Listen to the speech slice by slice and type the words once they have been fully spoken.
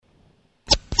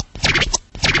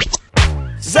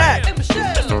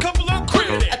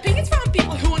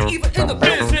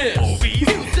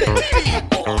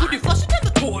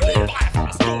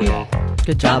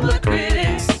Good job.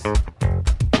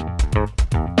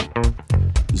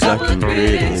 Zach and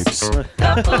Critics.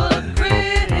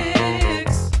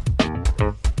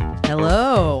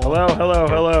 Hello.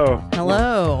 Hello.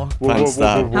 Hello. Fun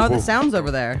stuff. How are the sounds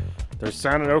over there? They're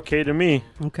sounding okay to me.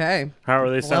 Okay. How are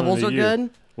they sounding Levels to are you? good.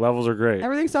 Levels are great.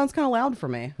 Everything sounds kind of loud for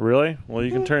me. Really? Well,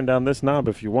 you can turn down this knob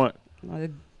if you want.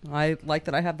 I like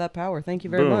that I have that power. Thank you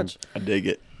very Boom. much. I dig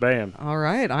it. Bam. All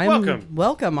right.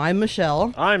 Welcome. I'm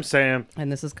Michelle, I'm Sam.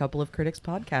 and this is Couple of Critics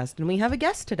podcast, and we have a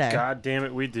guest today. God damn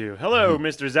it, we do. Hello,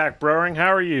 Mr. Zach Browering.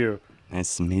 How are you?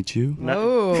 Nice to meet you.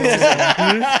 Oh.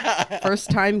 First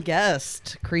time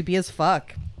guest. Creepy as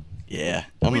fuck. Yeah,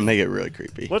 I'm gonna make it really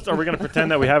creepy. Are we going to pretend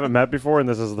that we haven't met before and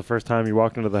this is the first time you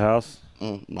walked into the house?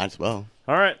 Might as well.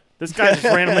 All right. This guy just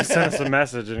randomly sent us a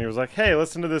message and he was like, hey,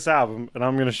 listen to this album, and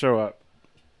I'm going to show up.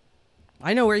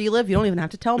 I know where you live. You don't even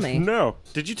have to tell me. No.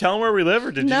 Did you tell him where we live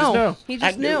or did you just know? He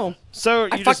just I knew. knew. So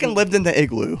I you fucking lived in the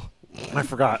igloo. I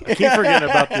forgot. I keep forgetting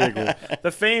about the igloo.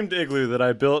 The famed igloo that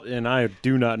I built in I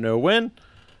do not know when,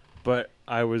 but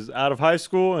I was out of high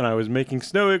school and I was making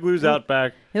snow igloos out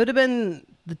back. It would have been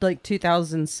like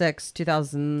 2006,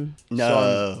 2007.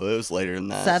 No, it was later than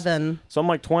that. So I'm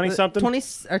like 20-something. 20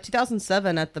 or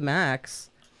 2007 at the max.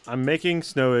 I'm making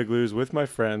snow igloos with my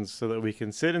friends so that we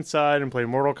can sit inside and play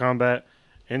Mortal Kombat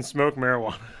and smoke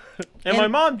marijuana. And my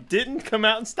mom didn't come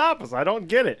out and stop us. I don't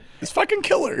get it. It's fucking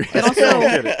killer. It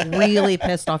also really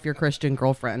pissed off your Christian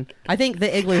girlfriend. I think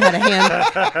the igloo had a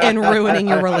hand in ruining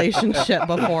your relationship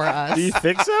before us. Do you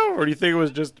think so? Or do you think it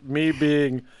was just me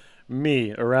being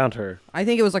me around her? I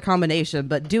think it was a combination,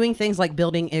 but doing things like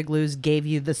building igloos gave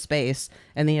you the space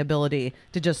and the ability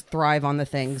to just thrive on the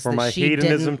things For that my she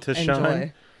hedonism didn't to enjoy.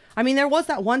 shine? I mean, there was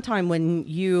that one time when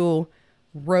you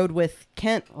rode with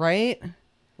Kent, right?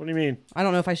 What do you mean? I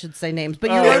don't know if I should say names, but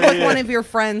you Oh, rode with yeah. one of your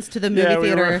friends to the movie Yeah, we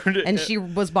theater, rode- and she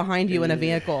was behind you in a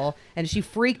vehicle, and she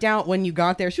freaked out when you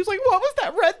got there. She was like, "What was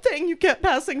that red thing you kept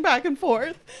passing back and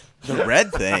forth?" The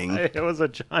red thing. It was a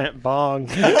giant bong.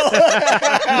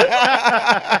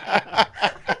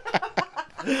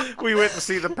 We went to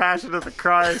see The Passion of the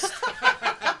Christ.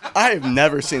 I have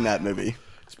never seen that movie.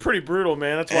 It's pretty brutal,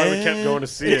 man. That's why we kept going to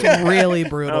see It's it. really That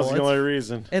brutal. was the only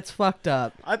reason. It's fucked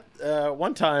up.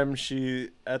 One time she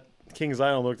at Kings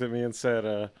Island looked at me and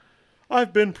said,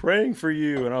 I've been praying for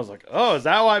you. And I was like, oh, is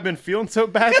that why I've been feeling so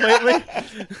bad lately?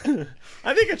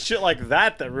 I think it's shit like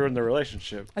that ruined the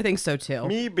relationship. I think so too.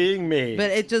 Me being me.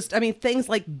 But it just, I mean, things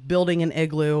like building an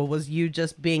igloo was you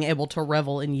just being able to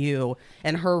revel in you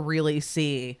and her really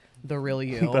see the real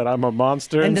you. That I'm a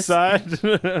monster And inside.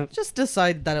 Just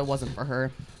decide that it wasn't for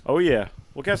her. Oh, yeah.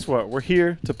 Well, guess what? We're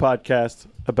here to podcast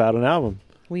about an album.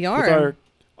 We With are.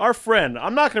 our friend.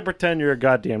 I'm not going to pretend you're a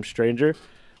goddamn stranger.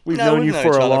 We've No, known we've you known for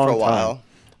each a other long for a time. while.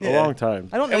 A Yeah. long time.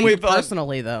 I don't know And you we've,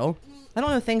 personally, though. I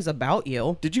don't know things about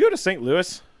you. Did you go to St.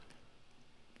 Louis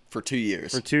For 2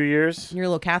 years. for 2 years? You're a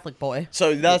little Catholic boy.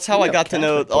 So that's how I Yeah, got to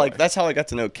know. Catholic boy. Like that's how I got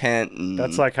to know Kent. And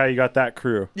That's like how you got that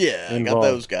crew. yeah, I got involved.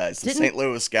 those guys, the Didn't- St.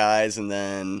 Louis guys, and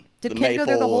then Did the Kent go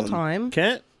there the Maple whole and- time?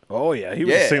 Kent? Oh, yeah. He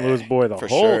was a Yeah, St. Louis boy the for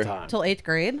whole sure. time. Till 8th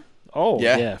grade? Oh,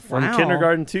 Yeah. yeah. From Wow.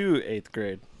 kindergarten to 8th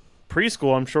grade.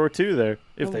 Preschool, I'm sure, too, there.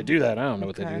 If they do that, I don't know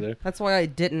what they do there. That's why I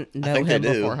didn't know think they him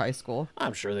do. before high school.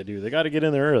 I'm sure they do. They got to get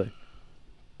in there early.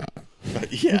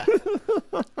 But yeah,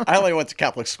 I only went to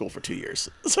Catholic school for 2 years,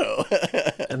 so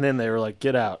And then they were like,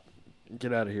 get out.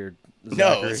 Get out of here, No,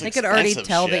 Zachary. it's They could already expensive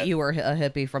tell shit. that you were a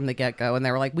hippie from the get-go, and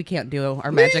they were like, we can't do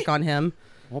our magic on him.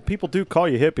 Well, people do call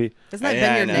you hippie. Isn't that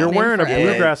Yeah, I been know. your You're nickname wearing a forever?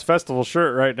 Bluegrass Festival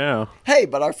shirt right now. Hey,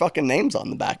 but our fucking name's on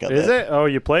the back of Is it? Oh,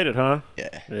 you played it, huh?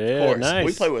 Yeah, Yeah, of course. nice.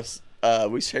 We play with.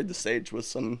 We shared the stage with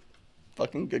some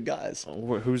fucking good guys.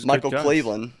 Who's Michael good guys?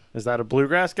 Cleveland. Is that a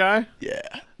bluegrass guy? Yeah,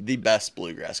 the best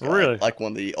bluegrass guy. Really? Like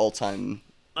one of the all-time.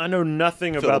 I know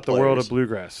nothing Fiddle about the world players. of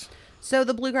bluegrass. So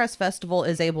the Bluegrass Festival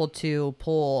is able to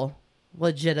pull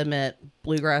legitimate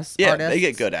bluegrass Yeah, artists? they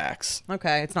get good acts.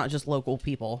 Okay, it's not just local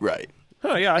people. Right.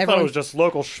 Oh yeah, I thought Everyone- it was just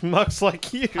local schmucks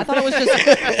like you. I thought it was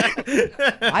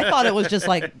just I thought it was just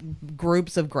like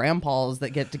groups of grandpas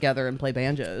that get together and play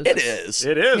banjos. It is.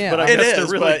 It is, Yeah. but I It guess is,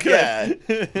 they're really but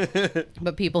good. yeah.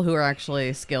 But people who are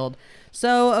actually skilled.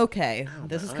 So, okay,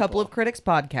 this is Couple of Critics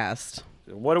podcast.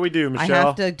 What do we do, I Michelle?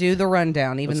 have to do the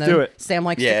rundown, even Let's do though it. Sam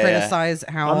likes to Yeah. criticize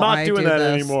how I'm not I doing do that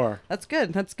this. anymore. That's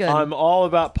good. That's good. I'm all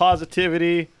about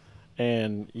positivity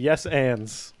and yes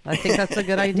ands. I think that's a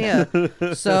good idea.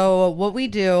 So what we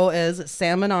do is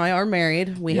Sam and I are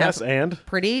married. We Yes have and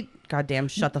pretty goddamn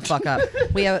shut the fuck up.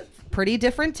 We have pretty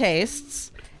different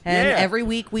tastes, And Yeah. every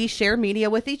week we share media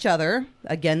with each other.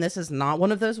 Again, this is not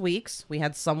one of those weeks. We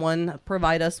had someone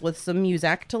provide us with some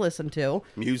music to listen to.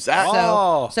 Music.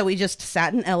 Oh. So we just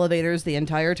sat in elevators the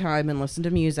entire time and listened to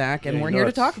music, and you we're know here to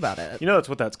it's- talk about it. You know that's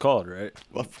what that's called, right?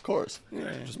 Well, of course.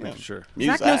 Just making sure.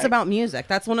 Zach knows about music.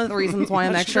 That's one of the reasons why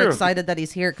I'm That's extra true. excited that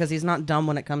he's here, because he's not dumb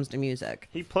when it comes to music.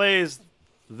 He plays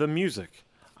the music.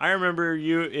 I remember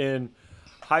you in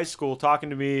high school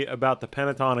talking to me about the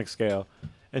pentatonic scale,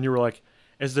 and you were like,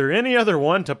 "Is there any other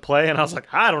one to play?" And I was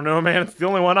like, "I don't know, man. It's the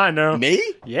only one I know." Me?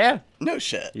 Yeah. No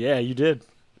shit. Yeah, you did.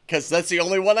 Because that's the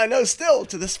only one I know still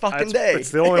to this fucking day.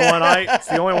 It's the only one It's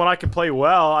the only one I can play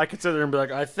well. I could sit there and be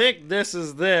like, I think this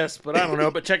is this, but I don't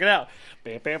know. But check it out.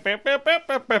 No, but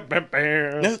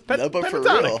for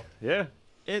Pentatonic. real. Yeah.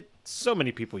 So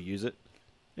many people use it.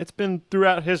 It's been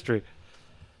throughout history.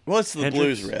 Well, it's the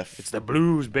Hendrix. blues riff. It's the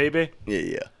blues, baby.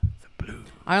 Yeah.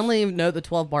 I only know the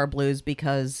 12-bar blues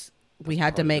because we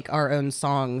had to make our own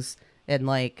songs in,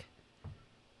 like,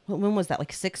 when was that?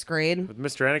 Like 6th grade With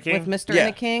Mr. Anakin. with Mr. Yeah.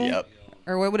 and the King? Yep.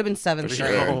 Or what would have been 7th Sure.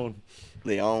 grade?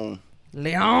 Leon.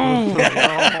 Leon.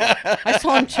 I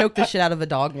saw him choke the shit out of a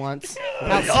dog once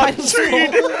outside of Sure you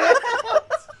school. did.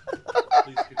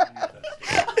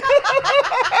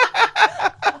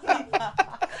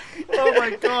 Oh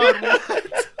my god.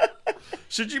 What?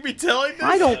 Should you be telling this?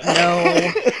 I don't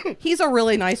know. He's a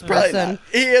really nice Probably person. not.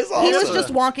 He is awesome. He was just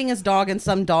walking his dog, and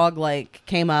some dog like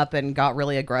came up and got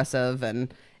really aggressive,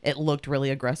 and it looked really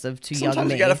aggressive to young Sometimes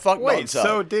me. you gotta fuck Wait, dogs up.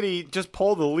 so did he just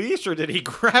pull the leash or did he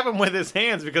grab him with his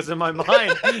hands? Because in my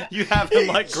mind, you have him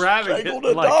like grabbing it. Strangled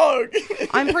a Like, dog.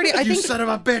 I'm pretty. I you think. son of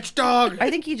a bitch, dog. I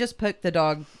think he just picked the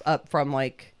dog up from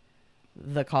like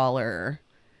the collar.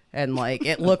 And like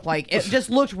it just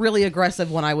looked really aggressive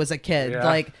when I was a kid. Yeah.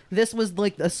 Like this was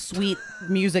like a sweet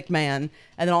music man,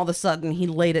 and then all of a sudden he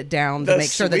laid it down to The make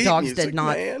sure that sweet dogs music did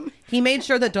not. man. He made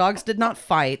sure that dogs did not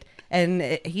fight, and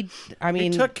He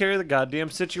mean, took care of the goddamn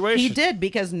situation. he did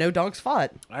because no dogs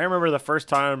fought. I remember the first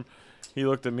time he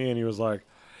looked at me and he was like,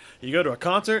 "You go to a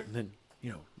concert and then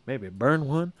maybe burn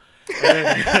one."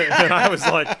 And I was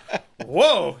like,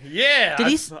 "Whoa, yeah!" Did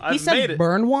he? I've He said made it.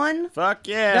 burn one. Fuck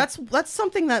yeah! That's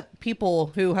something that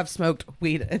people who have smoked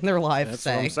weed in their life That's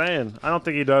say. what I'm saying. I don't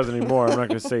think he does anymore. I'm not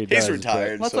going to say he does. He's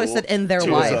retired. That's so what I said, in their to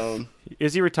his life. own. but-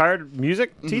 Is he retired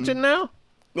music teaching now?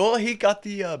 Well, he got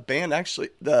the band actually.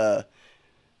 The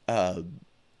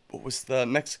what was the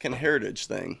Mexican Heritage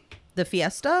thing? The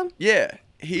Fiesta. Yeah,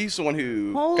 he's the one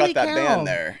who Holy got that cow. band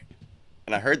there,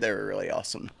 and I heard they were really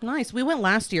awesome. Nice. We went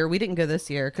last year. We didn't go this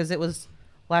year because it was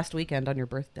last weekend on your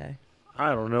birthday.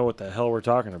 I don't know what the hell we're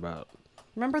talking about.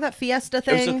 Remember that Fiesta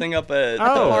There was thing? a thing up at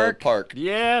the the park.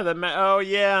 Yeah,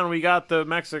 and we got the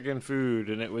Mexican food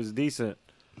and it was decent.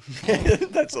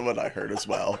 That's what I heard as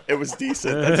well. It was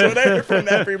decent. That's what I heard from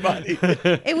everybody.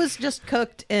 It was just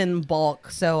cooked in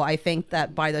bulk, so I think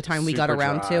that by the time we got Super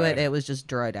around to dry. it, it was just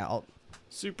dried out.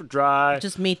 Super dry.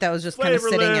 Just meat that was just kind of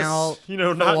sitting flavorless, out. for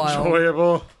a not while.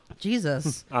 enjoyable.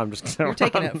 Jesus, I'm just you're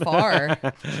taking it far.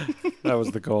 That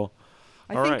was the goal.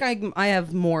 I All think right. I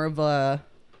have more of a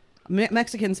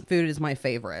Mexican food is my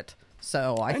favorite,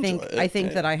 so I think enjoy it, I think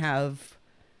yeah. that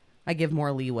I give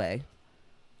more leeway.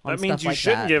 On That means stuff you like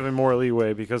shouldn't that. give him more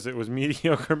leeway because it was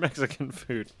mediocre Mexican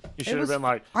food. You should have was- been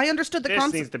like, I understood the this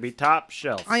concept. needs to be top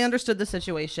shelf. I understood the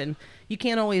situation. You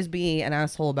can't always be an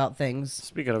asshole about things.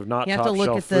 Speaking of not You have top to look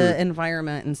shelf at food, the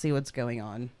environment and see what's going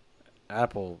on.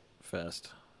 Apple Fest.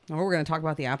 Oh, we're going to talk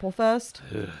about the Apple Fest.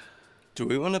 Do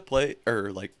we want to play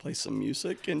some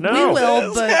music? And No. We Oh.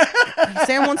 will, but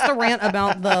Sam wants to rant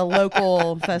about the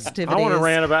local festivities I want to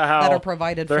rant about how that are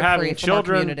provided they're for having free from our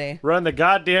children community. run the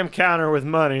goddamn counter with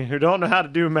money who don't know how to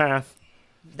do math,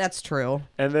 That's true.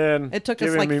 and then It took us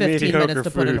giving like me 15 mediocre minutes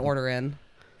to put an food. order in.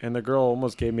 And the girl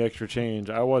almost gave me extra change.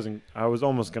 I was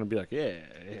almost gonna be like, yeah.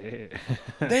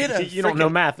 They had a You don't know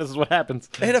freaking- math. This is what happens.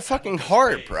 They had a fucking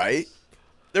harp, right?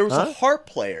 There was Huh? a harp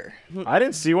player. I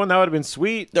didn't see one. That would have been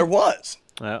sweet. There was.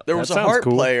 There There was a harp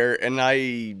player, and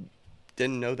I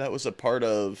didn't know that was a part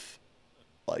of,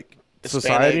 like,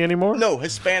 Society anymore? No,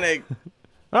 Hispanic.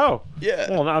 Oh. Yeah.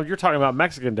 Well, now you're talking about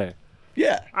Mexican Day.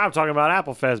 Yeah. I'm talking about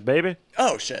Apple Fest, baby.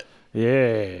 Oh shit.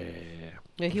 Yeah.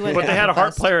 Yeah, he went But to they had a Apple harp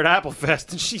Fest. player at Apple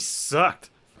Fest, and she sucked.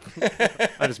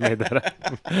 I just made that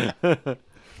up.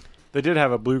 They did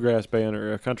have a bluegrass band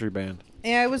or a country band.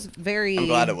 Yeah, it was very. I'm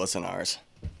glad it wasn't ours.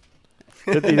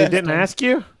 They didn't ask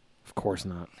you? Of course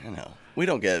not. I know. We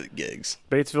don't get gigs.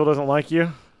 Batesville doesn't like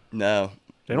you? No.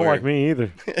 They don't like me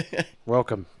either.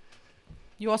 Welcome.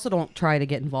 You also don't try to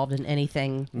get involved in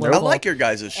anything. Nope. I local. like your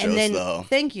guys' shows And then, though.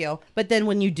 thank you. But then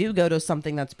when you do go to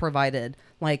something that's provided,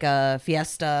 like a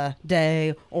Fiesta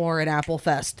Day or an Apple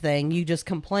Fest thing, you just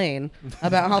complain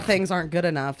about how things aren't good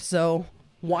enough. So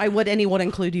why would anyone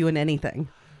include you in anything?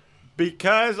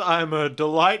 Because I'm a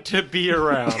delight to be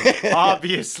around.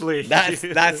 Obviously. That's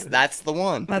the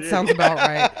one. That sounds about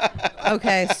right.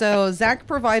 Okay, so Zach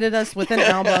provided us with an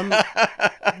album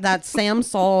that Sam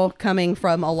saw coming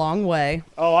from a long way.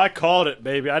 Oh, I called it,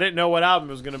 baby. I didn't know what album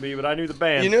it was going to be, but I knew the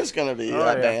band. You knew it's gonna be Oh,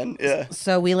 that yeah. band. Yeah.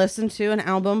 So we listened to an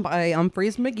album by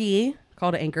Humphreys McGee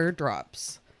called Anchor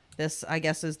Drops. This, I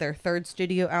guess, is their third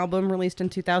studio album released in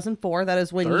 2004. That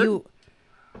is when Third?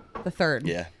 the third.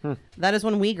 Yeah. That is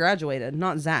when we graduated,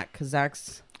 not Zach, because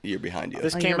Zach's. Year behind you.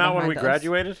 This A came year out when we behind us.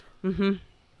 graduated? Mm-hmm.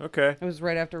 Okay. It was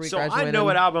right after we So graduated. I know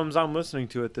what albums I'm listening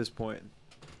to at this point.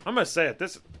 I'm going to say it.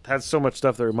 This has so much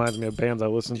stuff that reminds me of bands I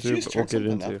listen Did to, you just but we'll turn get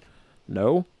something into. up?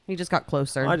 No. He just got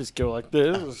closer. I just go like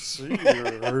this.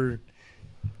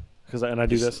 And I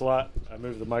do this a lot. I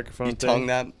move the microphone You thing. tongue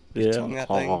that. You Yeah. tongue that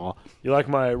thing. Aw. You like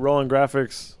my Roland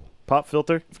Graphics pop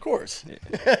filter? Of course.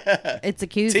 It's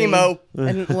accusing. Timo.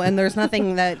 And there's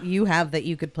nothing that you have that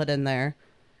you could put in there.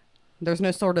 There's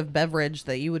no sort of beverage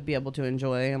that you would be able to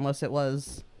enjoy unless it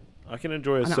was I can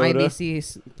enjoy a an soda.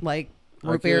 IBC like I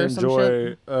root can beer or some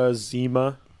shit. enjoy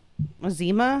Zima. A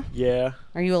Zima? Yeah.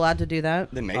 Are you allowed to do that?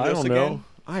 They made I those don't again. know.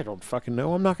 I don't fucking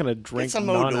know. I'm not gonna drink some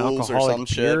O'Doul's or non-alcoholic some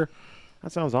shit. beer.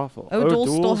 That sounds awful. O'Doul's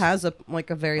still O'Doul's? has a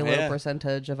very low Yeah.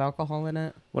 percentage of alcohol in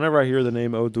it. Whenever I hear the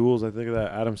name O'Doul's, I think of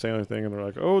that Adam Sandler thing, and they're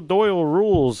like, "Oh, Doyle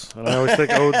rules," and I always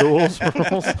think O'Doul's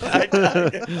rules.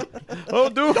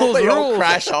 O'Doul's Don't they all rules.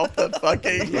 crash off the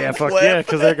fucking Yeah, fuck cliff? yeah,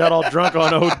 because they got all drunk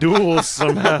on O'Doul's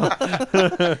somehow.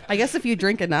 I guess if you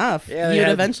drink enough, Yeah, they you'd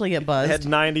had- eventually get They had buzzed.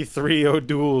 93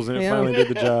 O'Doul's, and it Yeah. finally did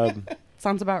the job.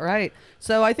 Sounds about right.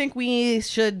 So I think we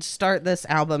should start this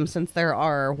album since there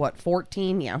are,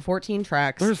 14? Yeah, 14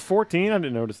 tracks. There's 14. I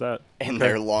didn't notice that. And Okay.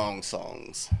 they're long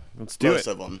songs. Let's do Most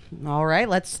it. of them. All right,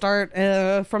 let's start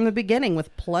from the beginning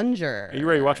with Plunger. Are you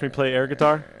ready to watch me play air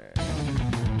guitar?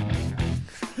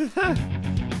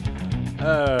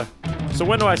 So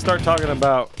when do I start talking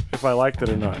about if I liked it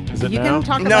or not? Is it You now? can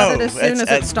talk No, about it as soon as it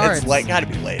it's starts. like gotta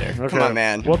be later. Okay. Come on,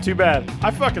 man. Well, too bad.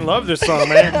 I fucking love this song,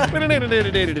 man.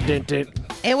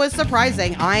 It was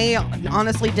surprising. I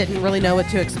honestly didn't really know what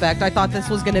to expect. I thought this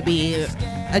was going to be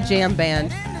a jam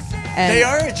band. And They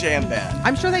are a jam band.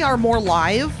 I'm sure they are more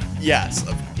live, Yes.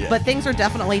 Yeah. but things are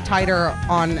definitely tighter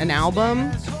on an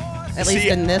album. At See, least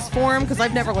in this form, because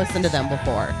I've never listened to them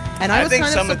before, and I I was think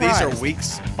kind some of of these surprised. are weak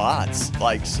spots.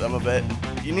 Like some of it,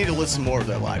 you need to listen more of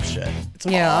their live shit. It's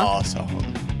Yeah.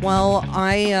 awesome. Well,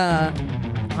 I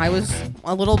was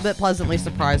a little bit pleasantly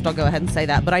surprised. I'll go ahead and say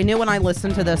that, but I knew when I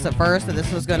listened to this at first that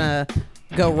this was gonna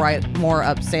go right more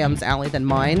up Sam's alley than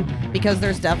mine, because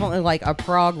there's definitely like a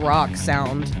prog rock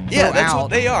sound Yeah, that's throughout.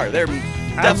 what they are. They're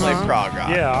definitely Uh-huh. prog rock.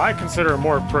 Yeah, I consider it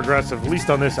more progressive, at least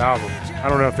on this album. I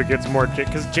don't know if it gets more,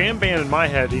 because jam band in my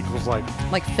head equals like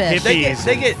Like Fish. hippies,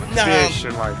 They get and no, Fish,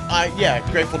 and like yeah,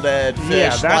 Grateful Dead, Fish. Yeah,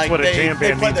 that's like, what a they, jam they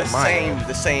band play means in my head.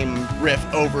 the same riff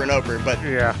over and over, but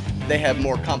yeah, they have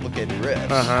more complicated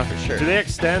riffs for sure. Do they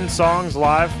extend songs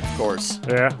live? Of course.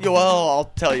 Yeah. Yeah, well,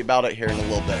 I'll tell you about it here in a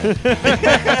little bit.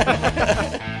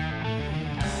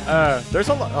 There's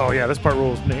a lot. Oh yeah, this part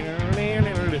rules.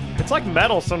 It's like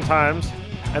metal sometimes,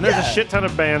 and there's Yeah. a shit ton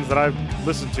of bands that I've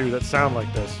listened to that sound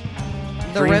like this.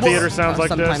 The Dream riffs Theater sounds are like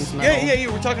this. sometimes metal. Yeah,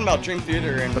 you were talking about Dream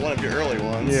Theater in one of your early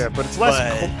ones. Yeah, but it's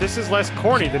less. But This is less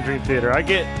corny than Dream Theater. I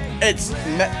get. it's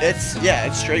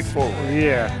straightforward.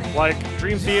 Yeah, like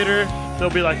Dream Theater, they'll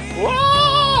be like,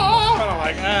 whoa, and I'm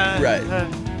like,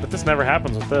 Right. But this never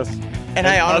happens with this. And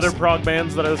I honestly, other prog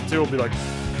bands that I listen to will be like,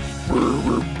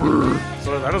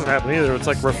 so that doesn't happen either. It's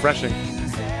like refreshing.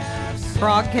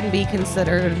 Prog can be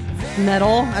considered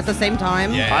metal at the same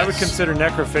time. Yeah. I would consider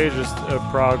Necrophagist a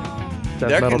prog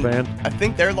death metal band. I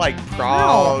think they're like No,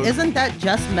 prog. isn't that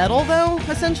just metal though,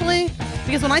 essentially?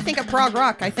 Because when I think of prog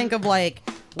rock, I think of like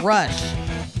Rush. They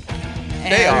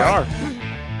and- They are. are.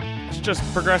 It's just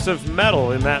progressive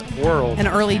metal in that world. And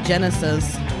early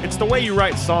Genesis. It's the way you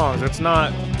write songs. It's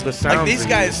not the sounds. Like these that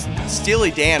guys, Steely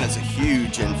Dan is a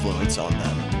huge influence on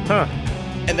them. you- Huh.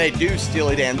 And they do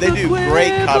Steely Dan. They do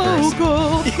great covers.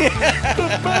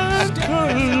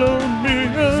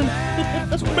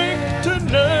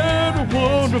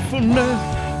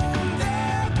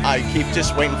 I keep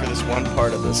just waiting for this one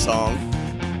part of the song.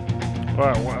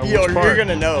 You're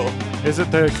gonna know. Is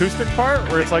it the acoustic part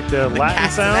where it's like the Latin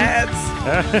sound?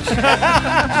 Castanets.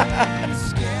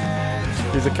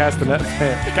 He's a castanet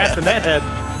fan. Castanet head.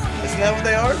 Isn't that what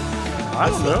they are? I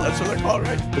don't know. That's what they're called,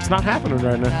 right? It's not happening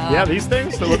right now. Yeah, these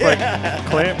things that look like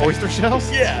clam oyster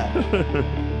shells. Yeah.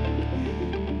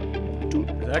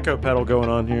 There's echo pedal going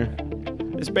on here.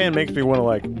 This band makes me want to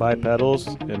like buy pedals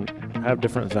and have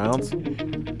different sounds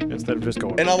instead of just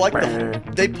going. And I like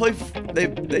they play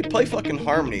fucking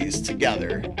harmonies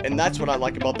together, and that's what I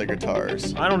like about their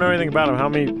guitars. I don't know anything about them. How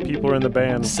many people are in the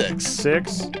band? 6.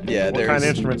 6? Yeah, What kind of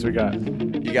instruments we got?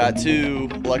 You got 2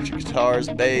 electric guitars,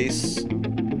 bass,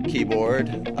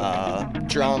 keyboard,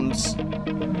 drums,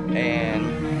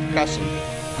 and percussion.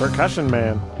 Percussion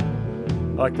man.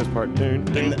 I like this part.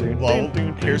 Well,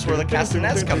 here's where the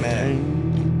castanets come in.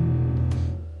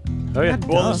 Oh yeah.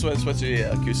 Well, this one's supposed to be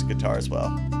an acoustic guitar as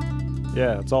well.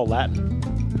 Yeah, it's all Latin.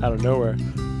 Out of nowhere.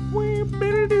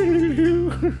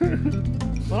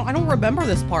 Well, I don't remember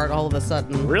this part all of a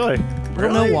sudden. Really? I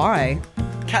don't know why.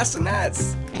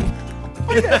 Castanets.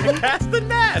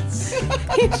 Castanets!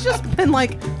 He's just been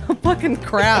like a fucking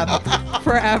crab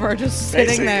forever, just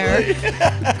sitting there,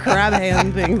 crab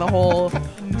handing the whole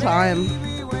time.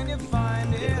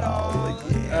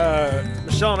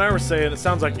 Michelle and I were saying it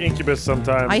sounds like Incubus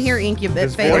sometimes. I hear Incubus,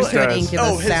 His fades voice to an does. Incubus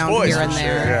Oh, his sound voice, here and for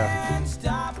there. sure.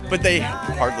 Yeah. But they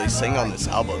hardly sing on this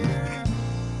album.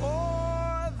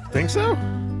 Think so?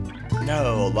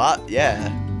 No, a lot. Yeah.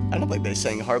 I don't think they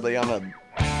sing hardly on a.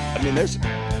 I mean, there's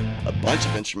a bunch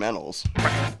of instrumentals.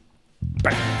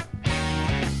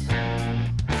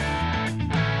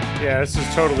 Yeah, this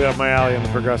is totally up my alley in the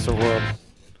progressive world.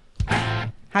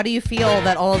 How do you feel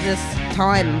that all this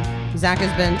time Zach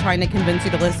has been trying to convince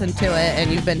you to listen to it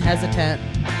and you've been hesitant?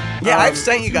 Yeah, I've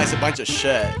sent you guys a bunch of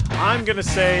shit. I'm gonna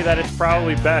say that it's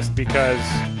probably best because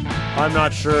I'm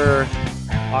not sure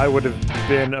I would have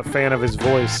been a fan of his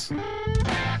voice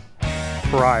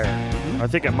prior. I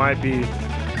think it might be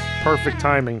perfect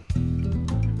timing.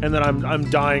 And then I'm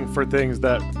dying for things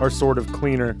that are sort of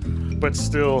cleaner, but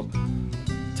still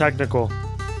technical.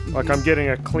 Like I'm getting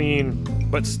a clean,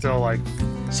 but still like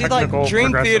See, like technical, Dream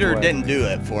progressive Theater way. didn't do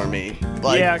it for me.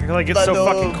 Like, Yeah, like it's so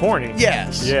fucking corny.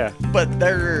 Yes. Yeah. But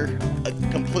they're a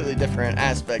completely different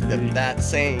aspect of that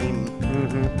same.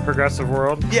 Progressive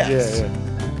world. Yes.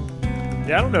 Yeah.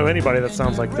 Yeah, I don't know anybody that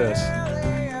sounds like this,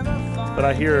 but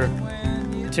I hear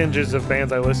tinges of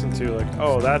bands I listen to. Like,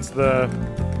 oh, that's the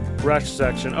Rush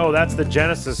section. Oh, that's the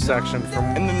Genesis section from.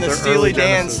 And then the their Steely early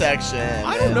Dan Genesis. section.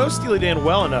 I don't know Steely Dan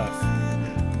well enough.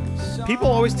 People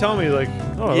always tell me like,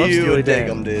 oh, I love You Steely would dig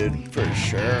Dan. them, dude, for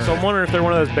sure. So I'm wondering if they're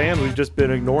one of those bands we've just been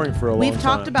ignoring for a long time. We've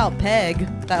talked about Peg,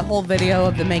 that whole video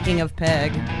of the making of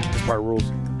Peg. This part rules.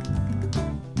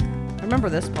 I remember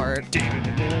this part.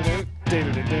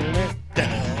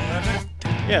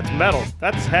 Yeah, it's metal.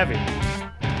 That's heavy.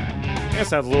 That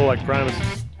sounds a little like Primus.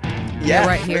 yeah,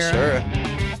 right for here. sure.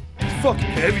 It's fucking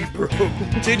heavy, bro.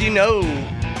 Dude, you know,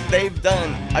 they've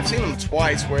done. I've seen them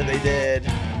twice where they did.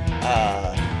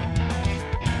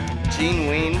 Gene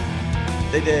Ween.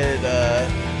 They did a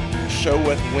show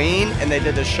with Ween, and they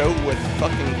did a show with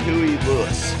fucking Huey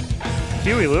Lewis.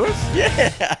 Huey Lewis?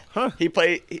 Yeah. Huh. He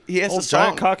has a Old song.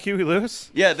 giant cock Huey Lewis?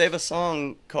 Yeah, they have a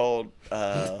song called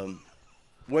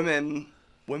 "Women,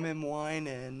 Wine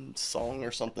and Song"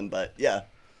 or something. But yeah,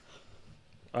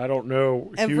 I don't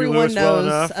know Huey Everyone Lewis well knows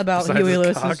enough. about besides Huey his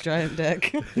Lewis's cock. giant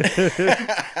dick.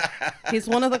 He's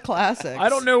one of the classics. I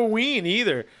don't know Ween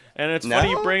either. And it's funny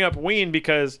you No? bring up Ween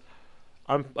because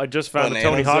I just found a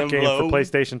Tony Bananas Hawk and game for Blow.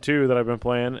 PlayStation 2 that I've been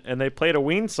playing, and they played a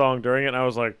Ween song during it, and I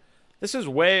was like, this is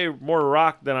way more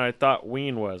rock than I thought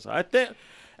Ween was. I think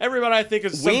everybody I think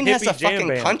is some Ween hippie has a jam fucking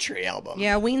band. country album.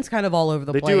 Yeah, Ween's kind of all over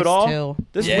the They place do it all. too.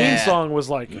 This Yeah. Ween song was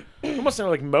like almost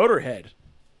sounded like Motorhead.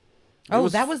 Oh,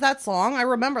 was- that was that song? I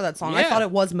remember that song. I Yeah. thought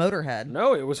it was Motorhead.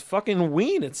 No, it was fucking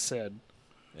Ween. It said,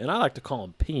 and I like to call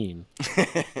him Peen.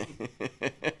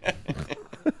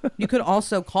 You could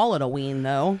also call it a ween,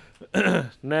 though.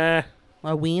 Nah.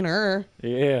 A wiener.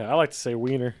 Yeah, I like to say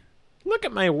wiener. Look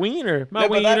at my wiener. My No,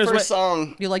 but that wiener's first wet.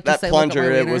 song, You like to that say, "Look at my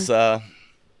plunger, it wiener"? was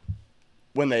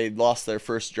when they lost their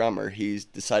first drummer. He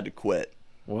decided to quit.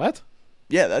 What?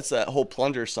 Yeah, that's that whole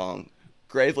plunger song.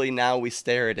 Gravely now we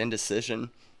stare at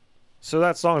indecision. So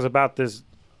that song's about this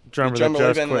drummer, The drummer that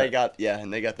just leaving, quit. they got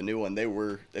and they got the new one.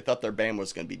 They thought their band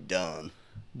was gonna be done.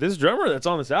 This drummer that's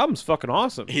on this album's fucking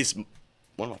awesome. He's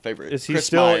one of my favorites. Is he Chris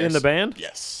still in Myers. the band?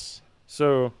 Yes.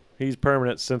 So he's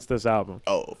permanent since this album.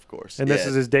 Oh, of course. And this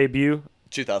is his debut?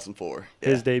 2004.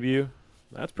 His Yeah. debut?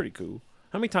 That's pretty cool.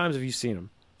 How many times have you seen him?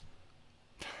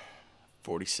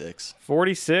 46.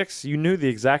 46? You knew the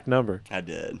exact number. I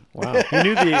did. Wow. He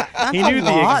knew the That's he a knew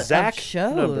the lot exact of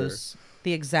shows. number.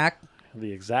 The exact.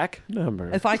 The exact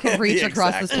number. If I could reach The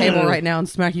across this exact- table right now and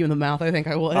smack you in the mouth, I think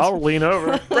I would. I'll lean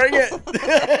over. Bring it.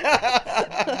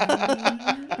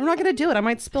 I'm not gonna do it. I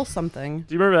might spill something.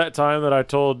 Do you remember that time that I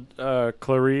told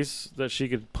Clarice that she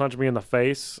could punch me in the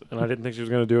face, and I didn't think she was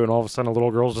going to do it, and all of a sudden a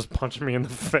little girl's just punching me in the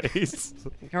face?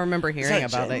 I remember hearing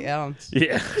about it. Yeah.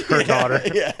 Yeah, her daughter.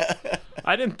 Yeah.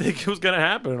 I didn't think it was going to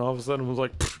happen, and all of a sudden I was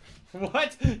like,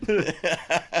 what?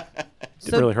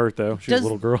 It really hurt, though. She was a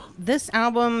little girl. This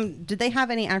album, did they have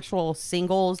any actual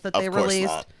singles that they Of course released?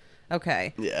 not.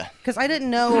 Okay. Yeah. Because I didn't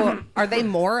know, are they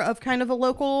more of kind of a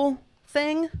local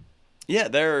thing? Yeah,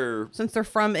 they're... Since they're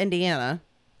from Indiana.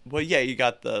 Well, yeah, you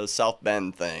got the South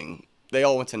Bend thing. They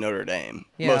all went to Notre Dame.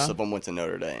 Yeah. Most of them went to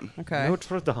Notre Dame. Okay.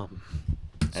 Notre Dame.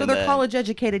 So And they're then-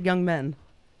 college-educated young men.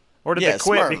 Or did Yeah, they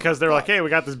quit smart. because they're like, hey, we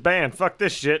got this band. Fuck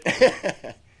this shit.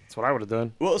 That's what I would have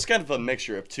done. Well, it's kind of a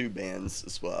mixture of two bands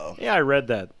as well. Yeah, I read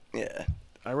that. Yeah.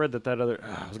 I read that other...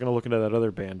 I was going to look into that other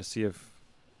band to see if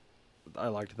I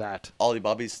liked that.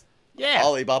 Alibaba's Yeah.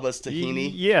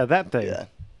 Tahini. Yeah, that thing. Yeah.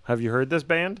 Have you heard this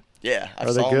band? Yeah, I Are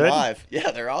they saw them good? live.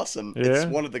 Yeah, they're awesome. Yeah? It's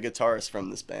one of the guitarists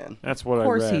from this band. That's what Of I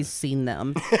course read. he's seen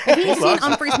them. Have you seen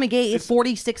Humphreys McGee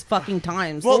 46 fucking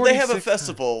times? Well, they have a 46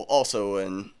 festival also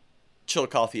in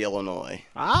Chillicothe, Illinois.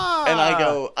 Ah!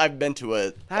 And I've been to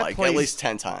it That like place- at least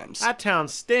 10 times. That town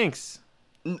stinks.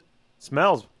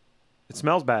 Smells. It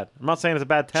smells bad. I'm not saying it's a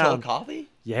bad town. Chillicothe?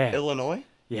 Yeah. Illinois?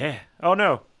 Yeah. Oh,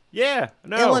 no. Yeah.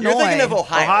 No. Illinois. You're thinking of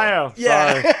Ohio. Ohio.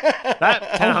 Yeah. Sorry.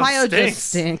 That town Ohio stinks. just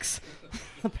stinks.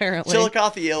 Apparently.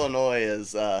 Chillicothe, Illinois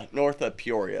is north of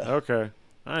Peoria. Okay.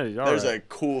 There's a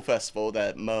cool festival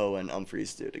that Mo and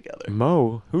Humphreys do together.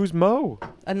 Mo. Who's Mo?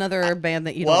 Another band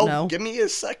that you Well, don't know. give me a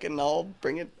second. I'll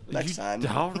bring it next time.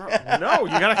 All right. No,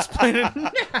 you gotta explain it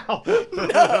now.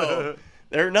 No.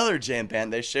 They're another jam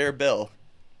band. They share a bill.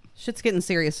 Shit's getting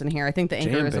serious in here. I think the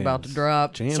anchor Jam is about to bands.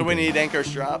 drop. Jam So we band. need anchor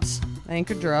drops,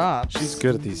 Anchor drops. She's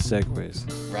good at these segues.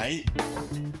 right?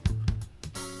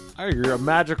 Oh, you're a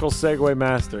magical segue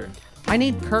master. I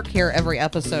need Kirk here every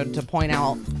episode to point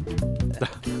out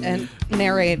and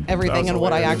narrate everything That was and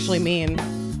what I hilarious. actually mean.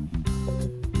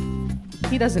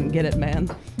 He doesn't get it, man.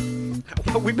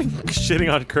 We've been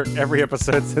shitting on Kirk every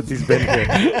episode since he's been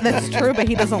here. That's true, but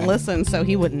he doesn't listen, so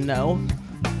he wouldn't know.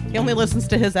 He only listens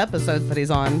to his episodes that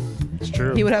he's on. It's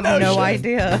true. He would have No no shit.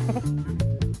 idea.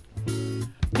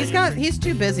 He's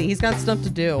too busy. He's got stuff to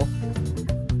do.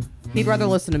 He'd rather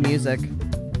listen to music.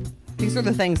 These are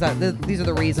the things these are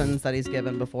the reasons that he's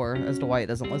given before as to why he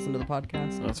doesn't listen to the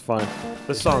podcast. That's fine.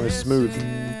 This song is smooth.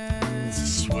 It's a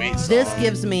sweet song. This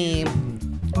gives me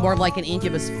more of like an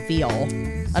Incubus feel.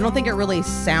 I don't think it really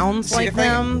sounds See, like the thing-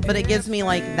 them, but it gives me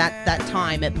like that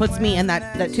time. It puts me in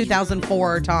that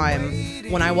 2004 time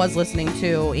when I was listening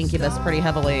to Incubus pretty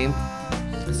heavily.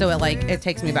 So it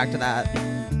takes me back to that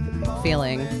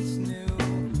feeling.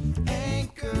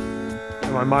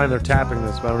 In my mind, they're tapping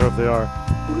this, but I don't know if they are.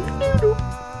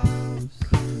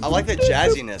 I like the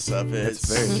jazziness of it. It's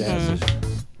very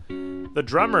jazzy. The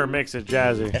drummer makes it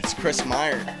jazzy. It's Chris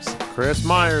Myers. Chris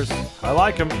Myers. I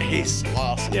like him. He's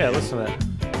awesome. Yeah, listen to that.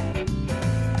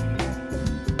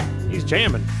 He's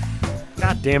jamming.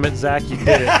 God damn it, Zach, you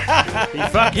did it. You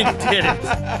fucking did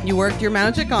it. You worked your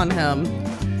magic on him.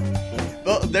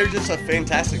 Well, they're just a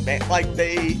fantastic band. Like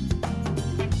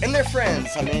and they're friends.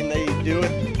 I mean, they do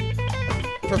it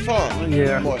for fun.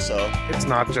 Yeah. More so. It's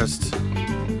not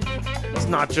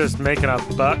just making a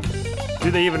buck. Do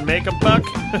they even make a buck?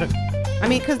 I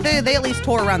mean, because they at least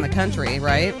tour around the country,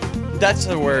 right? That's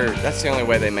the only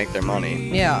way they make their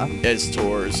money. Yeah. Is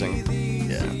tours and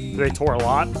yeah. Do they tour a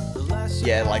lot?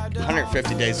 Yeah, like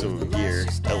 150 days a year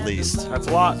at least. That's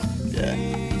a lot. Yeah.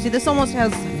 See, this almost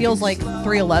feels like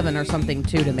 311 or something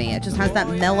too to me. It just has that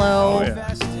mellow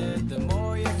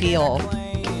Oh, yeah. feel.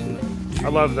 I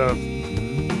love the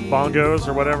bongos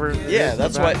or whatever. Yeah,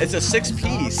 that's why it's a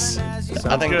 6-piece.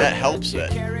 I think good. that helps it.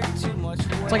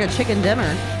 It's like a chicken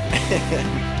dinner.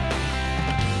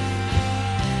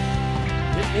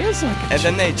 It is like a And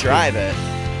then they drive it.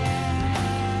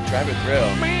 Drive it through.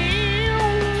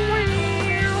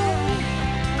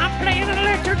 I'm playing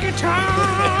electric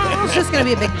guitar. It's just gonna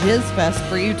be a big jizz fest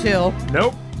for you too.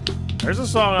 Nope. There's a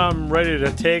song I'm ready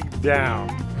to take down.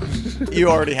 You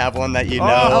already have one that you know.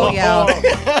 Oh yeah.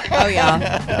 Oh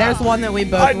yeah. There's one that we I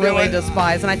both knew really it.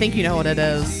 despise, and I think you know what it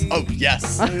is. Oh,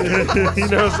 yes. He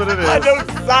knows what it is. I know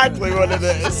exactly what it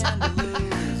is.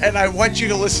 And I want you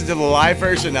to listen to the live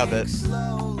version of it.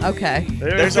 Okay.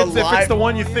 There's if a it's live- the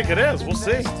one you think it is, we'll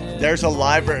see. There's a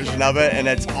live version of it, and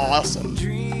it's awesome.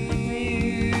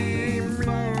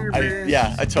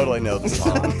 I totally know the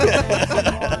song.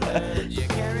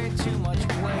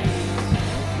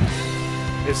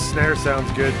 His snare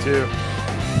sounds good too.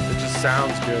 It just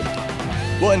sounds good.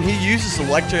 Well, and he uses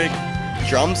electric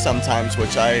drums sometimes,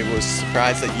 which I was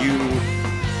surprised that you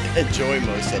enjoy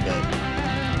most of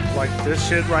it. Like this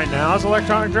shit right now is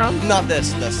electronic drum? Not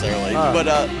this necessarily, Oh. but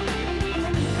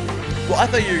well, I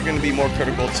thought you were going to be more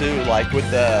critical too, like with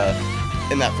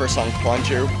in that first song,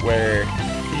 Plunger, where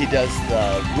he does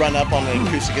the run up on an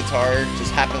acoustic guitar,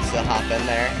 just happens to hop in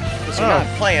there. So you're Oh.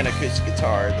 not playing acoustic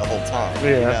guitar the whole time.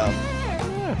 Yeah. You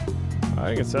know? I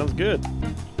think it sounds good. I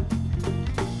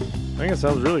think it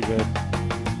sounds really good.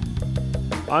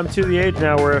 I'm to the age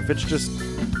now where if it's just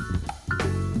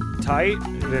tight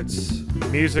and it's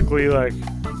musically like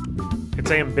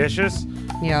it's ambitious,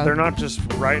 Yeah. they're not just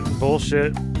writing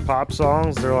bullshit pop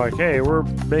songs. They're like, hey, we're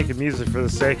making music for the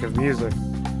sake of music.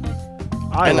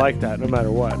 I And like that no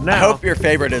matter what. Now, I hope your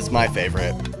favorite is my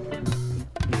favorite.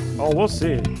 oh, we'll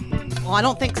see. Well, I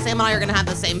don't think Sam and I are gonna have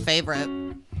the same favorite.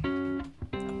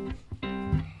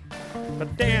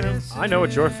 But damn, I know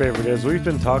what your favorite is. We've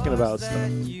been talking about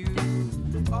stuff.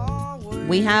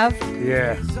 We have,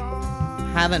 Yeah.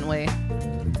 haven't we?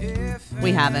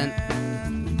 We haven't.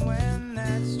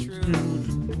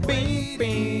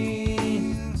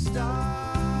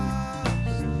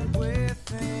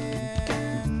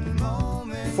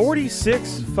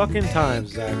 46 fucking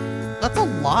times, Zach. That's a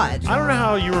lot. I don't know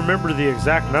how you remember the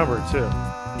exact number, too.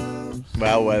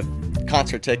 Well, with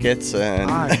concert tickets and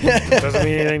Doesn't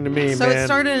mean anything to me, So man. it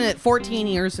started at 14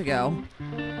 years ago,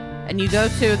 and you go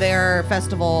to their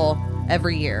festival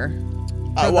every year.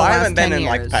 for the well, I last haven't been 10 in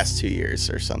like the years. past 2 years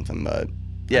or something, but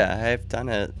yeah, I've done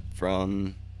it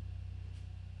from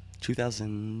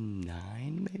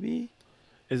 2009 maybe.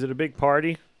 Is it a big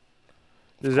party?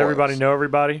 Does course. everybody know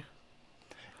everybody?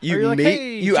 You you're like, meet,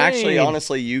 "Hey, you actually, Jane."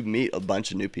 honestly, you meet a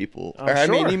bunch of new people. I'm Or, I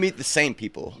mean, sure. you meet the same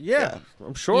people.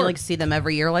 I'm sure. You like see them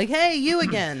every year, like, hey, you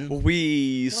again.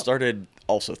 We started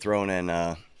also throwing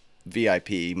in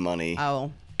VIP money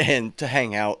Oh, and to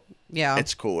hang out. yeah.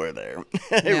 It's cooler there.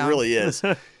 It Yeah. really is.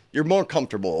 You're more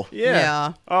comfortable. yeah.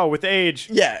 Yeah. Oh, with age.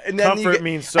 Yeah, and then you Comfort get-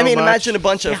 means so I mean, much. imagine a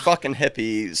bunch of fucking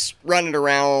hippies running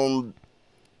around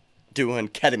doing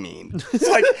ketamine. It's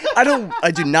like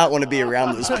I do not want to be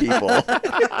around those people.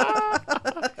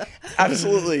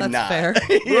 Absolutely That's not. fair.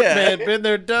 Yeah. Man, been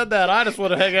there, done that. I just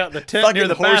want to hang out in the tent Fucking near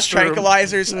the horse bathroom.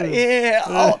 tranquilizers. Yeah,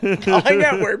 I'll hang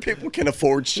out where people can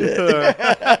afford shit.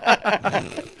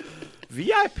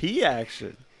 VIP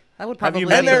action. I would Have you probably.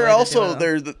 met And be there are willing to also do that.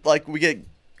 there's like we get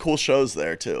cool shows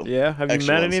there too. Yeah. Have you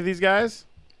Extra met ones. any of these guys?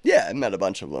 Yeah, I met a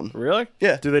bunch of them. Really?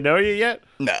 Yeah. Do they know you yet?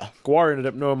 No. Guar ended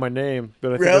up knowing my name, but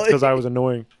I think Really? that's because I was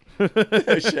annoying. Oh,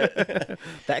 shit.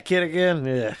 That kid again?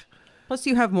 Yeah. Plus,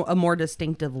 you have a more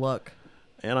distinctive look.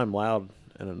 And I'm loud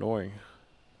and annoying.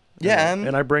 Yeah,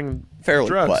 And I bring fairly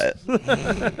drugs.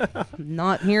 quiet.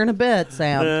 Not here in a bit,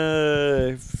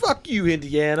 Sam. Fuck you,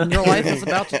 Indiana. Your life is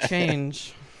about to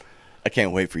change. I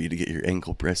can't wait for you to get your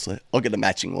ankle bracelet. I'll get a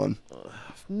matching one.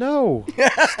 No.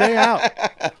 Stay out.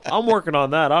 I'm working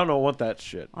on that. I don't want that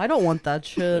shit. I don't want that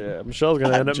shit. Yeah, Michelle's going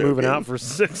to I'm end up moving joking. out for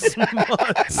 6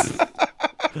 months.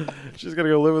 She's going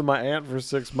to go live with my aunt for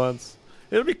 6 months.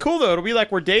 It'll be cool, though. It'll be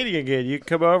like we're dating again. You can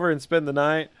come over and spend the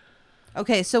night.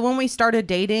 Okay, so when we started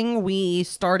dating, we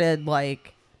started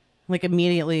like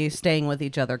immediately staying with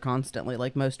each other constantly,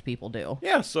 like most people do,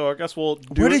 Yeah, so I guess we'll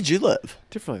do Where it did you live?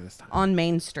 differently this time. on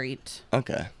Main Street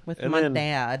Okay. with And my then-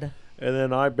 dad. And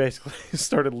then I basically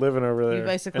started living over there.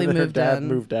 basically and then moved her dad in.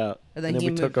 moved out. And then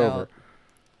he we took moved over. out.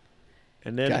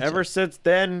 And then Gotcha. ever since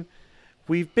then,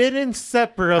 we've been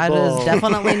inseparable. That is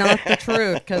definitely not the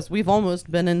truth because we've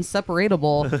almost been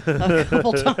inseparable a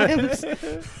couple times.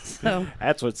 So,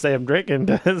 That's what Sam drinking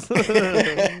does.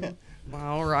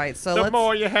 all right. So The let's.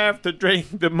 more you have to drink,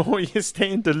 the more you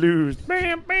stand to lose.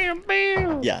 Bam, bam,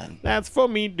 bam. Yeah. That's for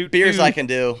me. Beers I can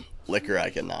do, liquor I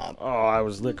cannot. Oh, I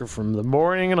was liquor from the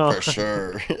morning and on. For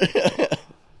sure.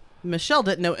 Michelle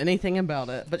didn't know anything about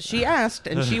it, but she asked,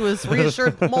 and she was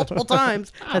reassured multiple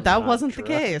times that that wasn't the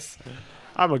case.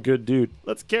 I'm a good dude.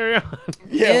 Let's carry on.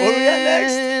 Yeah, what we got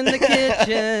next? In the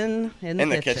kitchen. In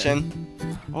the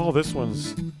kitchen. Oh, this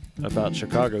one's about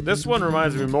Chicago. This one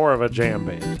reminds me more of a jam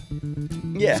band.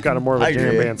 Yeah. It's got a more of a I jam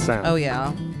agree. band sound. Oh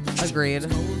yeah, agreed.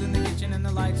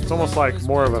 It's almost like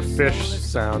more of a Fish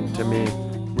sound to me.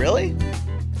 Really?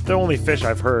 The only Fish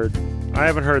I've heard. I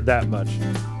haven't heard that much.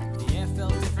 You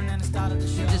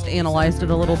just analyzed it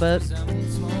a little bit.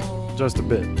 Just a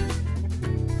bit.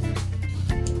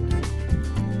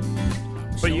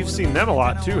 But you've seen them a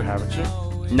lot too, haven't you?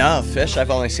 No, Fish I've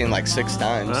only seen like 6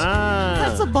 times. Ah.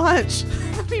 That's a bunch.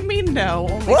 What do you mean no?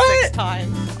 Only What? 6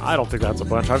 times. I don't think that's a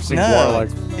bunch. I've seen No. Guar like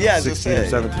Yeah, I was gonna 16 or say.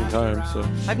 17 times. So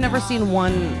I've never seen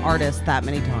one artist that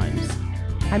many times.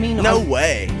 I mean, No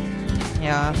way.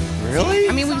 Yeah. Really?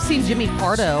 I mean, we've seen Jimmy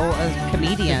Pardo, a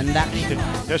comedian. That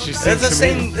Yeah, she's It's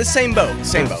the same boat.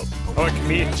 Same boat. Oh, like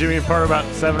me and Jimmy apart about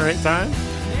 7 or 8 times.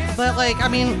 But, like, I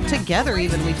mean, together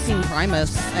even, we've seen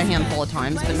Primus a handful of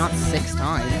times, but not 6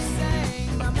 times.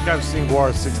 I think I've seen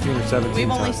Guar 16 or 17 We've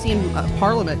only times. seen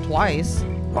Parliament twice.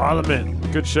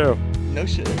 Parliament. Good show. No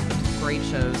shit. Great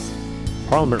shows.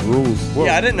 Parliament rules. Whoa.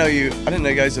 Yeah, I didn't know you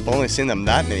guys have only seen them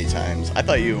that many times. I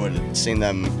thought you would have seen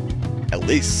them at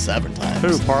least 7 times.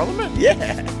 Who, Parliament? Yeah.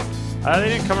 They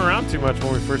didn't come around too much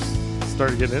when we first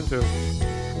started getting into it.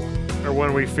 Or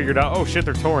when we figured out, oh shit,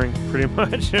 they're touring, pretty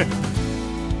much.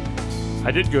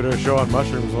 I did go to a show on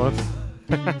mushrooms once.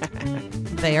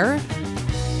 There?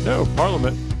 No,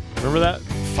 Parliament. Remember that?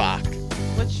 Fuck.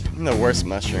 Which? The worst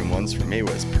mushroom ones for me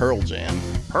was Pearl Jam.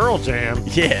 Pearl Jam.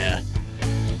 Yeah.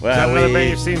 Is that Well, another band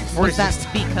you've seen Was 46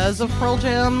 that because of Pearl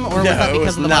Jam, or was no, that it because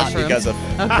was of the not mushrooms? because of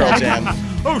Pearl Jam.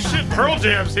 Oh shit, Pearl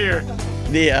Jam's here.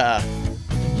 The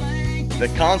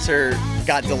concert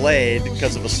got delayed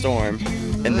because of a storm,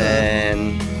 and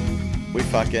then we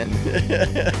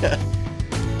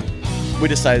we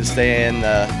decided to stay in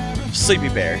Sleepy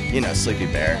Bear. You know Sleepy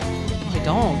Bear. I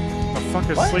don't. The fuck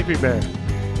is What? Sleepy Bear?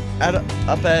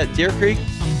 Up at Deer Creek.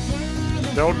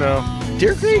 Don't know.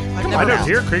 Deer Creek? I've Come never I know been.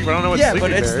 Deer Creek, but I don't know what Yeah, Sleepy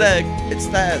but it's Bear is. it's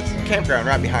that campground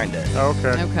right behind it. Oh,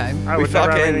 okay. Okay. I We would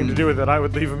never have fucking- anything to do with it. I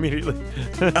would leave immediately.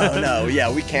 Oh no,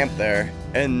 yeah, we camped there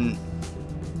and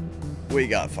we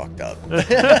got fucked up.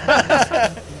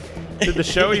 Did the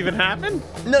show even happen?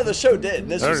 No, the show did.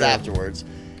 This was Okay. afterwards,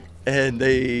 and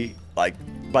they like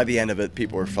by the end of it,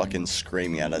 people were fucking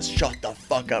screaming at us, "Shut the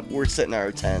fuck up! We're sitting in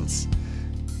our tents,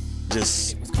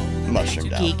 just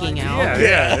mushroomed out." Geeking out.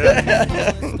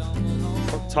 Yeah.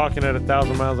 Talking at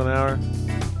 1,000 miles an hour.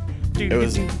 It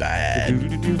was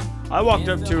bad. I walked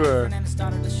up to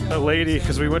a lady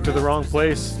because we went to the wrong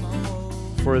place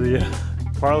for the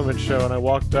Parliament show, and I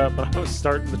walked up and I was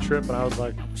starting the trip, and I was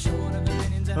like,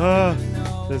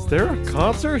 is there a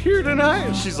concert here tonight?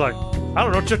 And she's like, I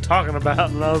don't know what you're talking about.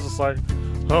 And I was just like,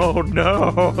 oh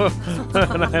no.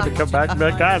 And I had to come back and be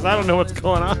like, guys, I don't know what's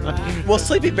going on. Well,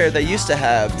 Sleepy Bear they used to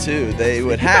have too. They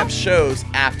would have shows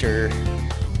after,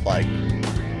 like,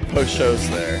 post shows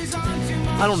there.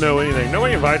 I don't know anything.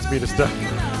 Nobody invites me to stuff.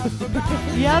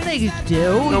 Yeah, they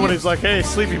do. Nobody's like, hey,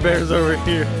 Sleepy Bear's over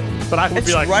here. But I would It's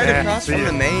be like, right nah, across see from ya.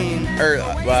 the main, or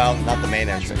well, not the main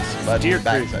entrance, but Deer the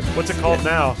back Creek. side. What's it called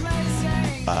now?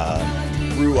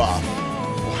 Ruoff.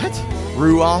 What?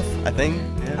 Ruoff, I think.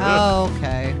 Oh,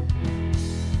 okay.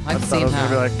 I I've thought it seen was gonna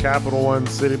be that. like Capital One,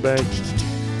 Citibank,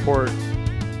 Port,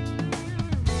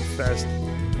 Fest,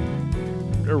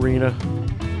 Arena,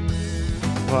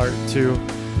 Part 2,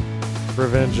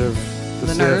 Revenge of the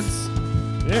The Sith.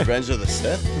 nerds. Yeah, Revenge of the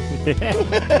Sith.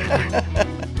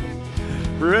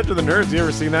 Revenge of the Nerds. You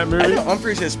ever seen that I movie? know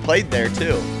Humphreys has played there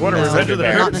too. What, No, Revenge of the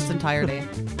not in Nerds? its entirety.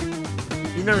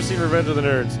 You've never seen Revenge of the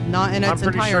Nerds? Not in its I'm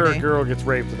pretty entirety. sure a girl gets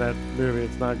raped in that movie.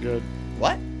 It's not good.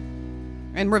 What?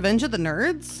 And Revenge of the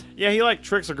Nerds? Yeah, he like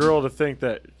tricks a girl to think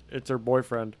that it's her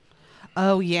boyfriend,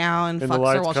 Oh, yeah, and and the fucks her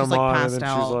lights while come she's like on, and passed then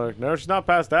out. she's like, "No, she's not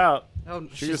passed out. Oh,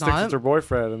 She she's just thinks not? it's her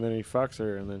boyfriend," and then he fucks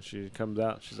her, and then she comes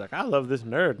out. She's like, "I love this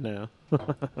nerd now."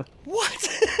 What?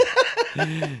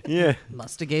 Yeah,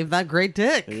 Must have gave that great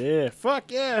dick. yeah, fuck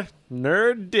yeah,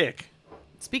 nerd dick,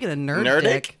 Speaking of nerd Nerdic?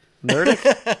 dick,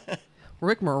 nerdic.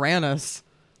 Rick Moranis.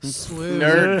 Swoon.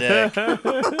 Nerd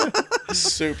dick.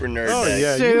 Super nerd Oh, dick.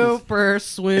 yeah. Super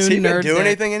swoon Does he even nerd do dick.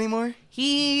 anything anymore?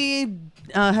 He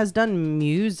has done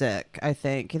music, I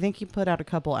think. I think he put out a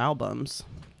couple albums.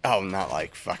 Oh, not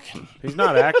like fucking. He's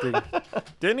not acting.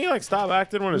 Didn't he like stop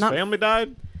acting when his Not- family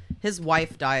died? His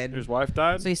wife died, His wife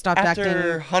died. so he stopped After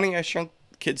acting. Honey, I Shrunk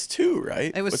Kids 2,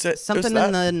 right? It was What's it? something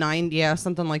in the 90s, yeah,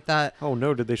 something like that. Oh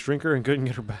no, did they shrink her and couldn't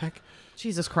get her back?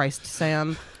 Jesus Christ,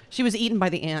 Sam. She was eaten by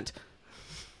the ant,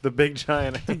 The big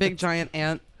giant. the big giant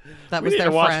ant. That We was need their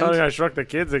to watch friend. Honey, I Shrunk the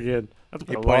Kids again. That's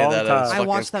been You a pointed long that at time. us. I fucking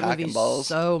watched that cock movie and balls.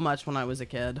 so much when I was a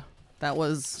kid. That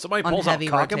was Somebody on pulls out heavy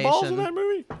cock and balls in rotation. that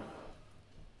movie.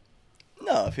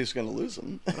 No, if he's going to lose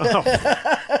them.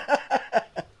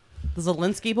 The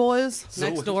Zelensky boys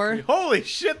next door. Holy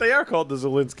shit, they are called the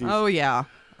Zelinskys. Oh yeah,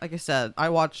 like I said, I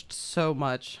watched so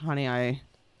much. Honey, I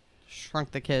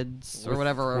Shrunk the Kids or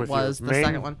whatever it With your was. The main-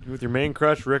 second one. With your main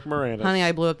crush, Rick Moranis. Honey,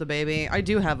 I Blew Up the Baby. I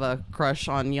do have a crush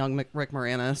on young Rick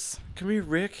Moranis. Come here,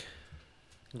 Rick.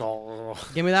 Oh.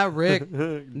 Give me that Rick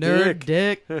nerd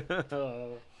dick. Do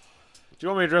you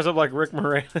want me to dress up like Rick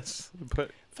Moranis?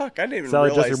 Put Fuck, I didn't even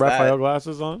Sally realize Jesse Raphael that.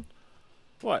 glasses on?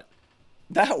 What?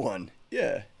 That one.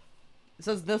 Yeah. It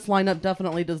says this lineup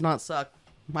definitely does not suck.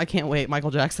 I can't wait,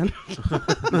 Michael Jackson.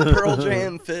 Pearl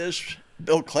Jam, Fish,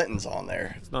 Bill Clinton's on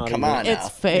there. not Come even- on now. It's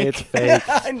fake. It's fake.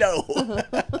 I know.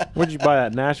 Where'd you buy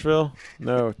that? Nashville?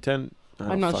 No, 10. I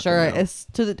don't I'm not fucking sure. know. It's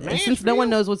since no one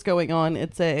knows what's going on.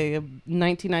 It's a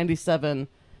 1997,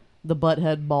 the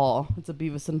Butthead Ball. It's a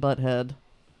Beavis and Butthead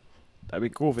That'd be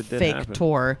cool if it did fake happen.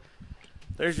 tour.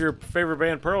 There's your favorite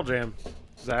band, Pearl Jam,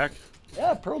 Zach.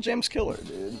 Yeah, Pearl Jam's killer,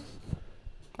 dude.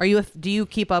 Do you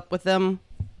keep up with them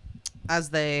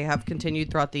as they have continued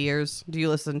throughout the years? Do you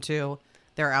listen to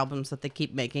their albums that they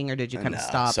keep making, or did you kind of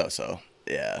stop? So.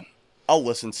 Yeah. I'll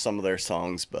listen to some of their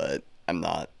songs, but I'm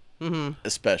not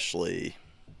especially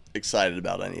excited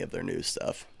about any of their new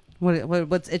stuff.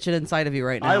 What's itching inside of you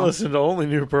right now? I listen to only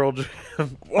new Pearl Jam.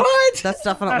 What? That's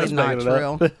I definitely was not making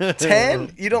it true. up.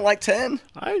 10? You don't like 10?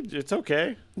 It's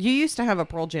okay. You used to have a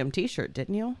Pearl Jam T-shirt,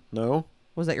 didn't you? No,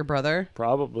 Was that your brother?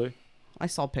 probably. I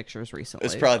saw pictures recently.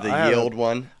 It's probably I the had a- Yield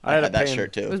one. I I had had a that pain.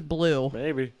 shirt It was too. blue.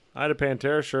 Maybe. I had a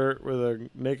Pantera shirt with a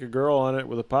naked girl on it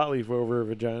with a pot leaf over her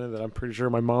vagina that I'm pretty sure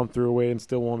my mom threw away and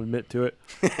still won't admit to it.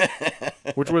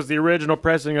 Which was the original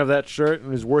pressing of that shirt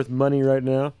and is worth money right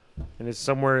now. And is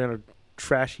somewhere in a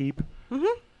trash heap.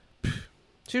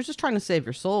 She was just trying to save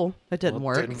your soul. It didn't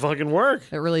work. Didn't fucking work.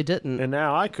 It really didn't. And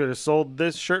now I could have sold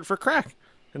this shirt for crack.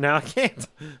 And now I can't.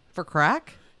 For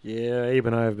crack? Yeah, Abe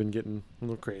and I have been getting a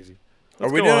little crazy. Are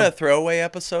Let's we go doing on. a throwaway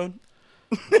episode?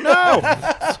 No!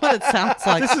 That's what it sounds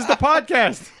like. This is the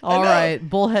podcast. All know. right,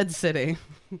 Bullhead City.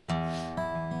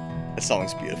 That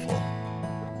song's beautiful.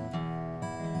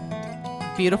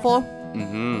 Beautiful.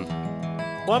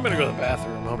 Well, I'm going to go to the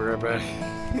bathroom. I'll be right back.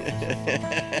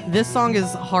 This song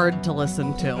is hard to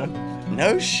listen to.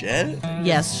 No shit.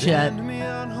 Yes, shit.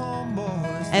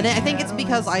 And I think it's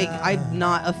because I'm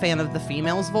not a fan of the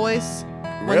female's voice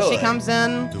when Really? she comes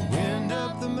in.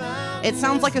 It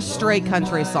sounds like a straight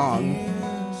country song.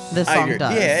 This I song agree.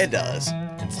 does. Yeah, it does.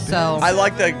 So I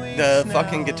like the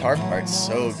fucking guitar part.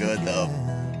 So good though.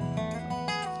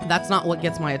 that's not what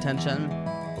gets my attention.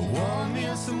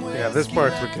 Yeah, this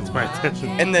part's what gets my attention.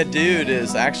 And the dude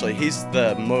is actually he's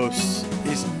more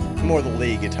the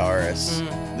lead guitarist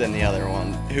than the other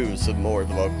one, who's more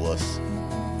the vocalist.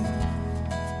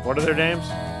 What are their names?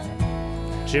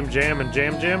 Jim Jam and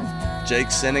Jam Jim? Jake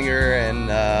Sinninger and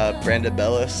Brandon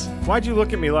Bellis. Why'd you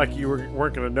look at me like you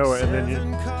weren't going to know it and then you...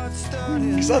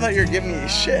 Because I thought you were giving me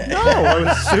shit. No, I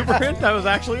was super in. That was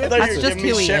actually I it. thought That's you were just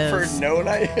giving who me he shit is. for knowing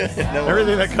no.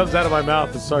 Everything that comes out of my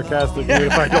mouth is sarcastic, even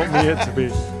if I don't mean it to be.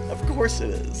 Of course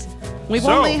it is. We've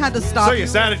only had to stop. So you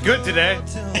sounded good today.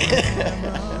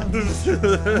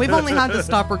 We've only had to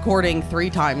stop recording 3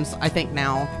 times, I think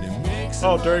now,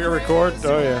 Oh, during a record?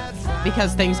 Oh, yeah.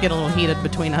 because things get a little heated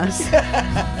between us.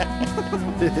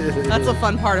 That's the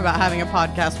fun part about having a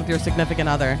podcast with your significant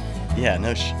other. Yeah,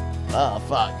 no oh,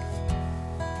 fuck.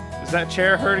 Is that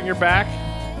chair hurting your back?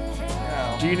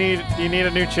 Do you need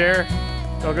a new chair?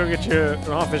 I'll go get you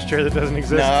an office chair that doesn't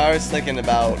exist. No, I was thinking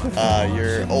about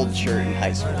your old shirt in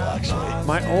high school, actually.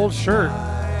 My old shirt.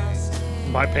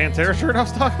 My Pantera shirt I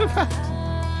was talking about?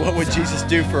 What would Jesus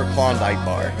do for a Klondike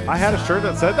bar? I had a shirt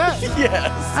that said that?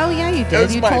 Yes. Oh yeah, you did.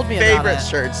 Those You are my told me about favorite it.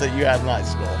 shirts that you had in high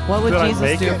school. What would Did I Jesus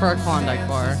make do it? for a Klondike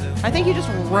bar? I think you just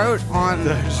wrote on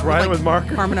Did I just write it with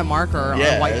marker? permanent marker on a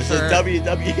Yeah, white there's shirt. a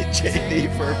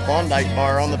WWJD for a Klondike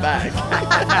bar on the back.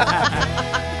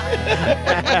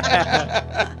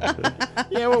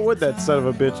 Yeah, what would that son of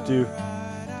a bitch do?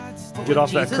 Get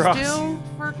off that Jesus cross. do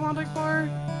for a Klondike bar?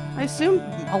 I assume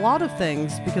a lot of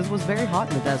things because it was very hot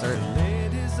in the desert.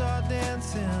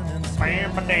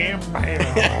 Bam, ba-dam, bam.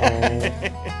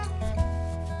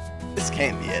 This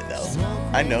can't be it, though.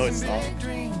 I know it's not.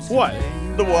 What?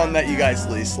 The one that you guys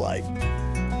least like.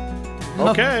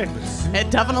 Okay. It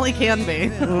definitely can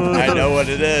be. I know what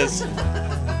it is.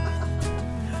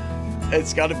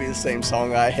 It's got to be the same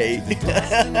song I hate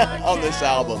on this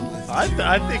album.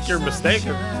 I think you're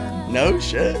mistaken. No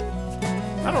shit.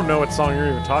 I don't know what song you're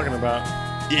even talking about.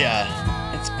 Yeah,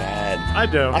 it's bad. I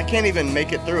don't. I can't even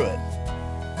make it through it.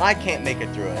 I can't make it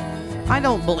through it. I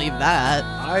don't believe that.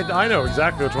 I know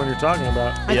exactly which one you're talking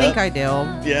about. I Yeah. think I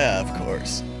do. Yeah, of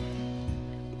course.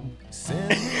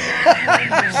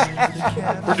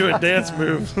 We're doing dance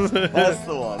moves. That's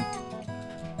the one.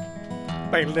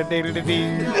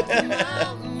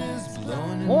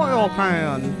 Oil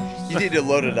pan. You need to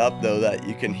load it up though, that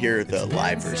you can hear the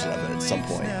live version of it at some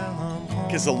point.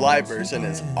 Because the live version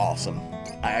is awesome.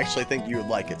 I actually think you would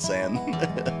like it, Sam.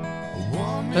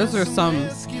 Those are some.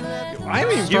 I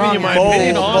haven't even given you my Strong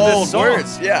opinion on bold this song.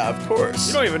 words. Yeah, of course.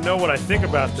 You don't even know what I think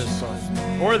about this song.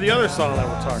 Or the other song that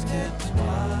we're talking about.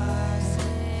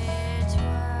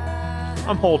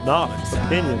 I'm holding on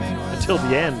opinion until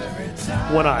the end.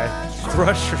 When I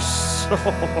crush your soul.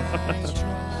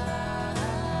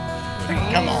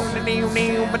 Come on. Is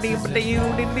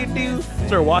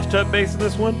there a wash tub bass in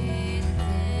this one?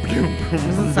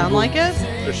 Doesn't sound like it.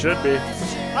 There should be.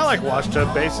 I like wash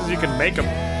tub basses. You can make them.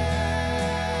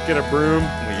 Get a broom,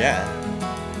 Well,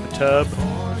 yeah. a tub,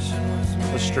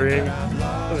 a string.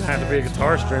 Doesn't have to be a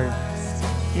guitar string.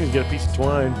 You can get a piece of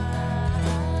twine.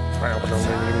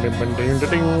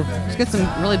 Just get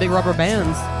some really big rubber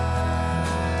bands.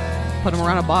 Put them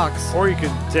around a box. Or you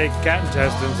could take cat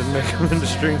intestines and make them into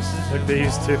strings like they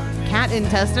used to. Cat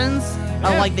intestines?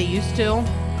 Oh, Yeah. like they used to?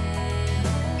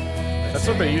 That's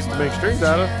what they used to make strings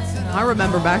out of. I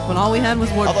remember back when all we had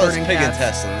was wood All those burning pig cats.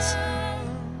 intestines.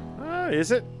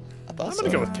 Is it? I thought I'm so.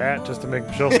 gonna go with cat just to make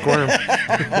Michelle squirm.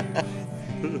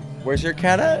 Where's your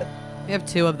cat at? We have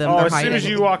two of them. Oh, They're as soon as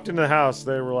hiding. you walked into the house,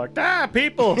 they were like, "Ah,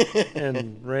 people!"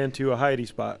 and ran to a hidey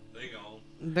spot.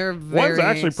 They're very... One's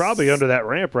actually probably under that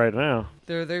ramp right now.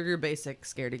 They're your basic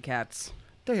scaredy cats.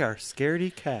 They are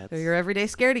scaredy cats. They're your everyday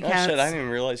scaredy Oh cats. shit, I didn't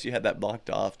even realize you had that blocked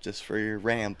off just for your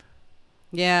ramp.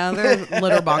 Yeah, there's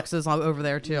litter boxes all over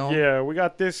there too. Yeah, we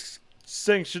got this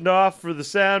sanctioned off for the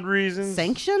sound reasons.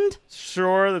 Sanctioned?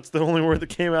 Sure, that's the only word that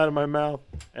came out of my mouth.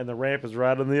 And the ramp is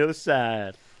right on the other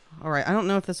side. All right, I don't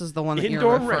know if this is the one that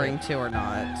Indoor you're referring ramp. to or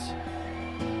not.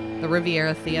 The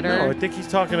Riviera Theater. No, I think he's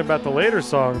talking about the later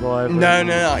song, the live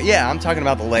No. Yeah, I'm talking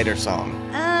about the later song.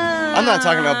 I'm not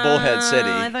talking about Bullhead City.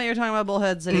 I thought you were talking about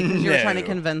Bullhead City because you were trying to No.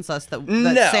 convince us that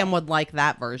No. Sam would like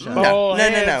that version. No.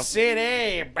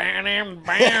 City.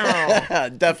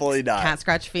 Definitely not. Cat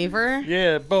Scratch Fever.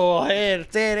 Yeah,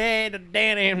 Bullhead City.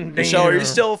 Michelle, are you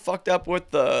still fucked up with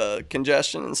the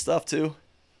congestion and stuff too?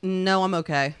 No, I'm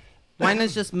okay. Mine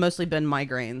has just mostly been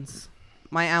migraines.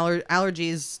 My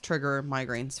allergies trigger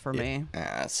migraines for me. Ah,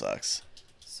 that sucks.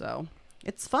 So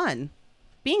it's fun.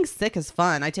 Being sick is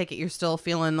fun. I take it you're still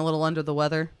feeling a little under the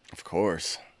weather. Of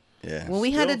course. Yeah. Well,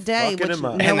 we had a Still day fucking which him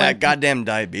up. no and one that goddamn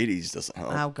diabetes doesn't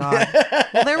help. Oh God.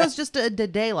 Well, there was just a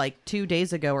day like 2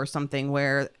 days ago or something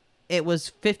where it was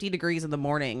 50 degrees in the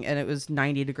morning and it was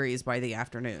 90 degrees by the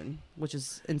afternoon, which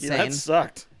is Yeah, insane. that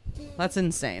sucked. That's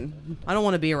insane. I don't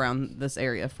want to be around this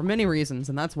area for many reasons,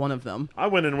 and that's one of them. I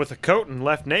went in with a coat and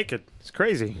left naked. It's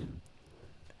crazy.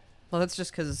 Well, that's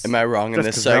just because. Am I wrong in Just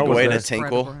this 'cause Mel was segue there. to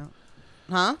tinkle?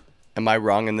 Huh? Am I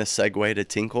wrong in this segue to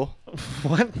tinkle?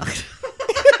 What?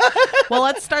 Well,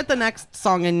 let's start the next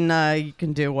song, and you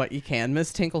can do what you can.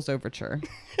 Miss Tinkle's Overture.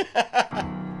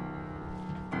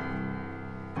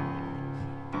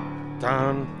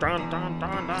 Dun, dun, dun,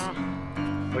 dun,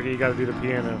 dun. Look, you gotta do the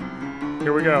piano.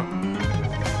 Here we go.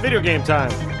 Video game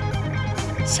time.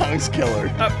 Song's killer.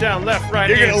 Up, down, left, right,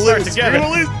 You're hand, gonna start lose. together. You're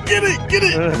gonna lose. Get it. Get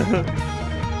it.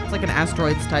 It's like an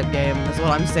asteroids type game, is what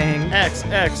I'm saying. X,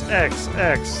 X, X,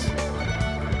 X.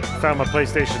 Found my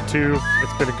PlayStation 2.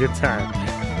 It's been a good time.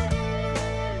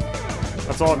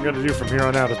 That's all I'm gonna do from here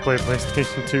on out is play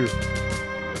PlayStation 2. In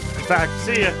fact,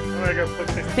 see ya. I'm gonna go play I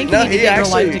PlayStation. think No, you need to he get your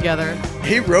life actually- together.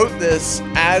 He wrote this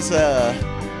as a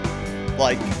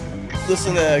like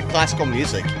listen to classical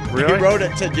music. Really? He wrote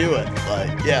it to do it.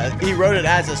 Like yeah, he wrote it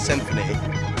as a symphony.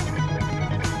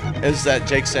 Is that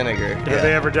Jake Senegar? Have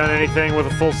they ever done anything with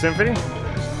a full symphony?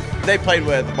 They played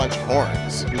with a bunch of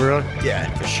horns. Really?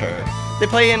 Yeah, for sure. They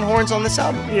play in horns on this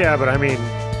album. Yeah, but I mean,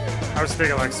 I was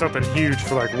thinking like something huge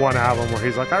for like one album where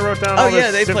he's like, I wrote down Oh all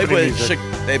yeah, this they played symphony with music.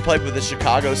 they played with the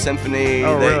Chicago Symphony.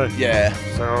 Oh, They- really? Yeah,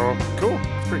 So cool.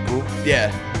 It's pretty cool.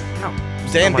 yeah. Ow.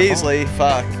 Dan Not my Beasley,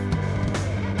 fuck.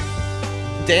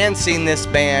 Dan's seen this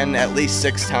band at least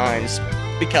 6 times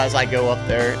because I go up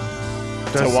there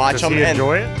to watch does them. he and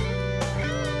enjoy it?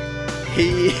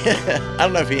 he, I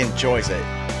don't know if he enjoys it.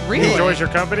 Really? He enjoys your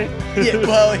company? Yeah,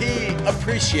 well, he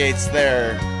appreciates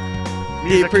their.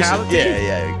 He Musicality?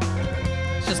 yeah.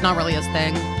 It's just not really his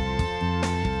thing.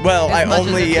 Well, As I much as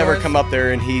only it's ever yours. come up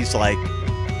there and he's like,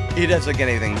 he doesn't get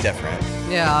anything different.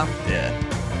 Yeah. Yeah.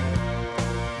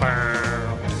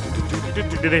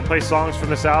 Do they play songs from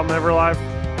this album ever live?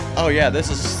 Oh yeah, this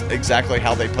is exactly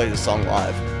how they play the song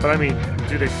live. But I mean,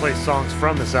 do they play songs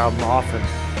from this album often?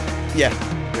 Yeah.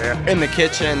 Yeah. In the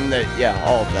kitchen, yeah,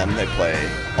 all of them they play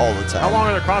all the time. How long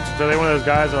are their concerts? Are they one of those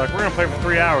guys that are like, we're gonna play for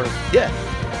 3 hours? Yeah.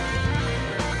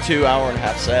 2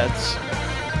 hour-and-a-half sets.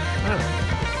 Huh.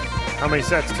 How many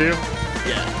sets? 2?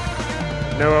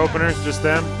 Yeah. No openers, just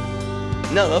them?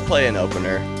 No, they'll play an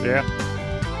opener. Yeah.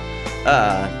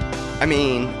 I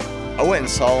mean, I went and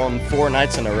saw them 4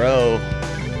 nights in a row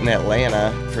in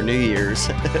Atlanta for New Year's.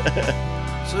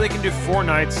 So they can do 4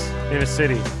 nights in a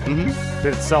city. hmm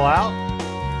Did it sell out?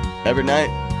 Every night.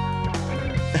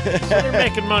 So they're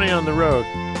making money on the road.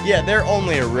 Yeah, they're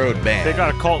only a road band. They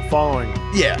got a cult following.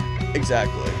 Yeah,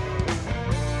 exactly.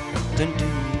 Dun,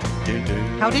 dun, dun,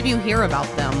 dun. How did you hear about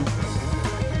them?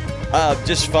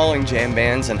 Just following jam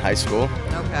bands in high school.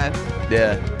 Okay.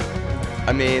 Yeah.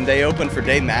 I mean, they opened for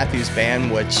Dave Matthews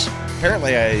Band, which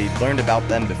apparently I learned about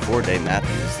them before Dave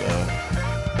Matthews, though.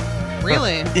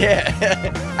 Really? Yeah.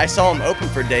 I saw them open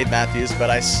for Dave Matthews, but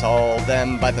I saw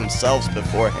them by themselves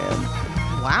beforehand.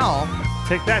 Wow.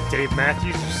 Take that, Dave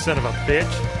Matthews, you son of a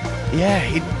bitch. Yeah,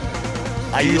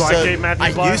 I Do you used like to. Dave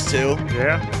Matthews I live? used to.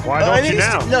 Yeah? Why I don't mean, you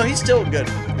now? No, he's still a good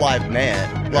live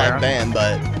Yeah. band,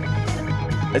 but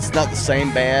it's not the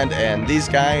same band. And these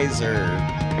guys are,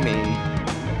 I mean,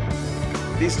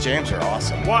 these jams are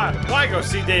awesome. Why go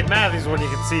see Dave Matthews when you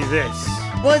can see this?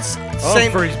 Well, it's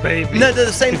same. Humphreys, baby. No,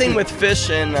 the same thing with Fish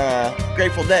and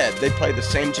Grateful Dead. They play the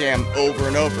same jam over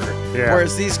and over. Yeah.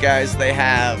 Whereas these guys, they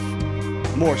have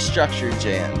more structured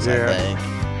jams, Yeah. I think.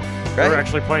 We're Right?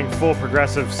 actually playing full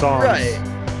progressive songs. Right.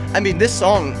 I mean, this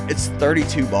song, it's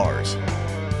 32 bars.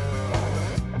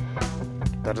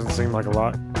 That doesn't seem like a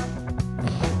lot.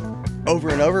 Over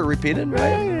and over, repeated,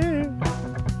 right?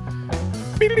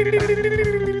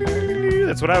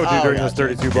 That's what I would do Oh, during those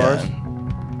gotcha. 32 bars.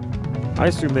 I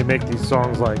assume they make these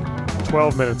songs like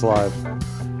 12 minutes live.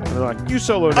 And they're like, you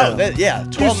solo now. Oh, yeah.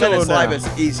 12 solo minutes live now.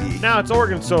 is easy. Now it's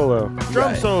organ solo,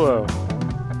 drum Right. solo,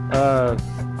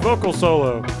 vocal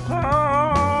solo.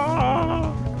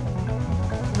 I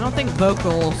don't think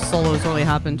vocal solos really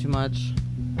happen too much.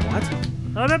 What?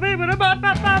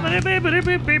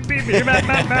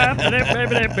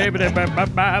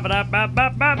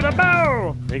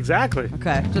 Exactly.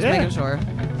 Okay, just Yeah. making sure.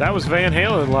 That was Van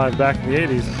Halen live back in the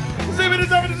 80s.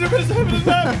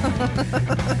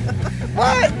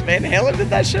 What? Van Halen did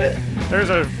that shit? There's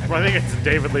I think it's a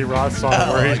David Lee Roth song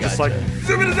Oh, where I he's just gotcha. like,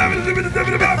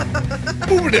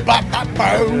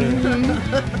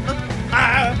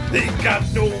 I think I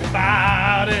know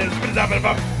about it.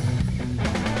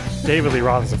 David Lee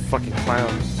Roth is a fucking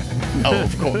clown. Oh,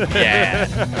 of course. Yeah.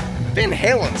 Van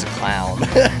Halen's a clown.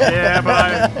 Yeah,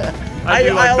 but I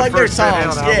do I like the their first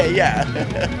Van songs. Halen Yeah, album.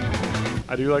 yeah.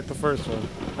 I do like the first one.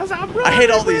 I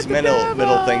hate all these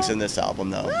middle things in this album,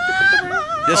 though.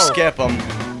 Just Oh. skip them.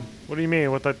 What do you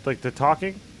mean? What, like the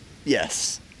talking?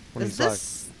 Yes. What Is he's like?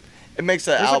 this? It makes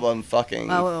the There's a- album fucking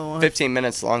Oh, 15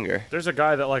 minutes longer. There's a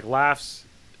guy that like laughs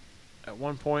at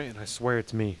one point, and I swear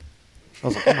it's me. I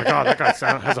was like, oh my god, that guy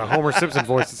has a Homer Simpson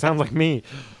voice. It sounds like me.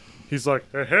 He's like,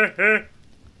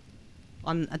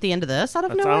 On at the end of this, out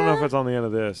of I nowhere. don't know if it's on the end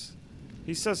of this.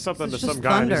 He says something to It's some just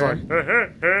guy, and he's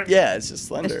thunder. like, Yeah, it's just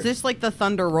slender. It's just like the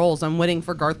thunder rolls. I'm waiting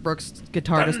for Garth Brooks'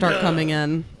 guitar to start coming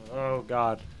in. oh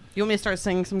god. You want me to start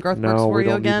singing some Garth Brooks No, for we you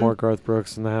don't need again? more Garth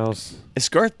Brooks in the house. Is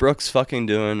Garth Brooks fucking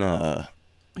doing a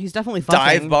He's definitely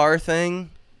fucking. dive bar thing?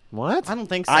 What? I don't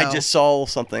think so. I just saw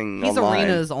something He's online.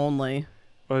 arenas only.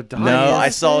 A dive No, bar I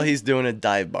saw thing? he's doing a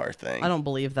dive bar thing. I don't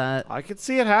believe that. I could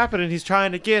see it happening. He's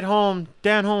trying to get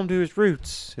down home to his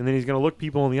roots, and then he's gonna look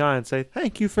people in the eye and say,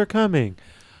 "Thank you for coming.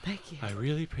 Thank you. I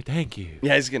really thank you."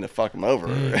 Yeah, he's gonna fuck him over.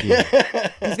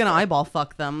 He's gonna eyeball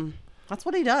fuck them. That's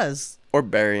what he does. Or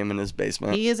bury him in his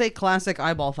basement. He is a classic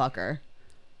eyeball fucker.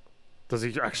 Does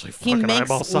he actually He fuck an makes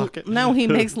eyeball socket? no, he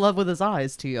makes love with his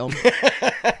eyes to you.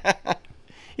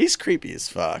 He's creepy as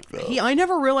fuck, though. I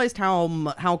never realized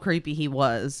how creepy he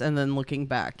was, and then looking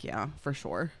back, yeah, for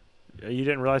sure. You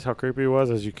didn't realize how creepy he was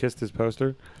as you kissed his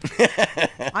poster?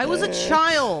 I was a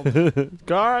child.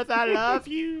 Garth, I love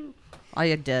you.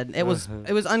 I did. It was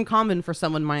uncommon for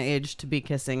someone my age to be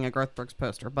kissing a Garth Brooks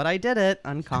poster, but I did it.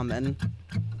 Uncommon.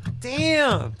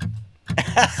 Damn.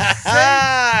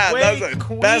 Ah, that was the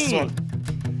Queen. best one.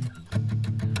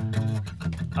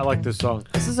 I like this song.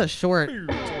 This is a short tune.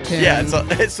 Yeah,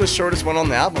 it's the shortest one on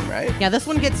the album, right? Yeah, this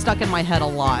one gets stuck in my head a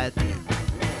lot.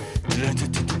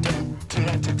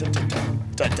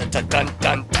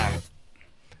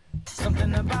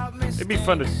 It'd be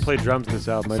fun to play drums in this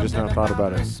album. I just now thought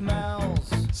about it. So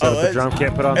Oh, if the drum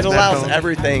kit put on it allows headphones.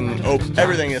 everything.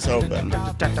 Everything is open.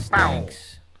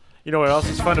 You know what else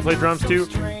is fun to play drums to?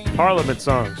 Parliament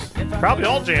songs. Probably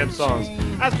all jam songs.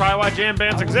 That's probably why jam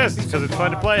bands exist, because it's fun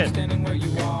to play it.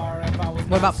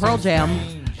 What about Pearl Jam?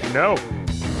 No.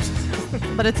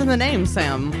 But it's in the name,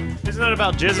 Sam. Isn't that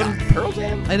about jism? Pearl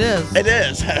Jam? It is. It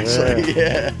is, actually,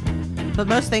 yeah. But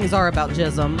most things are about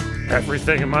jism.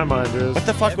 Everything in my mind is. What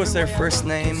the fuck was their first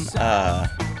name?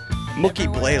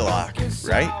 Mookie Blaylock,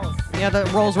 right? Yeah,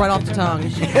 that rolls right off the tongue. They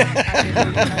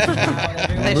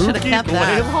should have kept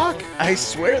that. Blaylock? I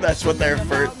swear that's what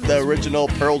the original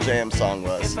Pearl Jam song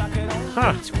was.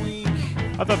 Huh.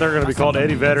 I thought they were going to be called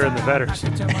Eddie Vedder and the Vedders.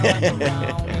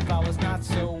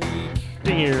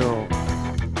 Damn.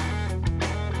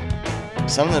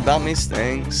 Something about me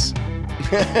stings.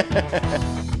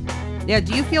 Yeah,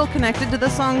 do you feel connected to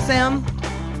this song, Sam?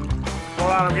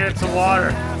 Hold on, I'm getting some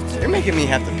water. You're making me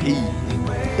have to pee.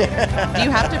 Do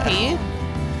you have to pee?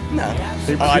 No.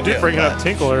 You I did bring it but- up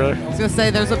Tinkle earlier. I was gonna say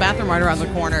there's a bathroom right around the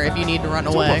corner if you need to run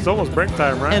away. It's almost break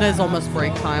time, right? It is almost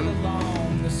break time.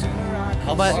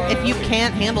 But if you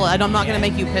can't handle it, I'm not gonna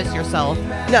make you piss yourself.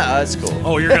 No, that's cool.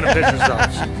 Oh, you're gonna piss yourself.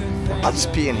 I'll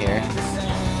just pee in here.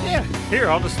 Yeah. Here,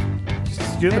 I'll just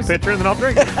get in the pitcher and then I'll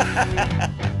drink it.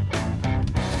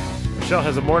 Michelle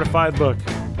has a mortified look.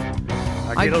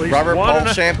 I get at least Robert one Paul in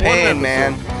a- Champagne, one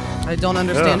man. episode. I don't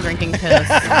understand Ugh. drinking piss.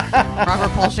 Robert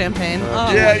Paul Champagne.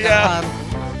 Oh Yeah, my yeah. God.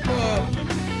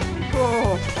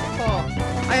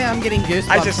 I am getting goosebumps.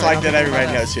 I just right like now that thinking everybody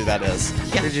about knows who that is. it.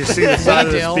 Yeah. Did you see the side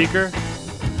of the do. speaker?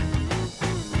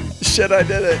 Shit, I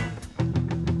did it.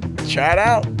 Try it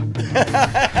out.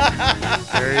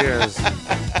 There he is.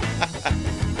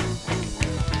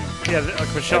 Yeah,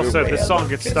 like Michelle said, this song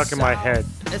gets stuck in my head.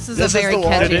 This is This a is very the one.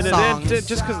 catchy song.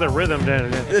 Just because the rhythm.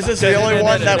 This is the only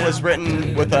one that was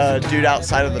written with a dude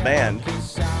outside of the band.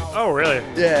 Oh, really?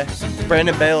 Yeah.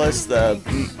 Brandon Bayless, the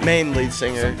main lead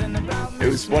singer. It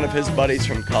was one of his buddies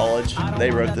from college.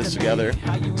 They wrote this together.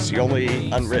 It's the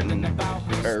only unwritten,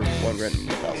 or one written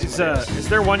without somebody else. Is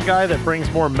there one guy that brings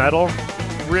more metal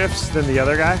riffs than the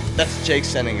other guy? That's Jake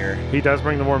Senninger. He does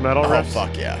bring the more metal Oh, riffs?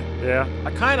 fuck yeah. Yeah.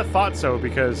 I kind of thought so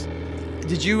because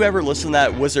Did you ever listen to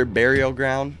that Wizard Burial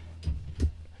Ground?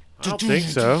 I don't think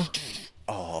so.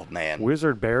 Oh, man.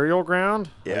 Wizard Burial Ground?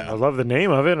 Yeah. I love the name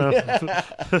of it.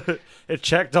 It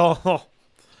checked all.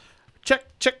 Check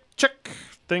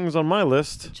things on my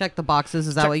list. Check the boxes.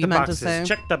 Is that Check what you the meant boxes. to say?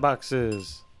 Check the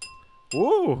boxes.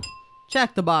 Woo.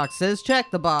 Check the boxes.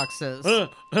 Check the boxes.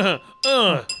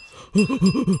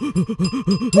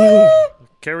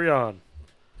 Carry on.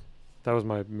 That was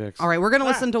my mix. All right, we're going to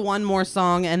listen to one more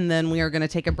song, and then we are going to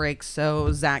take a break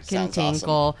so Zach can Sounds awesome.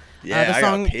 tinkle. Yeah, the I gotta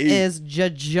song pee. is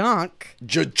Jajunk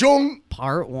Jajung.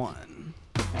 Part 1.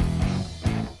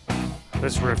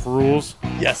 This riff rules.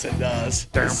 Yes, it does.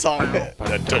 The song. I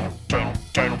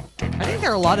think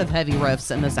there are a lot of heavy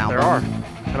riffs in this album. There are.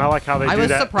 And I like how they I do was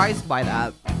that. surprised by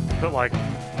that. Put like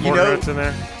You more know- notes in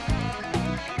there.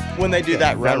 When they do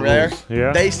that run That there, rules.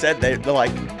 Yeah. they said they're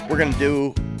like, we're going to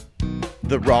do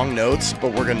the wrong notes,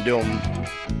 but we're going to do them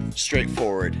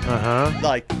straightforward. Uh-huh.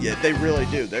 Like, yeah, they really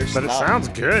do. There's But it not- sounds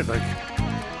good. Like,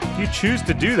 if you choose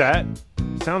to do that,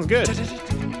 it sounds good. But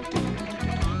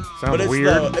Sounds it's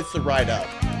weird. it's the right up.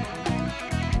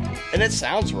 And it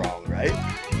sounds wrong, right?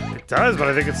 It does, but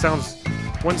I think it sounds...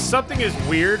 When something is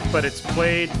weird, but it's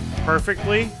played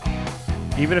perfectly,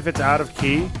 even if it's out of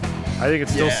key, I think it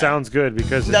still Yeah. sounds good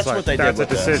because it's That's like, what they that's did a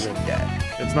with decision. This. Yeah.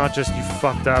 It's not just you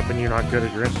fucked up and you're not good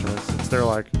at your instruments. It's they're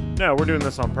like, no, we're doing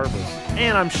this on purpose.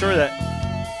 And I'm sure that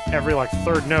every like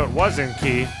third note was in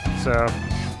key, so...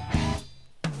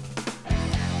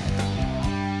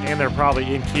 And they're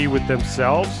probably in key with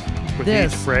themselves, with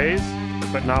This. each phrase,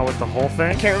 but not with the whole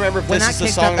thing. I can't remember if When this that is the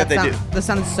kicked song up, that they do. this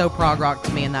sounded so prog rock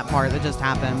to me in that part that just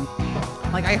happened.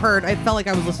 Like I felt like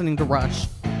I was listening to Rush.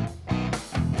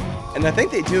 And I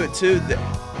think they do it too.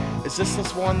 Is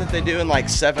this one that they do in like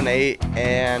 7/8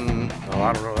 and Oh,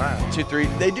 I don't know that.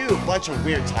 2/3? They do a bunch of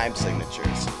weird time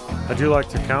signatures. I do like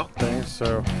to count things,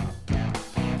 so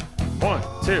 1,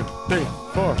 2, 3,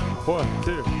 4. 1,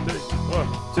 2, 3,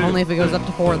 1, 2. Only if it goes up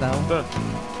to 4 though.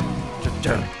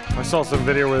 I saw some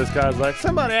video where this guy's like,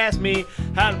 somebody asked me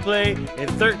how to play in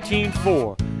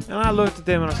 13/4. And I looked at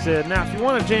them and I said, now if you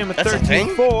want to jam at That's a thing?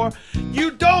 13/4,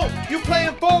 you don't. You play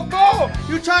in 4/4.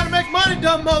 You trying to make money,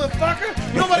 dumb motherfucker.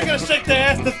 Nobody gonna shake their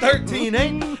ass to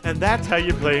 13/8. And that's how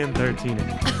you play in 13/8.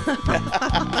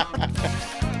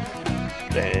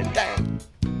 Dun, dun.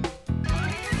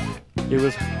 It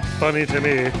was funny to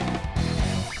me.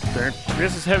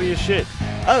 This is heavy as shit.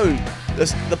 Oh,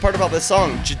 the part about this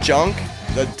song, Junk,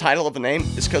 the title of the name,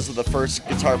 is because of the first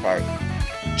guitar part.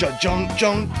 Junk, junk,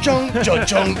 junk, junk,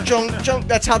 junk, junk.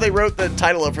 That's how they wrote the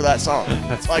title for that song.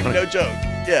 That's like, funny. no joke.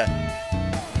 Yeah.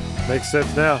 Makes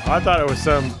sense now. I thought it was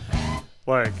some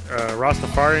like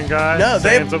Rastafarian guy No,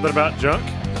 saying they- something about junk.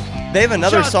 They have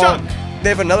another Shut song. up. They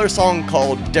have another song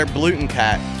called Der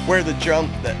Blutencat, where the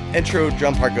intro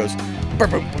drum part goes. "Brr,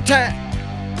 brr, brr, tat."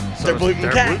 Der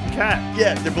Blutencat. Cat.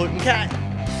 Yeah, Der Blutencat.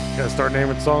 Gotta start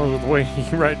naming songs with the way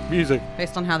you write music.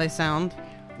 Based on how they sound.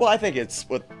 Well, I think it's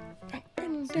with.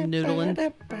 Noodling.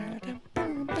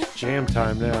 It's jam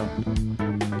time now.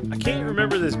 I can't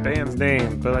remember this band's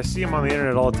name, but I see them on the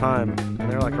internet all the time, and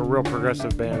they're like a real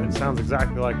progressive band. It sounds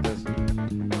exactly like this.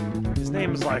 His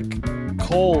name is like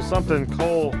Cole something.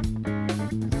 Cole.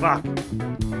 Fuck.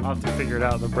 I'll have to figure it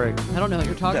out in the break. I don't know what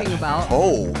you're talking about.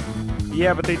 Oh.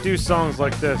 Yeah, but they do songs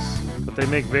like this. But they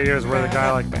make videos where the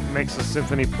guy like makes a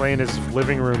symphony play in his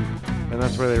living room. and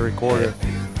that's where they record it.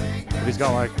 But he's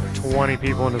got like 20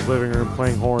 people in his living room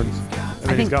playing horns, and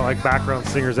then he's got like background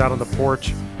singers out on the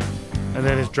porch, and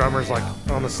then his drummer's like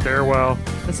on the stairwell.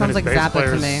 This sounds like bass Zappa to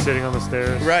player's me. sitting on the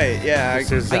stairs. Right, yeah.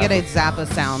 This is I get a Zappa.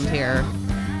 Zappa sound here.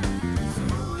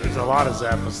 There's a lot of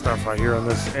Zappa stuff I hear on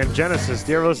this. And Genesis.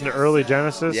 Do you ever listen to early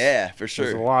Genesis? Yeah, for There's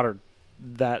sure. a lot of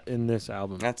that in this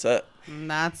album. That's it. And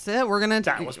that's it. We're gonna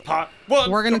pot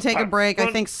one. we're gonna take a pot break. I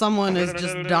one. think someone is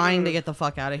just dying to get the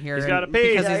fuck out of here. He's gotta and- pee.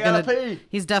 because Yeah, he's I gotta gonna pee.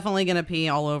 he's definitely gonna pee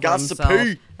all over Gots to himself.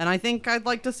 pee. And I think I'd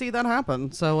like to see that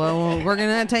happen. So we're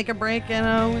gonna take a break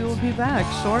and we will be back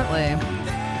shortly.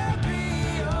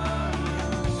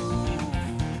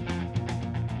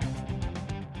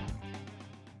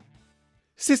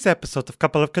 This episode of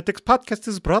Couple of Critics podcast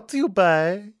is brought to you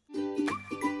by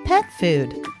Pet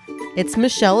food. It's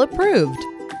Michelle approved.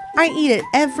 I eat it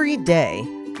every day.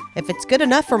 If it's good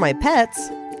enough for my pets,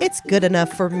 it's good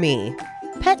enough for me.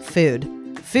 Pet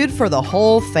food. Food for the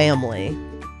whole family.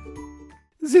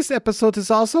 This episode is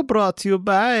also brought to you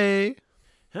by.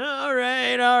 All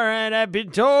right. I've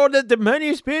been told that the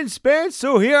money's been spent,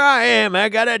 so here I am. I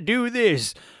gotta do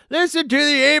this. Listen to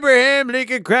the Abraham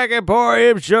Lincoln Cracker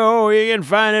Emporium show. You can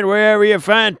find it wherever you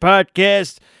find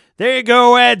podcasts. There you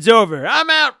go. Ads over. I'm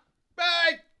out.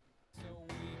 Bye.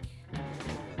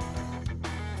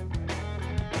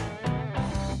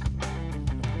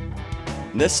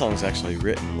 This song's actually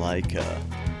written like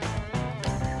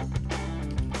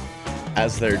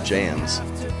as their jams.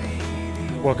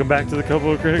 Welcome back to the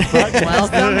Couple of Critics podcast.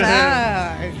 Welcome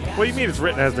back. What do you mean it's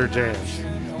written as their jams?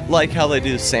 Like how they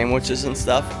do sandwiches and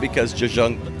stuff, because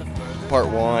Jajunk Part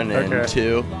 1 and Okay.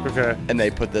 2, Okay. and they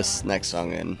put this next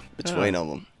song in between of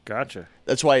them. Gotcha.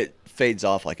 That's why it fades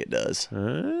off like it does.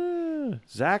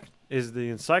 Zach is the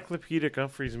Encyclopedic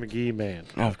Humphreys McGee man.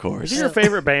 Of Is course. it your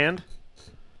favorite band?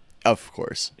 Of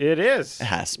course. It is. It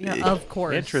has to be. Yeah, of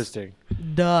course. Interesting.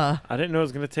 Duh. I didn't know it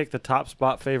was going to take the top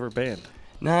spot favorite band.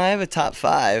 No, I have a top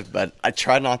 5, but I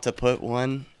try not to put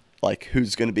one, like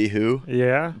who's going to be who.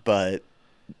 Yeah. But,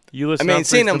 You I listen mean, to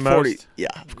seeing Humphreys them the 40. most?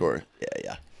 Yeah, of course.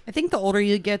 Yeah. I think the older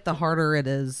you get, the harder it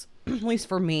is, at least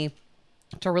for me,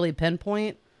 to really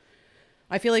pinpoint.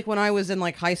 I feel like when I was in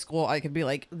like high school, I could be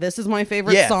like, this is my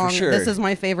favorite Yeah, for song, sure. this is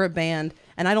my favorite band,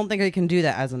 and I don't think I can do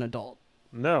that as an adult.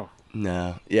 No.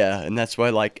 No. Yeah, and that's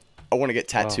why, like, I want to get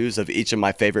tattoos of each of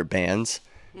my favorite bands,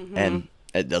 and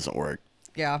it doesn't work.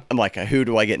 Yeah. I'm like, who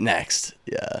do I get next?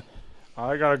 Yeah.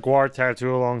 I got a Guar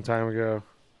tattoo a long time ago.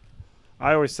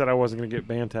 I always said I wasn't going to get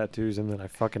band tattoos, and then I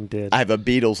fucking did. I have a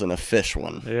Beatles and a fish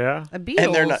one. Yeah? A Beatles.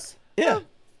 And they're not. Yeah.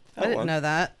 I didn't know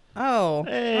that. Oh,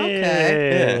 okay.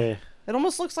 Hey. It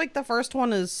almost looks like the first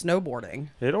one is snowboarding.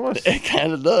 It almost... It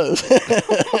kind of does.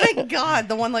 Oh my god,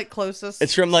 the one like closest.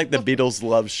 It's from like the Beatles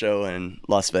Love Show in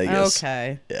Las Vegas.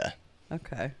 Okay. Yeah.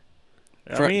 Okay.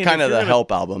 I mean, Kind if of you're the gonna-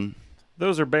 Help album.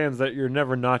 Those are bands that you're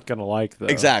never not going to like, though.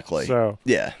 Exactly. So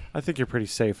Yeah. I think you're pretty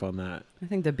safe on that. I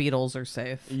think the Beatles are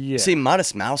safe. Yeah. See,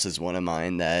 Modest Mouse is one of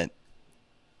mine that,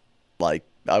 like,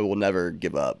 I will never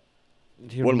give up.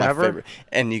 you One of never... my favorite.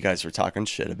 And you guys were talking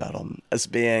shit about them as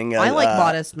being. I like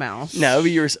Modest Mouse. No,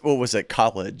 you were. What was it?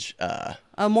 College.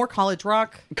 More college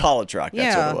rock. College rock.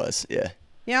 That's Yeah. what it was. Yeah.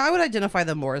 Yeah, I would identify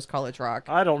them more as college rock.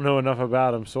 I don't know enough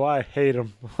about them, so I hate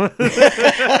them. What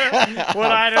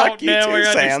I don't Fuck you know too, or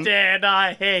Sam. understand,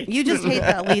 I hate. You just hate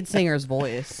that lead singer's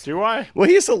voice. Do I? Well,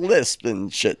 he has a lisp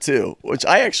and shit too, which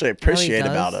I actually appreciate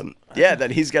does? about him. Yeah, that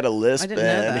he's got a lisp didn't know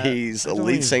and that. he's a don't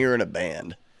lead even- singer in a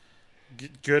band.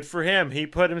 Good for him. He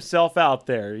put himself out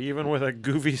there, even with a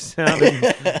goofy sounding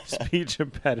speech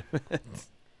impediment.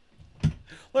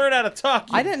 Learn how to talk.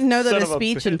 You I didn't know that son a of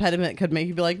speech bitch. impediment could make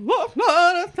you be like, I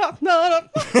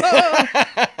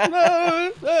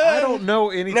I don't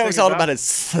know anything. No, it's all about it.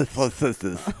 his.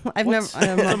 I've never. It's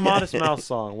a Modest Mouse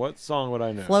song. What song would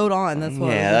I know? Float on. That's what.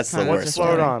 Yeah, it that's the kinda worst just Float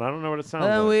said. on. I don't know what it sounds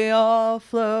And like. we all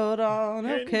float on,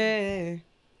 okay.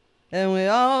 And we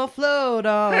all float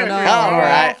on. All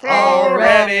right,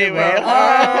 already we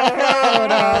all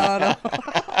float on.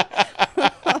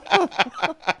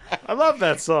 I love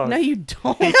that song. No, you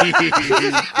don't.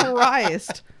 Jesus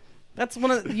Christ. That's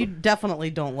one of you definitely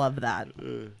don't love that.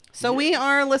 So we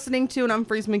are listening to an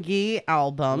Humphreys McGee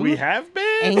album. We have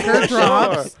been. Anchor Sure.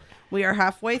 Drops. We are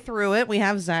halfway through it. We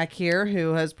have Zach here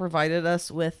who has provided us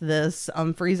with this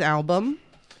Humphreys album.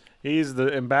 He's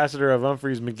the ambassador of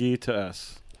Humphreys McGee to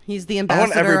us. He's the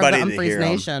ambassador of the everybody to Humphreys hear him.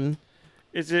 Nation.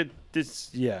 Is it? It's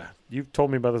yeah. You've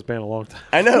told me about this band a long time.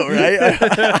 I know, right?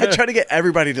 I try to get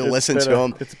everybody to listen to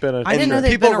him. It's been a. I didn't know And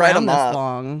they've people been write around 'em this up.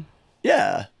 long.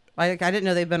 Yeah. I didn't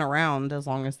know they've been around as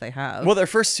long as they have. Well, their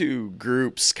first two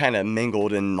groups kind of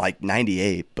mingled in like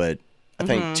 '98, but I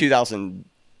think 2000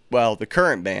 well, the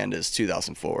current band is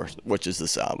 2004, which is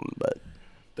this album, but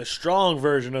The strong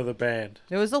version of the band.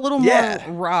 It was a little more Yeah.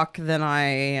 rock than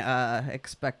I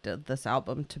expected this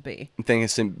album to be. I think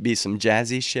it's going to be some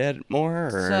jazzy shit more,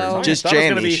 or So- just I thought it was jammy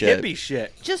gonna be shit. hippie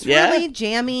shit. Just Yeah? really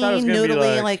jammy, Thought it was gonna be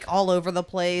noodly, like- like all over the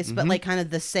place, but like kind of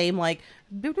the same like.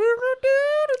 Yeah,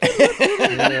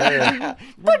 yeah.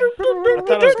 I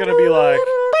thought it was gonna be like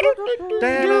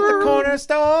down at the corner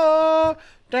store,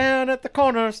 down at the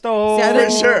corner store. See, I For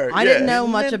didn't, sure, I didn't yeah. know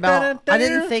much about. I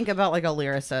didn't think about like a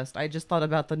lyricist. I just thought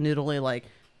about the noodly like.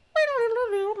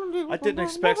 I didn't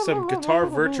expect some guitar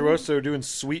virtuoso doing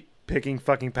sweet picking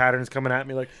fucking patterns coming at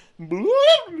me like.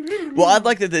 Well, I'd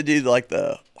like that they do like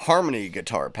the harmony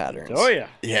guitar patterns. Oh yeah,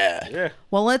 Yeah. yeah.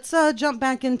 Well, let's jump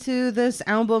back into this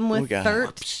album with We got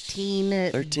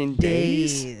 13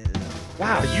 days.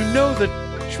 Wow, you know the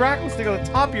track listing on the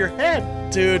top of your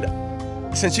head. Dude,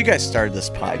 since you guys started this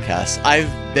podcast, I've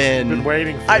Been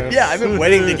waiting for this. I've been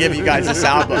waiting to give you guys this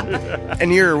album.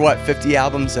 And you're what, 50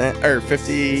 albums in, or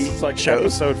 50 It's like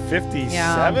shows? episode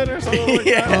 57 or something like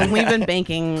Yeah. that. Well, we've been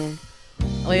banking.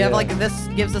 We have like this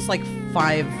gives us like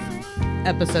 5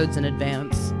 episodes in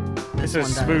advance. This one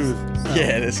is does. smooth. So,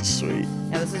 Yeah, this is sweet.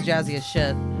 yeah, this is jazzy as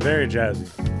shit. Very jazzy.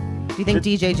 Do you think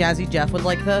DJ Jazzy Jeff would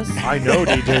like this? I know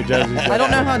DJ Jazzy. I don't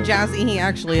know how jazzy he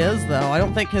actually is, though. I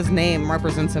don't think his name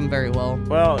represents him very well.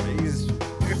 Well,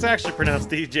 it's actually pronounced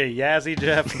DJ Yazzie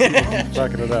Jeff.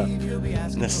 Fucking it up.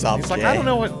 Nostalgia. He's like, I don't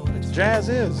know what jazz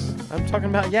is. I'm talking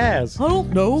about Yaz. I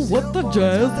don't know what the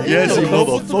jazz Yes, I you don't know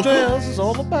what the motherfucker. jazz is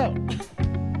all about.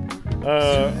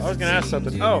 I was gonna ask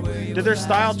something. Oh, did their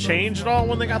style change at all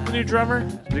when they got the new drummer?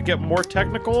 Did it get more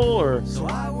technical or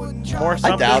more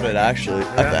something? I doubt it, actually.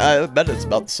 Yeah. I bet it's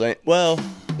about the same. Well,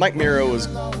 Mike Miro was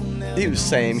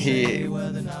same. He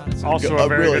Also a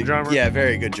very really, good drummer. Yeah,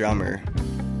 very good drummer.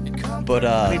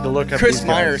 But need to look up Chris these guys.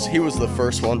 Myers, he was the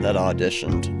first one that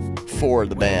auditioned for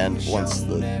the band once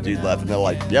the dude left, and they're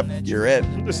like, "Yep, you're it."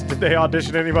 Did they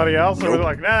audition anybody else? Or were they Nope.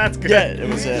 like, nah, that's good. Yeah, it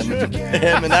was him.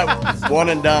 Him, and that one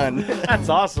and done. That's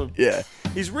awesome. Yeah.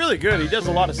 He's really good. He does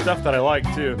a lot of stuff that I like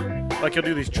too. Like he'll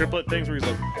do these triplet things where he's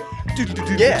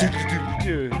like, Yeah.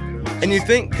 Dude. And you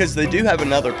think, because they do have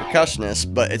another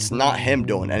percussionist, but it's not him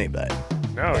doing any of that.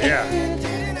 No, yeah.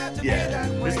 Yeah.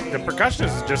 The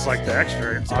percussionist is just like the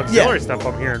extra auxiliary stuff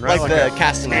I'm hearing, right? Like the a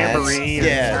castanets. tambourine,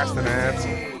 Yeah. and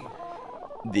castanets.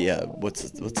 The what's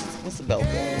the bell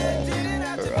thing?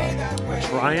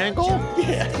 Triangle?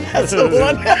 Yeah, that's the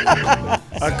one.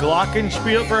 A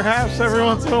glockenspiel, perhaps, every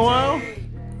once in a while?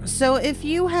 So, if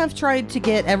you have tried to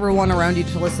get everyone around you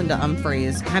to listen to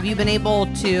Umphreys, have you been able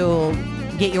to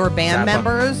get your band Zappa.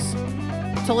 members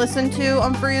to listen to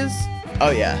Umphreys?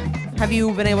 Oh yeah. Have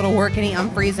you been able to work any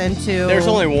Umphreys into? There's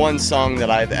only one song that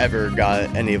I've ever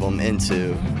got any of them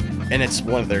into, and it's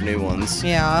one of their new ones.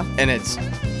 Yeah. And it's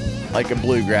like a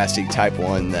bluegrassy type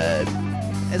one that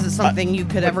Is it something you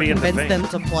could would ever be in the convince them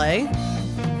vein. to play?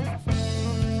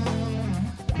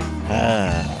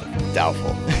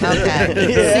 doubtful.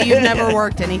 Okay. So you've never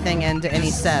worked anything into any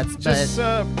sets, but Just,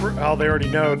 oh, they already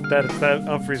know that it's that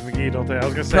Humphreys McGee, don't they? I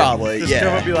was gonna say, Probably, just yeah.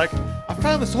 come and be like, I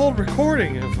found this old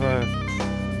recording of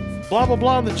blah blah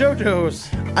blah and the JoJo's.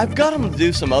 I've got them to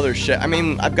do some other shit. I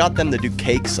mean, I've got them to do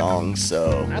cake songs,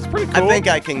 so That's pretty I cool. think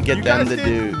I can get You them guys to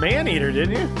did do. Maneater,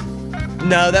 didn't you?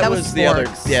 No, that That was was the other.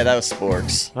 Sporks. Yeah, that was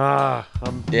Sporks. Ah,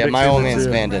 I'm Yeah, mixing my old the man's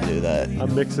two. band didn't do that.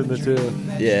 I'm mixing the two.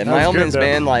 Yeah, That my was old good, man's though.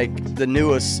 band, like the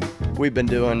newest, we've been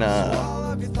doing.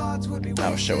 I'll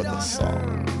show it this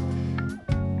song.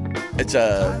 It's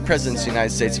a President's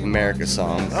United States of America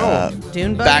song. Oh.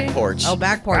 Dune Buggy? Back Porch. Oh,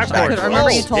 Back Porch. Back Porch. I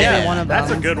remember you told Yeah, me one of That's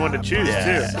a them. good one to choose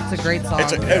Yeah. too. It's a great song.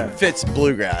 It fits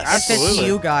bluegrass. It fits Absolutely.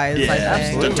 you guys, I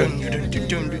think.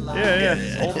 Absolutely.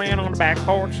 Yeah. Old man on the back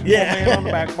porch. Yeah. Old man on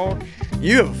the back porch.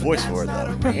 You have a voice for it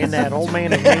though. And that old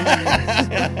man is me.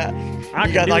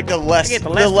 You got like the less I get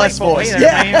voice. Hey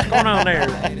there, man. What's going on there?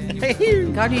 Hey,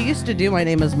 God, you used to do My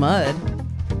Name is Mud.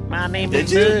 my name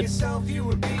Did is you? Mud.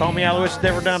 Call me Aloysius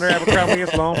Never Down There Abercrombie.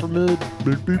 It's long for Mud.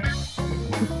 Boop,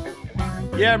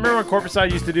 boop. Yeah, I remember when Corporate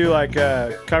Side used to do like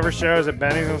cover shows at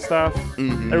Benny's and stuff.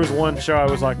 Mm-hmm. There was one show I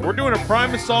was like, we're doing a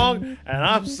Primus song, and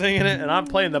I'm singing it, and I'm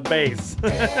playing the bass.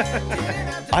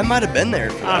 I might have been there.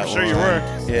 For I'm that sure you one.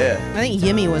 were. Yeah. I think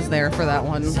Yimmy was there for that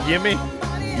one. Gimme,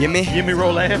 Gimme. gimme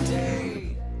Roland.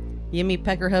 Yimmy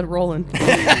Peckerhead Roland.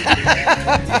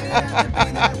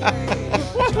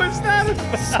 What was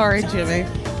that? Sorry, Jimmy.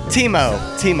 Timo.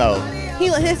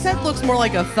 His head looks more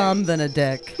like a thumb than a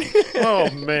dick. Oh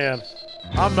man,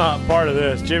 I'm not part of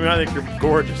this, Jimmy. I think you're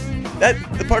gorgeous.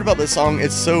 The part about this song,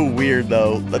 it's so weird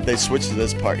though that they switched to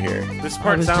this part here. This I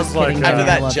part was sounds just like kidding, After I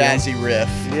that love you. jazzy riff.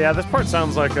 yeah, this part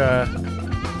sounds like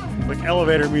Like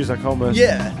elevator music almost.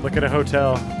 Yeah. Like in a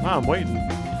hotel. Wow, I'm waiting.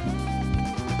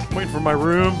 Waiting for my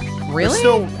room. Really?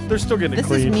 They're still getting it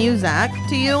This is clean. music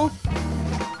to you?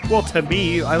 Well, to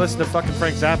me, I listen to fucking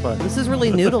Frank Zappa. This is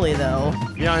really noodly, though.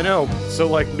 Yeah, I know. So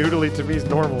like noodly to me is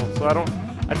normal. So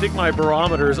I think my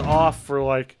barometer is off for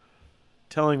like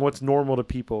telling what's normal to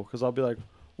people, because I'll be like,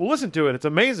 well, listen to it. It's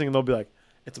amazing. And they'll be like,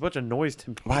 it's a bunch of noise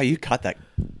to me. Wow, you caught that.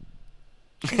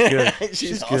 She's good.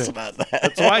 She's good. awesome at that.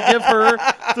 That's why I give her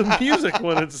the music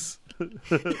when it's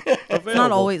available. It's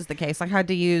not always the case. I had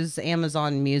to use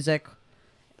Amazon Music,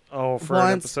 Oh, for an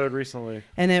once. episode recently.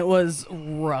 and it was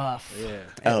rough. Yeah. It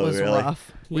Oh, was really?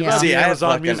 rough. We Yeah. love See, the I have Amazon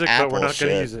fucking music, but we're Apple not going to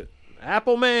shit. use it.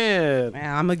 Apple man.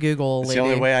 Yeah, I'm a Google It's lady. the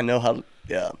only way I know how to.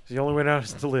 Yeah. It's the only way now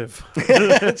is to live.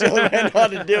 It's the only way I know how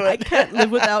to do I it. can't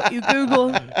live without you,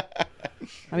 Google.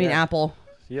 I mean, Yeah. Apple.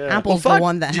 Yeah. Apple's Well, the fuck,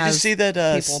 one that did you has see that,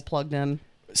 people plugged in.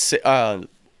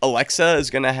 Alexa is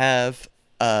gonna have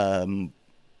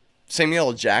Samuel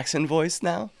L. Jackson voice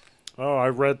now. Oh,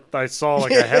 I saw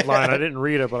like a headline. I didn't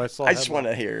read it, but I saw. I just want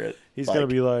to hear it. He's gonna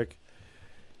be like,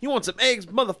 "You want some eggs,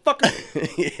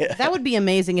 motherfucker?" Yeah. That would be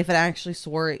amazing if it actually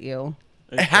swore at you.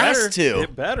 It has better. to.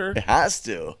 It better. It has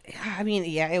to. Yeah, I mean,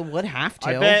 yeah, it would have to.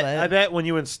 I bet. but I bet when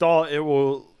you install it, it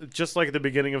will just like at the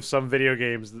beginning of some video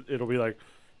games. It'll be like,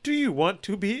 "Do you want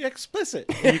to be explicit?"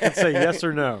 And you can say yes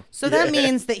or no. So that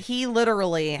means that he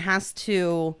literally has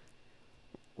to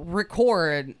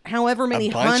record however many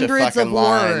bunch of hundreds of fucking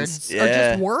lines. words or Yeah.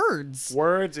 just words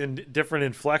Words in different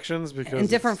inflections because and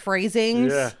different it's-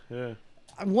 phrasings. Yeah, yeah.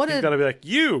 What He's a got to be like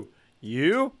you.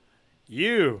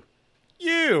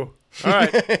 All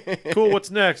right, cool.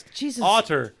 What's next? Jesus.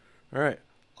 Otter. All right,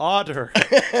 otter.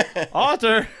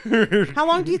 Otter. how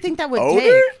long do you think that would Otter?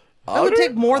 take? That would Otter?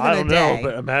 take more than I don't a day. know,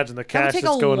 but imagine the would cash take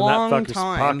that's a going in that long fucker's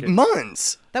time. pocket.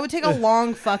 Months. That would take a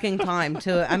long fucking time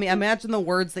to. I mean, imagine the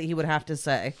words that he would have to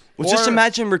say, Well, just Or-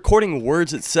 imagine recording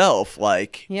words itself.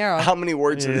 Like, Yeah. how many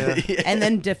words? Yeah. and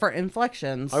then different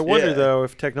inflections. I wonder Yeah. though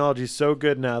if technology's so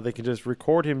good now they can just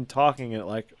record him talking. It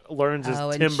like learns his Oh,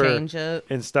 and timbre change it.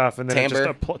 and stuff, and then it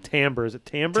Timbre? just timbre. Is it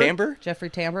timbre? Timbre? Jeffrey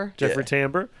Tambor. Jeffrey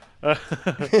Tambor.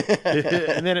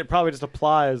 And then it probably just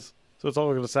applies, so it's all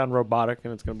going to sound robotic,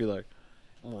 and it's going to be like,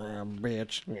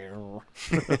 bitch,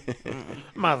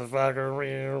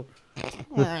 motherfucker.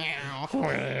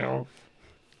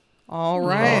 All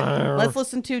right, let's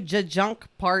listen to Jajunk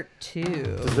Part 2.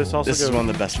 Does this also This go? is one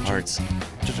of the best parts.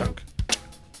 Junk,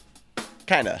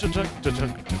 Kinda. junk, junk,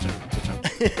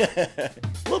 junk. A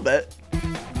little bit.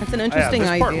 That's an Yeah, interesting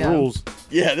this part idea. rules.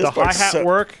 Yeah, this The part's hi-hat so-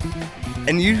 work.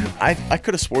 And I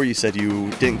could have swore you said you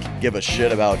didn't give a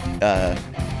shit about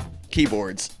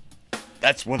keyboards.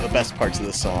 That's one of the best parts of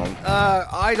the song.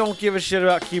 I don't give a shit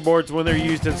about keyboards when they're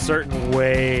used in certain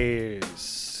ways.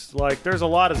 Like, there's a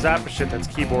lot of Zappa shit that's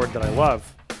keyboard that I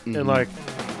love. And, like,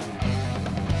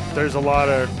 there's a lot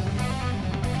of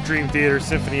Dream Theater,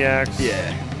 Symphony X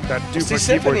Yeah. that do See, put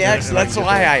Symphony keyboards in X, it, and I that's get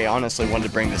why that. I honestly wanted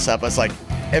to bring this up. I was like,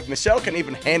 if Michelle can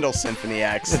even handle Symphony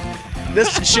X,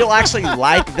 she'll actually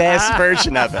like this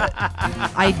version of it.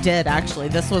 I did actually.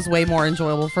 This was way more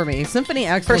enjoyable for me. Symphony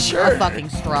X For was sure. a fucking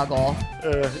struggle.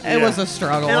 It Yeah. was a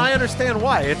struggle. And I understand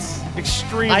why. It's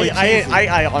extremely cheesy.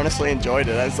 I honestly enjoyed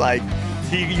it. I was like,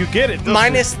 You get it. don't you?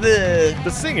 minus the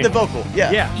singing. the vocal.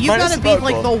 Yeah. Yeah. You've Minus got to the be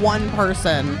like vocal. the one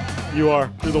person, You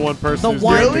are. You're the one person. the who's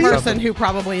one doing person something. who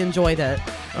probably enjoyed it.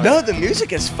 No, the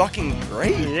music is fucking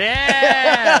great.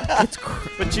 Yeah.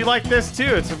 But you like this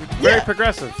too. It's very Yeah.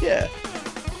 progressive. Yeah.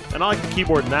 And I like the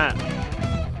keyboard in that.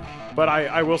 But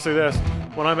I will say this.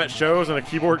 When I'm at shows and a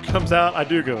keyboard comes out, I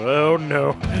do go, oh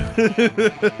no.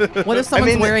 What if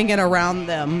someone's mean- wearing it around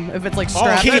them? If it's like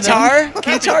strapped to them? Guitar?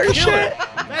 That'd Guitar be killer. shit?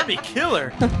 That'd be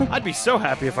killer. I'd be so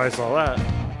happy if I saw that.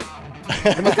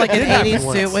 With like an Did happen 80s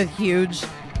once. suit with huge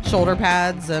shoulder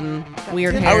pads and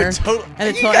weird I hair. would totally.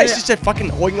 And You guys just said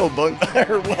fucking oingo bunk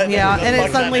or what? yeah, the and it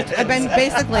fuck suddenly, that I've been is.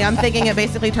 basically, I'm thinking it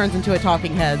basically turns into a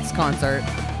Talking Heads concert.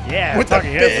 Yeah, with the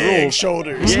Talking Heads big rules.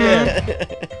 shoulders. Yeah.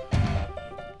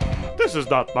 This is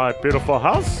not my beautiful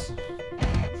house.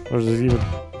 Or is it even?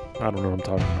 I don't know what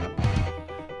I'm talking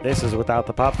about. This is without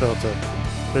the pop filter.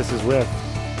 This is with.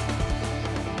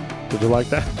 Did you like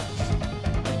that?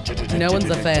 No one's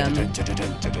a fan.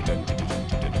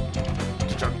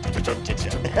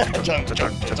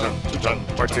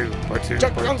 Part two.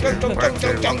 Jump Part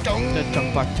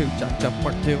 2, Jump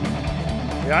Part 2.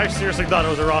 Yeah, I seriously thought it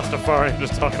was a Rastafarian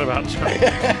just talking about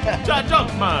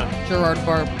junk man. Gerard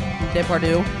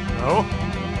Depardieu. No,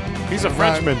 he's a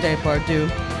Frenchman. Gerard Depardieu.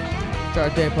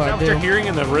 Gerard Is that what you're Depardieu. hearing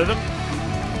in the rhythm?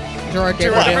 Gerard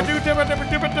Depardieu.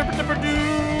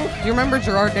 Do you remember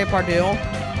Gerard Depardieu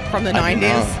from the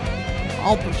 90s?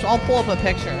 I'll pull up a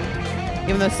picture.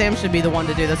 Even though Sam should be the one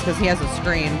to do this because he has a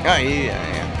screen. Oh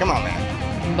yeah. Come on,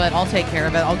 man. But I'll take care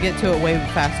of it. I'll get to it way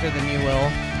faster than you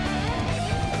will.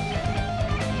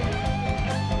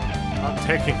 I'm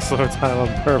taking slow time on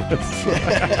purpose.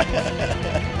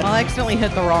 I accidentally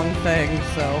hit the wrong thing,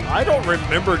 so. I don't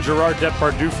remember Gerard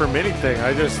Depardieu from anything.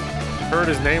 I just heard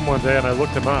his name one day and I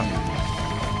looked him up.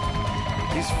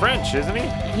 He's French, isn't he?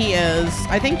 He is.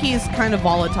 I think he's kind of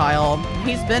volatile.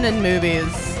 He's been in movies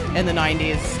in the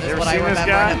 90s, is ever what I seen this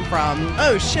remember guy? him from.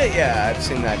 Oh shit, yeah, I've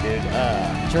seen that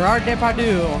dude. Gerard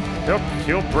Depardieu.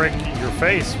 He'll break your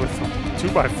face with a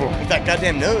 2x4. That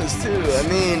goddamn nose too. I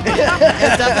mean,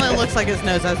 It definitely looks like his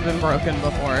nose has been broken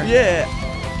before. yeah.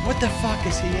 What the fuck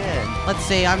is he in? Let's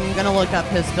see. I'm gonna look up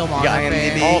his filmography.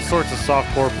 IMDb. All sorts of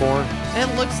softcore porn.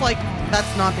 It looks like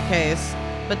that's not the case.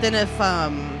 But then if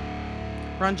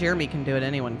Ron Jeremy can do it,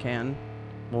 anyone can.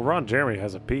 Well, Ron Jeremy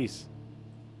has a piece.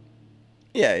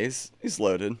 Yeah, he's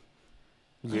loaded.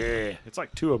 Yeah, it's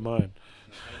like 2 of mine.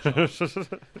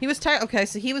 He was okay.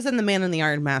 So he was in The Man in the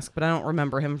Iron Mask, but I don't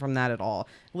remember him from that at all.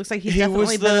 It looks like he's He definitely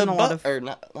was been the in a lot of. or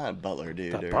not a butler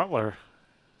dude. The or- Butler.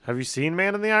 Have you seen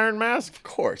Man in the Iron Mask? Of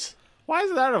course. Why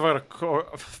is that about a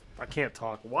I can't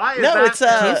talk. Why is No, that? it's,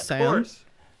 Jeez, Of Sam. course.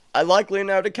 I like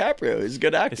Leonardo DiCaprio. He's a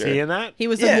good actor. Is he in that? He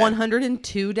was Yeah. in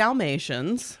 102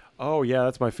 Dalmatians. Oh yeah,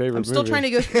 that's my favorite. I'm still trying to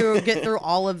get through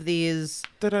all of these.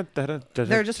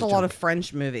 They're just a lot of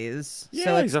French movies. Yeah,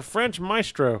 So he's a French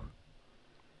maestro.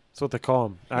 That's what they call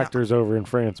him. Actors over in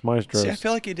France, maestros. See, I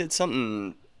feel like he did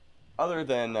something other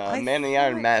than Man in the feel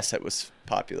Iron like- Mask that was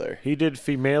popular. He did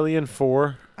Femalian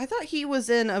 4. I thought he was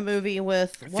in a movie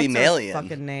with what's her Femalian.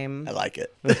 fucking name? I like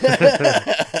it.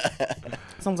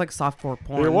 Sounds like softcore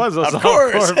porn. It was a Of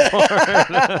course.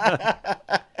 softcore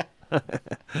porn.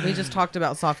 We just talked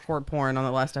about softcore porn on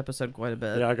the last episode quite a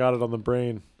bit. Yeah, I got it on the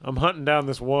brain. I'm hunting down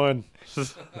this one.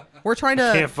 We're trying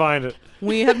Can't to. find it.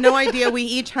 We have no idea. We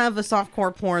each have a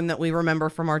softcore porn that we remember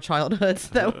from our childhoods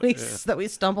that we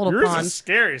stumbled Yours upon. is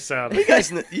scary sounding. You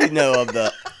guys, you know of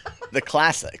the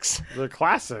classics. The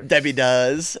classic. Debbie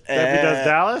Does. Debbie Does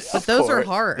Dallas. But those are course,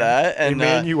 hard. That and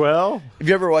Emmanuel. have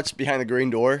you ever watched Behind the Green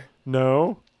Door?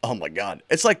 No. Oh my god,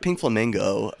 it's like Pink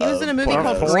Flamingo. He was in a movie porn?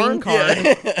 called Porn? Green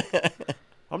Card.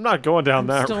 I'm not going down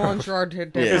that Still road. on Gerard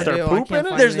Depardieu. Is there I poop can't in it?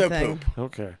 find There's no anything. poop,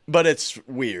 Okay. but it's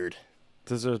weird.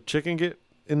 Does a chicken get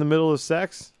in the middle of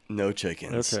sex? No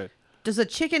chickens. Okay. Does a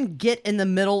chicken get in the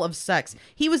middle of sex?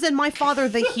 He was in My Father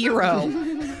the Hero.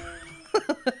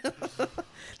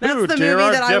 That's Who, the movie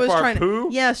Gerard that I was trying to. Depardieu?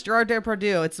 Yes, Gerard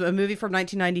Depardieu. It's a movie from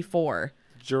 1994.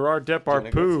 Gerard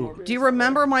Depardieu. Do you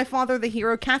remember My Father the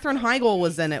Hero? Katherine Heigl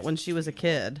was in it when she was a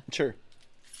kid. Sure.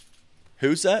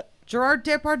 Who's that? Gerard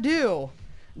Depardieu.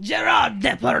 Gerard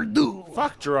Depardieu.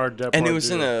 Fuck Gerard Depardieu. And he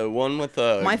was in a one with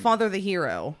My Father the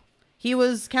Hero. He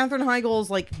was Katherine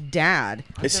Heigl's like dad.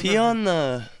 Is he on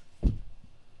the?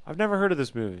 I've never heard of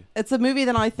this movie. It's a movie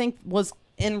that I think was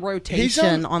in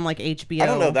rotation on like HBO. I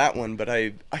don't know that one, but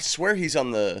I swear he's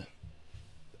on the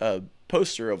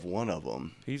poster of one of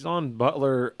them. He's on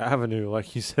Butler Avenue,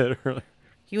 like you said earlier.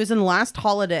 He was in Last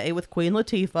Holiday with Queen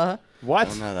Latifah. What? I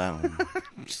don't know that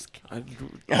one. Just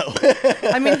kidding. Oh.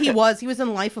 I mean, he was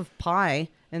in Life of Pi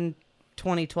in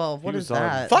 2012. What He is was on-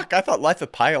 that? Fuck! I thought Life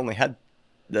of Pi only had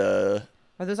the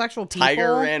Are those actual people?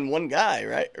 tiger and one guy,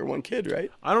 right, or one kid, right?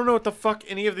 I don't know what the fuck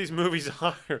any of these movies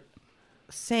are.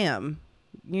 Sam,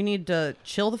 you need to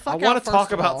chill the fuck I out. want to first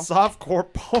talk of about all.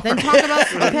 softcore porn. Then talk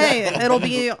about. Okay, it'll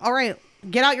be all right.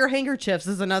 Get out your handkerchiefs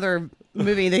is another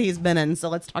movie that he's been in. So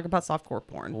let's talk about softcore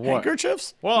porn. What?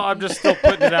 Handkerchiefs? Well, I'm just still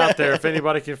putting it out there. If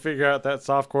anybody can figure out that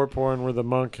softcore porn where the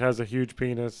monk has a huge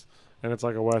penis and it's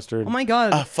like a western. Oh my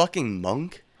god. A fucking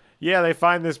monk? Yeah, they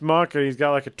find this monk and he's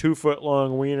got like a 2-foot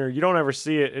long wiener. You don't ever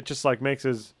see it. It just like makes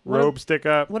his robe stick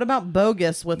up. What about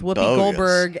Bogus with Whoopi Bogus.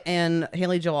 Goldberg and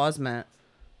Haley Joel Osment?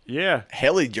 Yeah.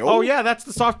 Haley Joel? Oh yeah, that's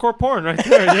the softcore porn right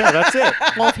there. Yeah, that's it.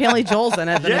 Well, if Haley Joel's in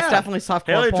it, then it's Yeah. definitely softcore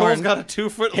Haley porn. Joel's got a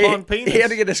 2-foot long penis. He had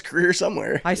to get his career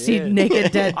somewhere. I see Yeah.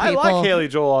 naked dead people. I like Haley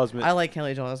Joel Osment. I like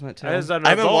Haley Joel Osment too. As an I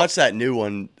haven't adult- watched that new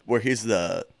one where he's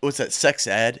the what's that? Sex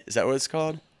Ed? Is that what it's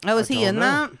called? Oh, is he don't in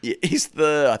know. that?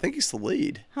 Yeah, I think he's the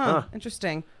lead. Huh.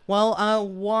 Interesting. Well,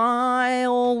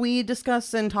 while we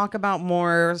discuss and talk about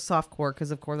more softcore,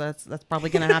 because of course that's probably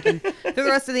going to happen through the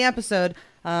rest of the episode.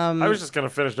 I was just gonna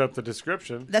finish up the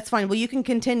description. That's fine. Well, you can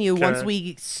continue once Okay.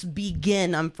 we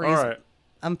begin. Humphreys. All right.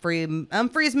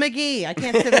 Humphreys McGee. I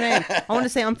can't say the name. I want to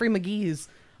say Humphrey McGee's.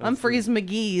 Humphreys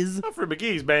McGee's Humphrey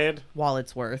McGee's band.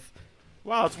 Walletsworth.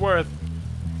 Wow, it's worth.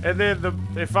 And then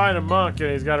they find a monk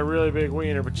and he's got a really big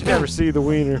wiener, but you never see the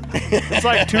wiener. It's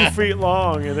like 2 feet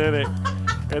long, and then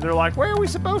and they're like, "Where are we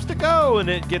supposed to go?" And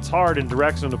it gets hard and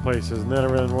directs them to places, and then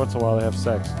every once in a while they have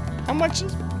sex. How much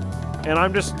is? And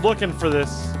I'm just looking for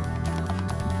this.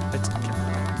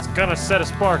 It's gonna set a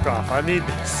spark off. I need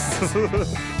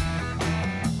this.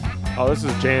 Oh, this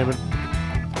is jamming.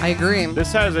 I agree.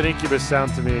 This has an Incubus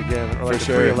sound to me again, or like For a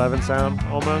sure. 311 sound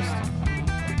almost.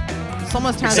 This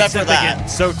almost has. Except for They that. get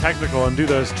so technical and do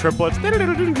those triplets.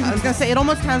 I was gonna say it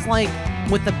almost has like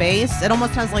with the bass. It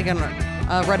almost has like a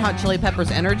Red Hot Chili Peppers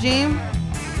energy.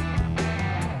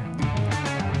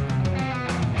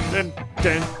 Dun,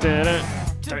 dun, dun, dun,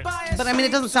 dun. But I mean,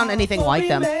 it doesn't sound anything like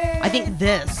them. I think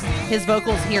his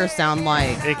vocals here sound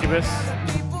like Incubus.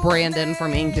 Brandon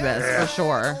from Incubus Yeah. for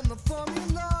sure.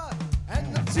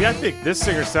 See, I think this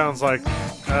singer sounds like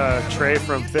Trey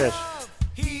from Fish.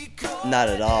 Not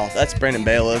at all. That's Brandon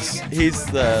Bayless. He's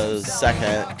the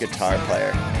second guitar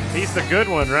player. He's the good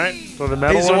one, right? So the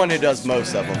metal He's the one who does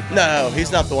most of them. No,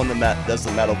 he's not the one that does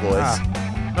the metal voice.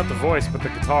 Ah, not the voice, but the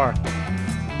guitar.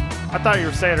 I thought you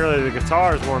were saying earlier the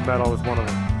guitar is more metal with one of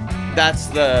them. That's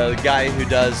the guy who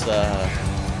does.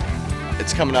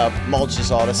 It's coming up.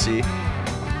 Mulch's Odyssey.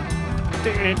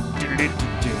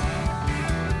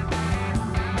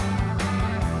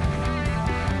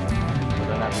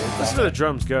 Listen to the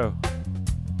drums go.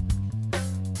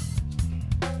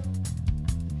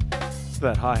 Listen to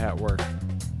that hi-hat work.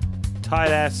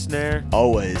 Tight-ass snare.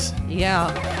 Always. Yeah,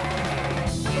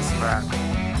 Listen to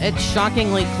that. it's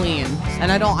shockingly clean,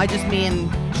 and I just mean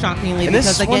shockingly And this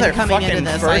because is one of again, their coming into fucking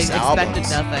this, I first expected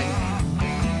albums. nothing.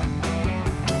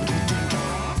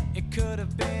 It could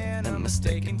have been a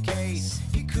mistaken case.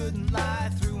 He couldn't lie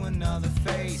through another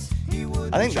face. He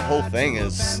would I think the whole thing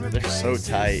is they're so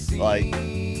tight. Like,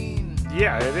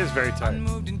 Yeah, it is very tight.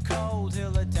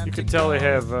 You can tell they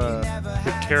have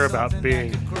good care about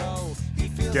being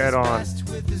dead on.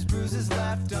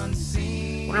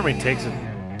 Wonder how many takes it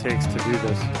takes to do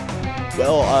this.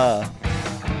 well,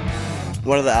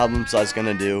 one of the albums I was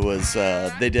gonna do was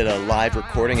they did a live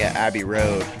recording at Abbey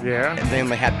Road, Yeah. and they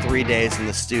only had 3 days in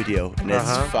the studio, and it's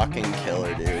Uh-huh. fucking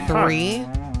killer, dude. 3.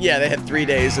 Yeah, they had 3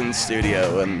 days in the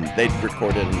studio, and they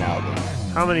recorded an album.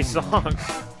 How many songs?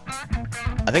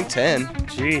 I think 10.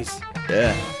 Jeez.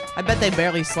 Yeah. I bet they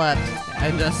barely slept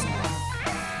and just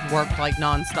worked like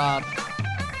nonstop.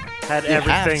 Had You have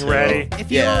everything to. ready. If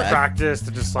you Yeah. were, Practiced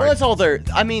and just Well, like that's all their.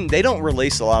 I mean, they don't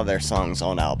release a lot of their songs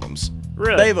on albums.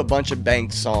 really. They have a bunch of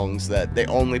banked songs that they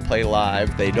only play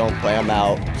live. They don't play them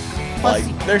out. Plus,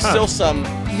 Like, there's still some.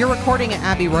 you're recording at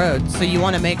Abbey Road, so you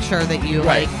want to make sure that you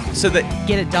like So that.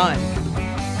 get it done.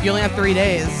 You only have 3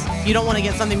 days. You don't want to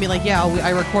get something and be like, yeah, I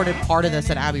recorded part of this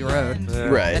at Abbey Road, Yeah.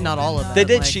 Right. and not all of it. They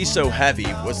did like, She's So Heavy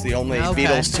was the only Okay.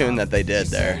 Beatles tune that they did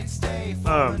there.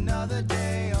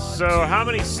 So how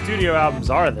many studio albums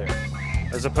are there?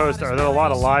 As opposed to, are there a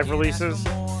lot of live releases?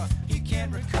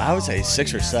 I would say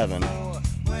 6 or 7.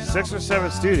 6 or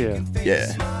 7 studio.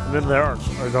 Yeah. And then are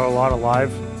there a lot of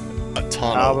live? A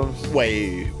ton Albums? of.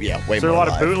 Way Is there a more lot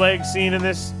of live. bootleg scene in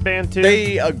this band too?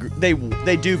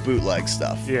 They do bootleg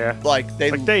stuff. Yeah. Like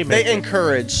they Like they make it.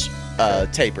 encourage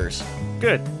tapers.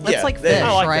 Good. That's Yeah, like they- Fish,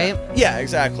 I like right? Yeah,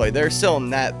 exactly. They're still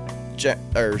in that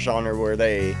genre where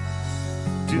they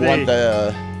Do want they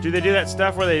the do that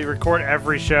stuff where they record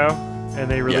every show and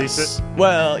they release yes. it?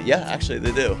 Well, yeah, actually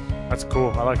they do. That's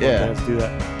cool. I like when Yeah. bands do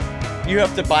that. You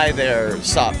have to buy their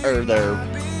their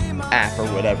app or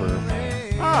whatever.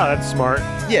 Ah, that's smart.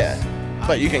 Yeah,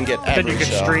 but you can get Then every you can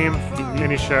show. stream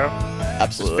any show. Does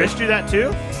Absolutely. Fish do that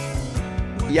too?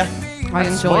 Yeah. I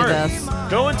That's enjoy smart. this.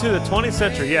 Go into the 20th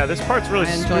century. Yeah, this part's really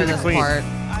I enjoy smooth and this clean. part.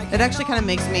 It actually kind of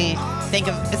makes me think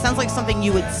of. It sounds like something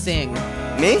you would sing.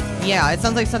 Me? Yeah, it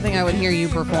sounds like something I would hear you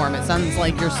perform. It sounds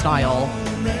like your style.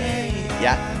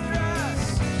 Yeah.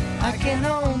 I can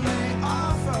only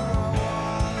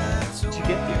Did you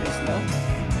get through this now?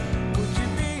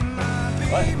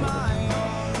 What?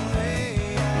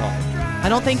 I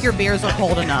don't think your beers are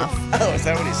cold enough. Oh, is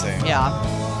that what he's saying? Yeah.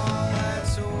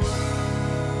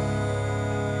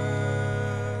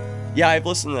 Yeah, I've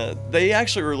listened to. They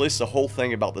actually released a whole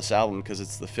thing about this album because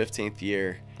it's the 15th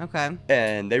year, Okay.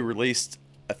 and they released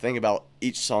a thing about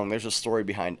each song. There's a story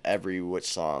behind every which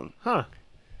song. Huh.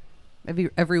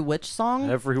 Every witch song?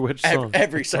 Every witch Every- song.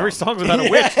 every song. Every song's about a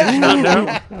witch. Did you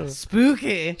not know?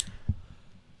 Spooky.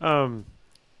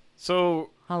 So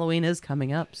Halloween is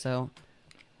coming up, so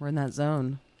we're in that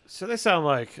zone. they sound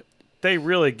like they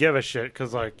really give a shit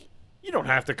because, like, you don't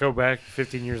have to go back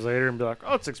 15 years later and be like,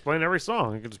 oh, let's explain every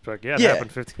song. You can just be like, yeah, it Yeah.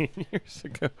 happened 15 years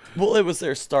ago. Well, it was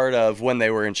their start of when they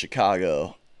were in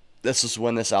Chicago. This is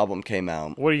when this album came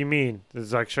out. What do you mean?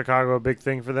 Is like Chicago a big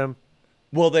thing for them?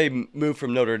 Well, they moved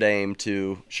from Notre Dame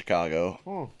to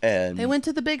Chicago, and They went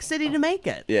to the big city to make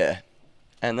it. yeah,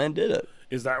 and then did it.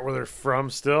 Is that where they're from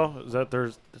still? Is that their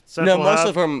No, central most hub?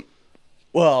 of them.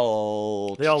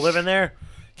 Well, They all live in there?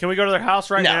 Can we go to their house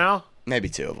right no, now? maybe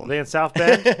 2 of them. Are they in South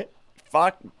Bend?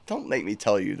 Fuck! Don't make me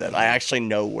tell you that I actually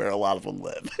know where a lot of them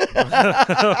live.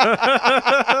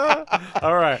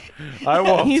 All right. I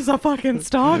won't. He's a fucking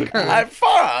stalker.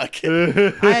 Fuck.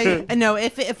 I no.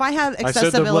 If I have I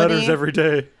send them letters accessibility, every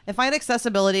day. if I had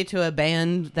accessibility to a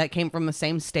band that came from the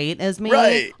same state as me,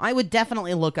 Right. I would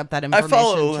definitely look up that I information.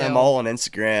 follow too. him all on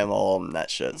Instagram, all on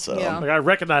that shit. So Yeah. Like, I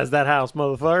recognize that house,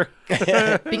 motherfucker.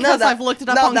 because that- I've looked it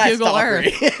up not on that Google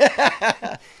stalkery.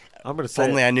 Earth. I'm going to If say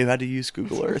only it. I knew how to use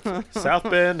Google Earth. South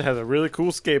Bend has a really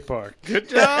cool skate park. Good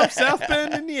job, South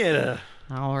Bend, Indiana.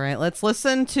 All right, let's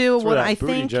listen to That's where what that I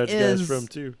Booty think Judge is guy's from,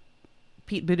 too.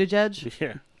 Pete Buttigieg.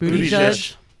 Yeah. Booty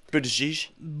Judge. Buttigieg.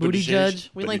 Booty Judge.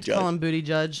 We like to Buttigieg. call him Booty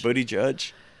Judge. Booty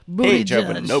Judge. Booty He ain't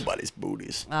jumping Judge. nobody's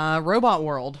booties. Robot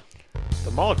World.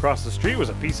 The mall across the street was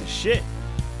a piece of shit.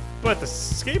 But the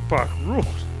skate park ruled.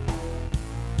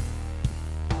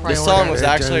 This song was Priority.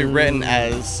 actually written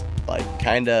as like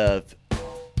kind of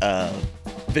a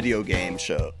video game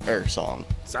show or song.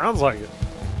 Sounds like it.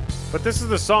 But this is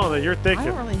the song that you're I thinking.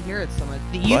 don't really hear it so much.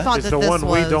 You What? thought It's that the this one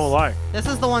was, we don't like. This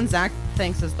is the one Zach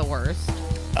thinks is the worst.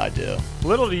 I do.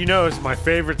 Little do you know, it's my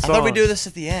favorite I song. thought we do this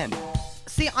at the end.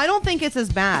 See, I don't think it's as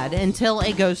bad until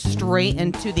it goes straight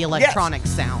into the electronic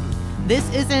sound. This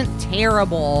isn't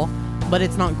terrible, but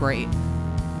it's not great.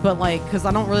 But like, cause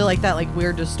I don't really like that like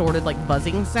weird distorted like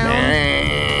buzzing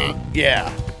sound.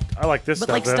 Yeah. I like this But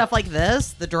stuff. like though. like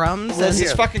this, the drums, This and is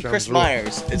Yeah, fucking drums Chris rule.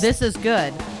 Myers. It's, this is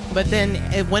good. But then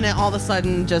when it all of a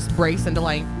sudden just breaks into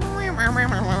like,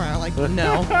 like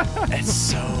no. it's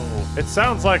so. It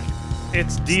sounds like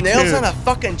it's detuned. Nails on a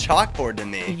fucking chalkboard to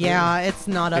me. Yeah, it's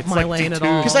not up It's my like lane at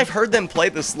detuned. all. Because I've heard them play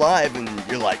this live, and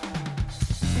you're like,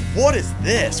 "What is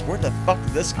this? Where the fuck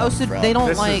did this come Oh, so from?" they don't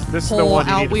This is- like this is the pull one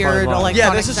you need out to find weird live. electronic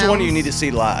Yeah, this is the one you sounds? need to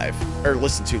see live or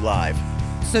listen to live.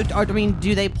 So, I mean,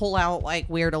 do they pull out like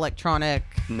weird electronic?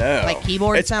 No, Like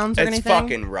keyboard it's, sounds or it's anything?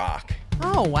 fucking rock.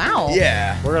 Oh wow.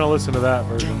 Yeah, We're going to listen to that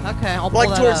version. Okay, I'll pull like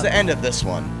that towards up. the end of this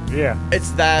one, Yeah.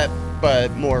 it's that,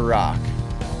 but more rock.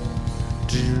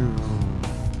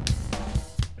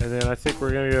 And then I think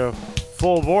we're going to go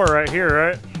full bore right here,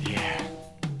 right? Yeah,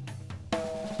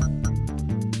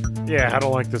 Yeah, I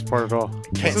don't like this part at all.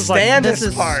 can't is stand this this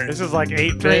is- part. This is like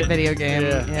 8-bit. Great video game.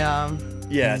 Yeah. Yeah.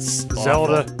 Yeah, it's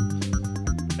Zelda.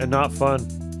 awful. And not fun.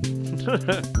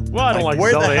 Well, I don't Like, like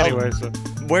where the Zelda hell- anyway, so.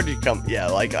 Where do you come? Yeah,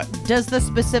 like Does the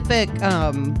specific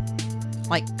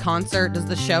like concert, does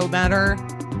the show matter?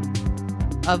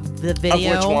 Of the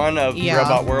video? of which one of Yeah.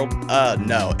 Robot World?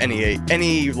 No,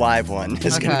 any live one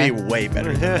is gonna Okay. be way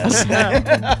better than this.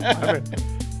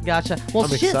 Gotcha. Well, I'm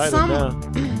shit, excited some now.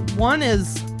 one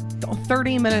is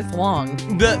 30 minutes long.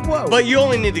 But you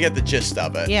only need to get the gist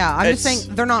of it. Yeah, I'm just It's-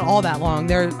 saying they're not all that long.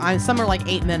 Some are like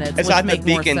 8 minutes. It's which not the make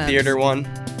more Beacon sense. Theater one.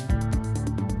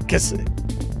 Cause,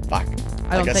 fuck.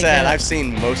 I don't Like I think said, it- I've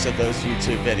seen most of those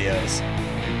YouTube videos.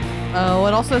 Oh,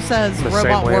 it also says I'm the same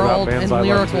Robot way about World bands and I love,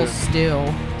 Lyrical too.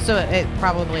 Stew. So it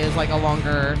probably is like a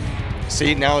longer.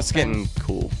 See, now it's getting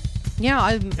cool.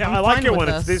 Yeah, Yeah, I'm I like fine it with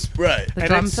when it's this. this. Right. The And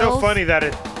drum it's so fills? funny that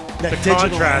the digital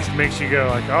contrast line. makes you go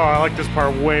like, oh, I like this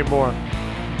part way more.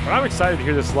 But I'm excited to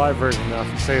hear this live version now.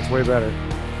 If you say it's way better.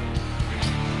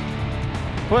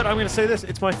 But I'm gonna say this: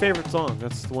 it's my favorite song.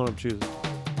 That's the one I'm choosing.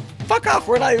 Fuck off,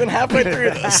 we're not even halfway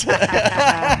through this.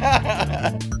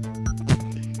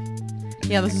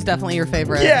 Yeah, this is definitely your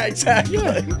favorite. Yeah, exactly.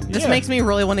 This Yeah. makes me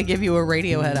really want to give you a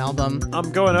Radiohead album. I'm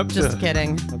going up Just to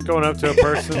kidding. I'm going up to a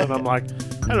person and I'm like,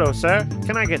 "Hello, sir.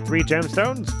 Can I get 3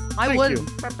 gemstones?" I Thank would. you.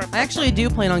 I actually do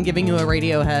plan on giving you a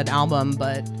Radiohead album,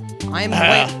 but I'm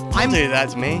Don't do that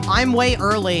to me. I'm way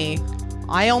early.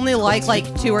 I only like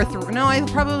 2 or 3. No, I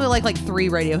probably like 3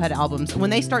 Radiohead albums. When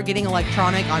they start getting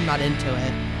electronic, I'm not into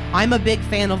it. I'm a big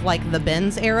fan of like the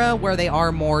Benz era, where they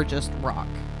are more just rock.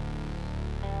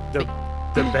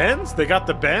 The Bends? They got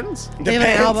the Bends? They have an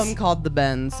Benz? album called The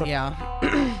Benz, yeah.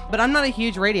 But I'm not a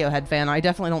huge Radiohead fan. I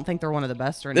definitely don't think they're one of the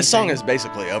best or anything. This song is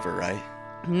basically over, right?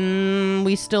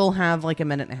 We still have like a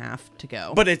minute and a half to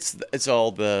go. But it's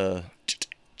all the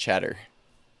chatter.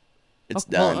 It's Oh,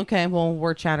 well, done. okay, well,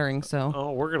 we're chattering, so.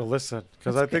 Oh, we're gonna listen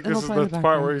because I think It'll this is play in the the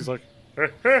part where he's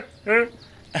background. like,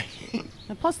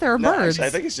 And plus, there are No, birds actually, I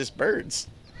think it's just birds.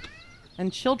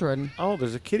 and children. "Oh,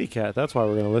 there's a kitty cat." That's why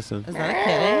we're gonna listen. Is that a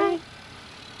kitty?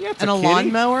 Yeah, it's And a kitty.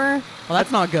 lawnmower? Well,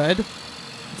 that's not good.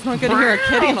 It's not good to hear a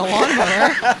kitty and a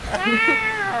lawnmower.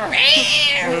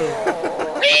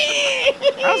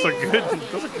 That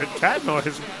was a good cat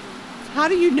noise. How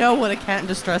do you know what a cat in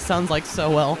distress sounds like so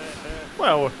well?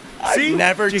 Well, I've see?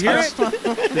 never Did you hear it? touched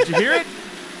Did you hear it?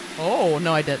 Oh,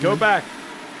 no, I didn't. Go back.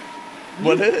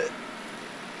 What is it?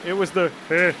 It was the.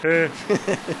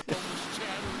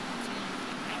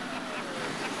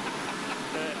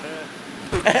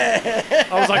 I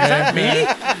was like, is that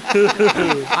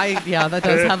me? Yeah, that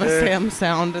does have a Sam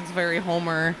sound. It's very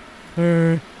Homer.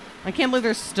 I can't believe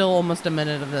there's still almost a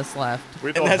minute of this left. We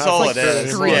And don't that's have all like it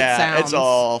is. street Yeah, it's sounds.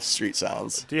 all street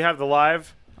sounds. Do you have the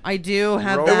live? I do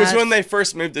have It that. It was when they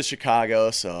first moved to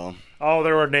Chicago, so Oh,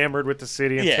 they were enamored with the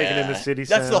city and taking in the city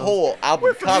That's the sounds. whole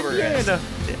album cover. Yeah, is. no.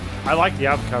 I like the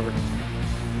album cover.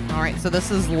 All right, so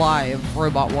this is live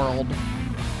Robot World.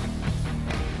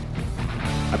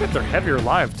 I bet they're heavier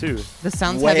live too. This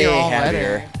sounds Way heavier already.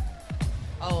 heavier.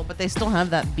 Oh, but they still have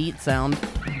that beat sound.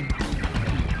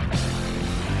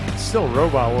 It's still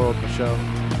Robot World, Michelle.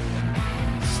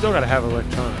 Still gotta have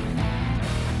electronic.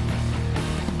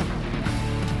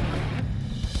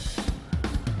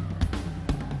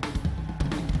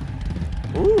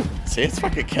 Ooh, See, it's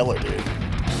fucking killer, dude.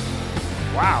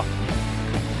 wow.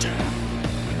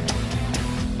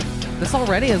 This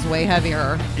already is way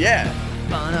heavier. Yeah.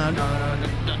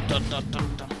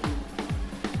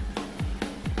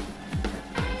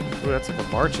 Ooh, that's like a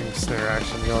marching snare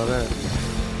actually going there.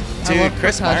 I Dude, love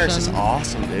Chris Myers is percussion.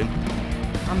 awesome, dude.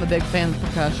 I'm a big fan of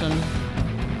percussion.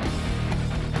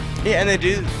 Yeah, and they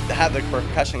do have the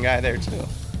percussion guy there too.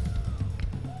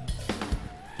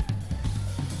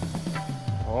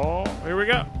 Oh, here we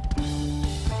go.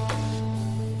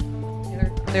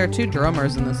 There are two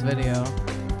drummers in this video.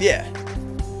 Yeah.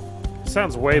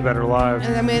 Sounds way better live.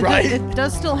 And I mean, Right. it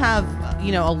does still have,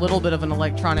 a little bit of an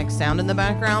electronic sound in the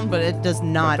background, but it does But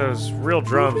not. those real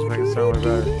drums make it sound way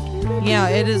better. Yeah,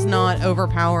 it is not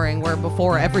overpowering. Where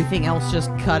before everything else just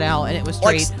cut out and it was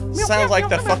Like, straight. sounds like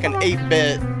the fucking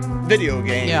 8-bit video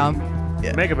game. Yeah.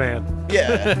 Yeah. Mega Man.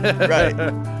 Yeah, right.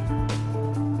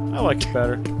 I like it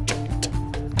better.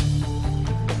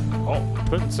 Oh,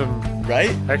 putting some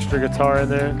Right? extra guitar in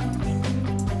there.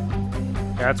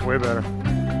 Yeah, it's way better.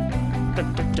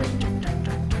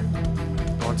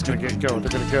 Oh, it's gonna get going. They're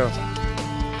gonna go.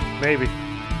 Maybe.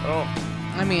 Oh.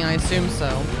 I mean, I assume so.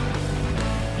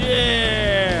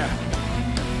 Yeah!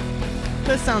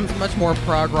 This sounds much more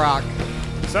prog rock.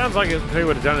 Sounds like they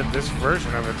would have done it this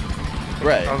version of it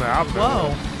Right. on the album. Whoa.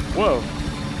 Whoa.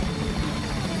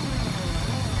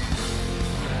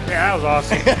 Yeah, that was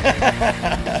awesome.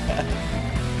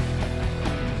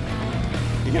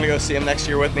 You gonna go see him next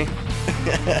year with me?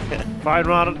 if I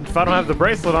don't have the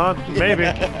bracelet on, maybe.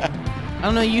 I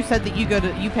don't know. You said that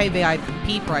you pay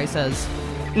VIP prices.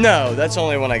 No, that's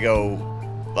only when I go,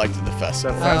 like, to the The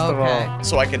festival. festival. okay.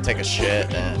 So I can take a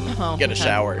shit and Oh, get a okay.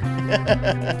 shower.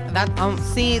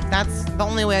 See, that's the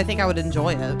only way I think I would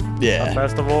enjoy it. Yeah.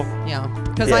 Festival. Yeah,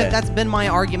 because Yeah. that's been my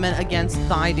argument against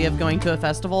the idea of going to a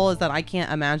festival is that I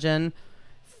can't imagine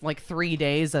like 3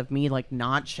 days of me like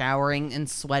not showering and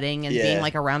sweating and Yeah. being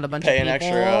like around a bunch Pay of an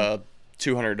people. extra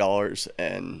 $200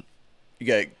 and you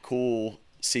get cool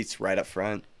seats right up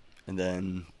front, and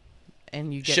then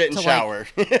and you get shit and to shower.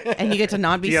 like, and you get to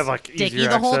not be Do you have like sticky easier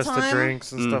the whole access time. to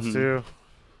drinks and stuff Mhm. too?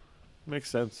 Makes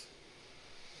sense.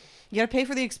 You got to pay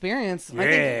for the experience. I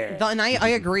Yeah. think, and I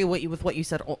agree with what you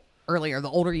said earlier. The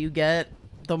older you get,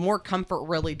 the more comfort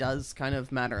really does kind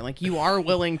of matter. Like you are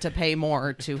willing to pay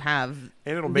more to have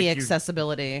And it'll the make you-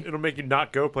 accessibility. It'll make you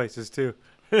not go places too.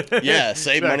 Yeah,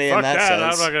 save Be like, money in "Fuck that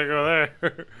I'm sense." not gonna go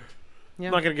there. Yeah.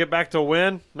 I'm not gonna get back to a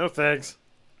win. No thanks.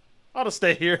 I'll just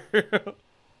stay here.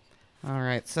 All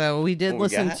right, so we did What we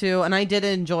listen got? to, and I did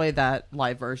enjoy that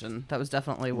live version. That was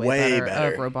definitely way, Way better,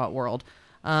 better. of Robot World.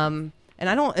 And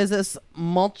I don't, is this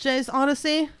Mulches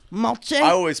Odyssey? Mulche?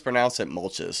 I always pronounce it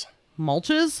mulches.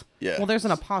 Mulches? Yeah. Well, there's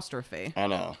an apostrophe. I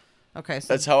know. Okay, so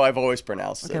That's how I've always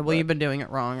pronounced okay. it. Well, but- you've been doing it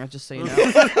wrong. Just so you know.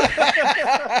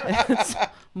 It's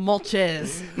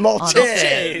Mulches.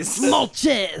 Mulches.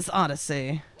 Mulches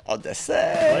Odyssey. I'll just Lay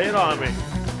say. it on me.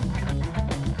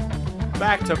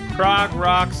 Back to Prog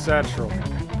Rock Central.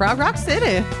 Prog Rock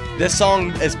City. This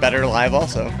song is better live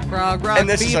also. Prog Rock And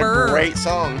this Fever. is a great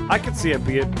song. I could see it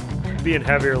being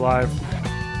heavier live.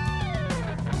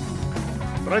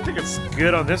 But I think it's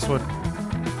good on this one.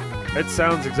 It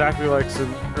sounds exactly like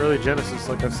some early Genesis,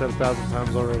 like I've said 1,000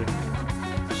 times already.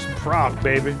 Just prog,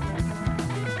 baby.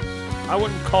 I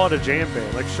wouldn't call it a jam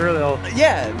band. Like, sure, they'll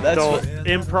Yeah, that's they'll what.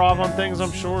 improv on things,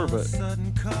 I'm sure, but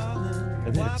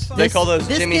And it's, They call those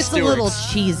This Jimmy gets Stewart's. a little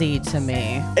cheesy to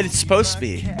me. It's supposed to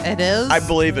be. It is? I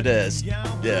believe it is.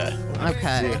 Yeah.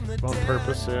 Okay. on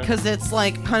purpose, yeah. Because it's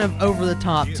like kind of over the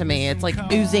top to me. It's like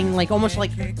oozing, like almost like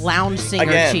lounge singer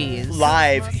Again, cheese.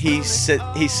 live, he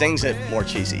sings it more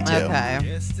cheesy too.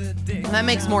 Okay. That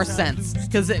makes more sense.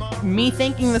 Because me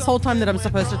thinking this whole time that I'm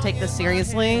supposed to take this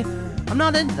seriously, I'm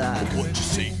not into that. What you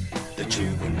see, that you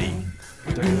and me.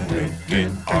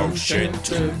 Get our shit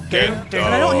together. And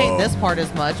I don't hate this part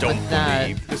as much, but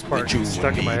that. This part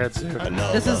stuck in my head too.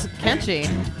 This is catchy.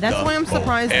 That's why I'm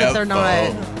surprised that they're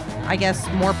not, I guess,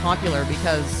 more popular,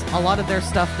 because a lot of their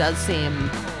stuff does seem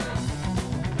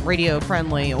radio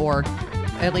friendly, or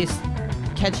at least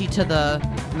catchy to the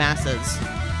masses,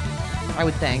 I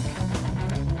would think.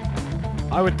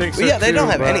 I would think so Well, yeah, they too, don't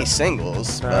have but any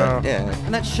singles, No. but yeah.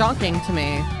 And that's shocking to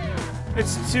me.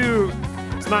 It's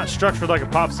not structured like a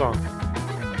pop song.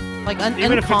 Like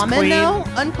Even if it's Uncommon clean. though?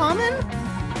 Uncommon?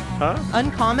 Huh?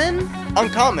 Uncommon?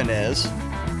 Uncommon is.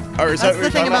 Or is that That's what the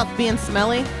you're thing talking about being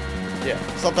smelly. Yeah.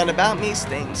 Something about me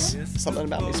stinks. Something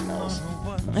about me smells.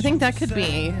 I think that could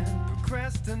be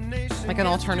like an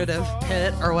alternative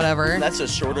hit or whatever. That's the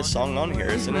shortest song on here,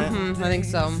 isn't it? I think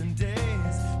so.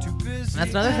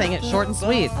 That's another thing. It's short and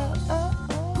sweet.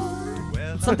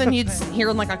 It's something you'd hear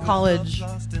in like a college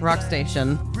rock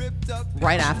station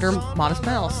right after Modest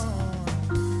Mouse.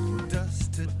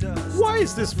 Why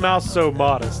is this mouse so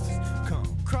modest?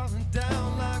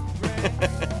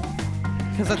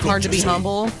 Because it's hard to be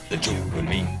humble. That you and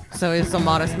me. So he's a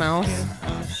Modest Mouse.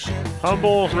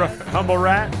 Humble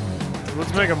Rat?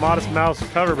 Let's make a Modest Mouse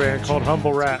cover band called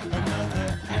Humble Rat.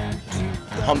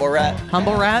 Humble rat.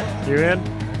 Humble Rat? You in?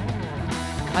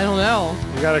 I don't know.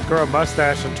 You gotta grow a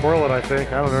mustache and twirl it, I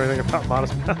think. I don't know anything about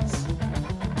Modest Mouse.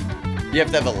 You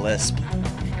have to have a lisp.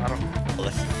 I don't.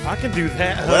 Lisp. I can do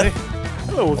that, honey. Lift.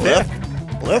 Hello there.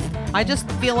 Lift. Lift. I just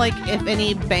feel like if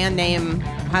any band name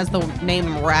has the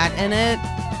name Rat in it,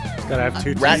 Gotta have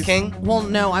two Rat teeth. King. well,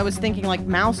 no, I was thinking like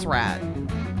Mouse Rat.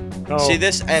 Oh, See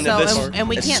this end So, of this. and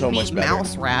we is can't so beat much better.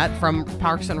 Mouse Rat from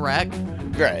Parks and Rec.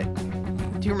 Right.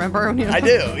 Do you remember? I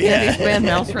do, yeah. Andy's band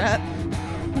Mouse Rat.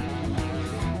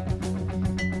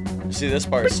 See, this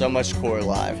part is so much cooler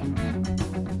live.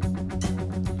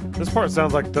 This part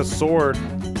sounds like The Sword.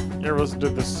 You ever listen to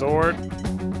The Sword?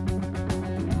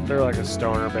 They're like a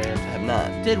stoner band. I have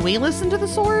not. Did we listen to The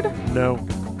Sword? No.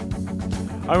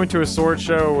 I went to a sword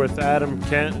show with Adam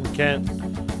Kent and Kent,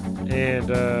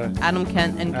 and Adam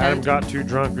Kent and Adam Kent. got too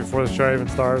drunk before the show even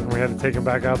started, and we had to take him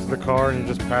back out to the car, and he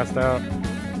just passed out.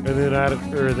 And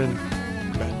then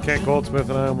Kent Goldsmith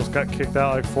and I almost got kicked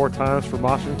out like 4 times for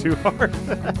moshing too hard.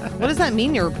 What does that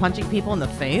mean? You were punching people in the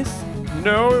face?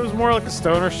 No, it was more like a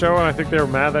stoner show, and I think they were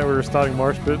mad that we were starting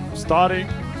marsh pit. Starting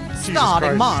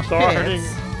mosh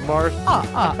pits. Marsh.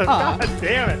 God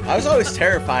damn it. I was always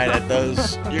terrified at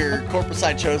those your corporate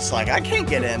side shows. Like, I can't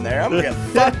get in there. I'm gonna get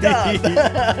fucked up. I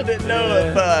didn't know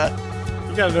if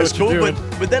You gotta know it's what cool, you're doing.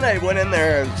 but then I went in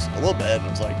there a little bit and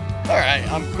was like, all right,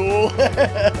 I'm cool.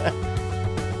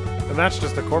 And that's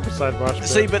just a corporate side marsh pit.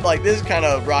 See, but like this kind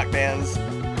of rock bands,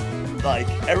 like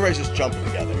everybody's just jumping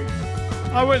together.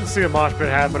 I wouldn't see a mosh pit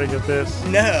happening at this.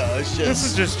 No, it's just This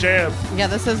is just jam. Yeah,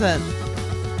 this isn't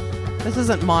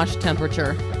mosh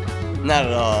temperature. not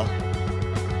at all.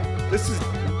 This is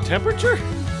temperature?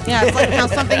 Yeah, it's like how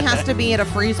something has to be at a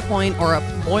freeze point or a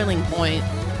boiling point.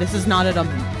 This is not at a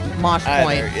mosh Either,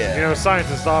 point. yeah. You know,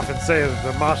 scientists often say that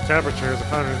the mosh temperature is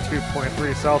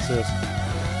 102.3 Celsius.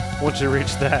 Once you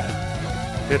reach that,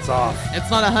 it's off. It's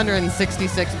not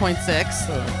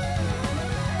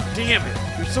 166.6. Damn it.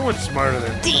 You're so much smarter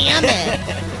than me. Damn it!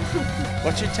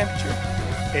 What's your temperature?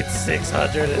 It's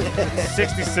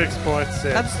 666.6.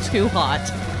 That's too hot.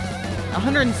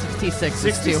 166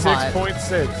 is too hot.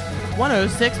 66.6.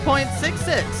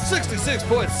 106.66.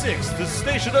 66.6, the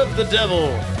station of the devil.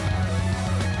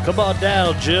 Come on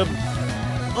down, Jim.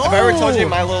 Have I ever told you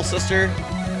my little sister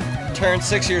turned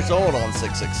 6 years old on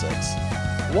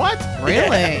 666? What?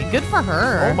 Really? Good for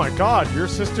her. Oh my god, your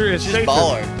sister is She's Satan.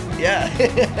 baller.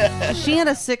 Yeah. She had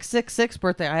a 666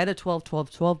 birthday. I had a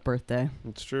 12/12/12 birthday.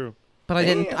 It's true. But I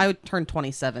didn't. Damn. I turned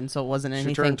 27, so it wasn't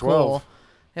anything turned cool. 12.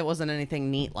 It wasn't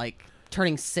anything neat like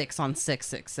turning 6 on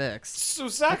 666. So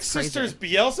Zach's crazy. sister's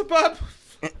Beelzebub?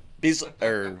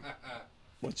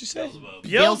 What'd you say?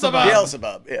 Beelzebub.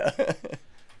 Beelzebub, yeah.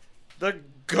 The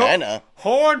Kinda. goat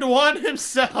horned one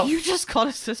himself. You just called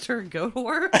a sister a goat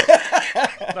whore?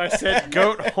 I said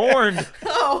goat horned.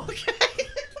 Oh, okay.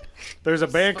 There's a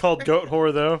band called Goat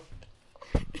Whore, though.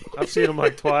 I've seen them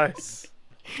like twice.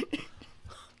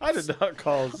 I did not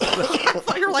call. I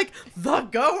thought you were like, the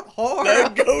goat whore. The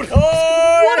goat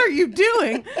whore! What are you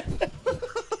doing?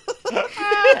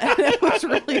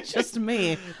 probably just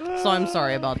me. So I'm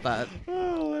sorry about that.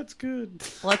 Oh, that's good.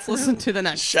 Let's listen to the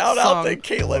next Shout song. out to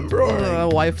Caitlin Brewer.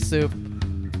 Wife soup.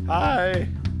 Hi.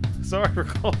 Sorry for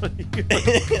calling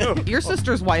you. Your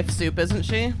sister's wife soup, isn't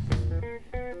she?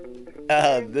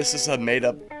 This is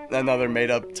another made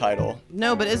up title.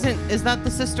 No, but is that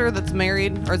the sister that's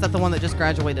married, or is that the one that just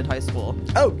graduated high school?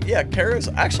 Oh yeah, Kara's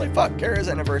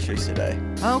anniversary's today.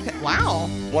 Okay. Wow.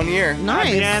 1 year. Nice.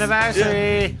 Happy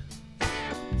anniversary,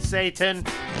 Satan.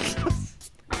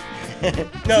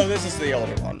 No, this is the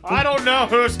older one. I don't know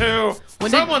who's who. When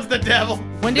did- Someone's the devil.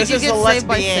 When did This you is get a saved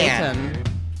by lesbian. Satan?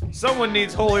 Someone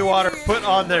needs holy water put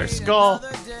on their skull.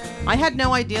 I had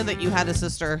no idea that you had a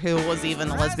sister who was even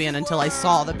a lesbian until I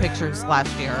saw the pictures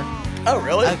last year. Oh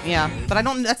really? Yeah, but I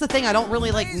don't. That's the thing. I don't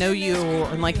really like know you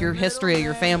and like your history of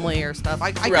your family or stuff.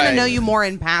 I kind Right. of know you more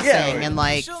in passing Yeah. and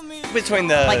like Between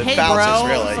the hey bounces, bro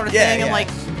really. sort of yeah, thing yeah. and like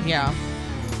yeah.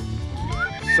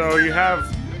 So you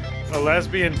have a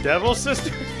lesbian devil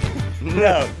sister?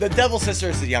 No, the devil sister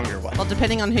is the younger one. Well,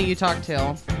 depending on who you talk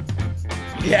to.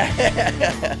 Yeah.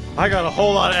 I got a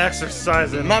whole lot of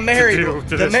exercising. My married, to do to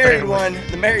the this married family. one,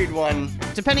 the married one.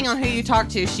 Depending on who you talk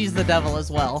to, she's the devil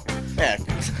as well. Yeah.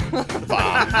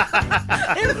 Wow.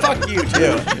 And fuck you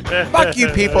too. Fuck you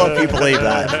people if you believe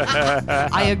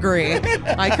that. I agree.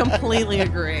 I completely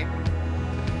agree.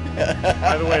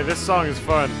 By the way, this song is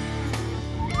fun.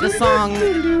 This song,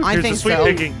 I Here's think the sweet so.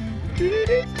 picking.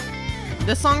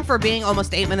 This song, for being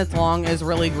almost 8 minutes long, is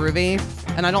really groovy,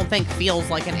 and I don't think feels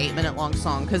like an 8 minute long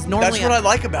song. Because normally, That's what I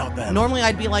like about them. normally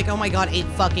I'd be like, oh my god, 8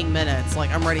 fucking minutes.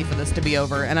 Like, I'm ready for this to be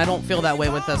over, and I don't feel that way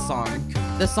with this song.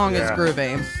 This song is Yeah.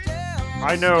 groovy.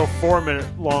 I know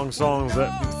 4-minute long songs that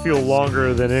feel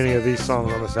longer than any of these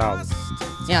songs on this album.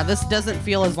 Yeah, this doesn't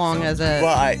feel as long as it.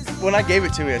 Well, when I gave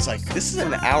it to you, it's like this is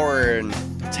an hour and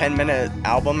 10-minute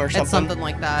album or something. It's something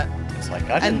like that. It's like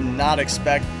I did And not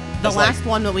expect. The it's like- last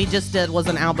one that we just did was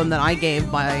an album that I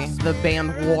gave by the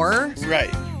band War, right.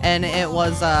 and it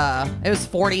was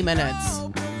 40 minutes,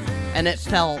 and it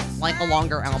felt like a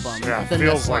longer album Yeah, than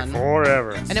feels this like one.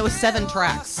 forever. And it was 7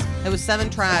 tracks. It was 7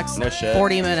 tracks. No shit.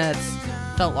 40 minutes.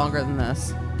 Felt longer than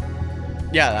this.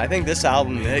 Yeah, I think this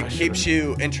album it I keeps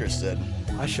you interested.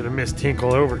 I should have missed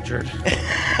Tinkle Overture.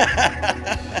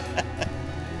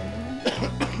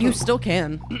 You still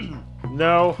can.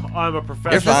 No, I'm a Is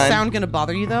professional. this fine. sound gonna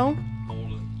bother you though?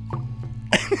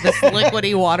 This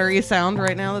liquidy, watery sound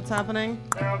right now that's happening.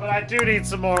 No, but I do need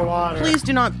some more water. Please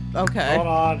do not. Okay. Hold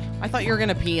on. I thought you were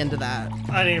gonna pee into that.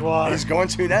 I need water. He's going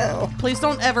to now. Please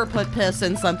don't ever put piss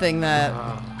in something that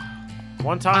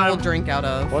One I will time, drink out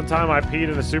of. one time I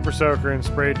peed in a super soaker and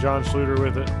sprayed John Schluter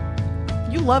with it.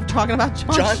 You love talking about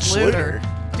John John Schluter.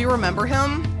 Schluter. Do you remember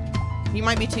him? You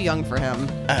might be too young for him.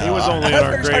 He was only in I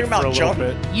our was grade talking for a about little John.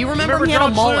 bit. You remember, Remember he had a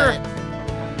John mullet. Schluter?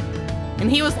 And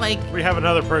he was like, We have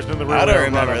another person in the room. I that don't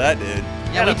remember love that dude.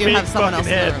 yeah, had we a do big have someone else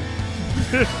fucking in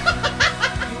the head.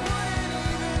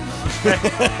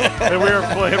 room. it. And we were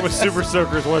playing with super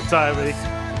soakers one time, and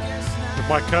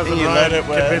my cousin And you Ryan let it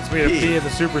convinced me to pee. pee in the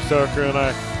super soaker, and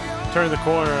I turned the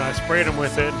corner and I sprayed him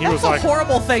with it, and he That's was a like,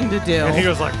 horrible thing to do. and he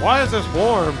was like, "Why is this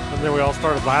warm?" And then we all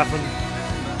started laughing.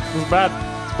 It was bad.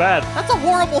 It's bad. That's a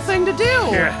horrible thing to do.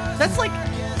 Yeah. That's like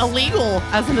illegal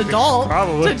as an adult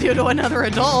Probably. to do to another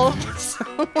adult. So,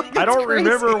 like, I it's don't crazy.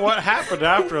 remember what happened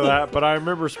after that, but I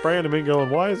remember spraying him and going,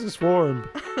 "Why is this warm?"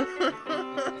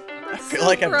 I feel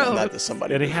like I've done that to gross.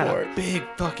 somebody And he had before. a big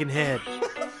fucking head.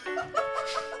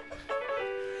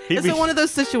 He'd Is be- it one of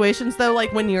those situations though,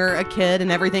 like when you're a kid and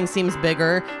everything seems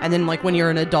bigger, and then like when you're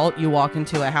an adult, you walk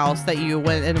into a house that you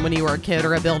went in when you were a kid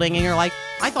or a building, and you're like,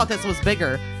 I thought this was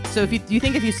bigger. So if you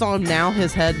think if you saw him now,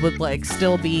 his head would like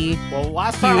still be. Well,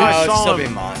 last time Oh, I it'd saw still be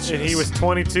him, monstrous. and he was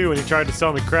 22, and he tried to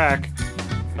sell me crack.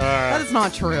 That is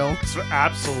not true. It's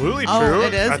absolutely Oh, true.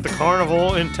 it is? At the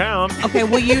carnival in town. Okay,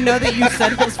 well you know that you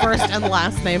said his first and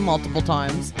last name multiple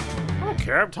times, I don't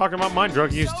care. I'm talking about my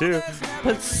drug use too.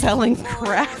 but selling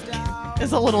crack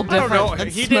is a little I don't different know. than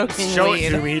He didn't smoking show weed. it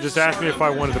to me. He just asked me if I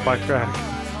wanted to buy crack.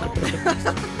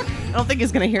 I don't think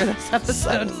he's gonna hear this episode.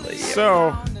 Suddenly,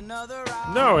 So,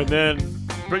 no, and then,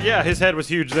 but yeah, his head was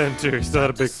huge then too. He still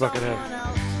had a big fucking head.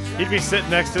 He'd be sitting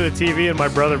next to the TV, and my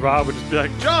brother Bob would just be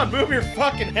like, "John, move your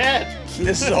fucking head."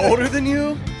 This is older than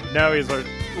you? No, he's like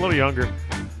a little younger.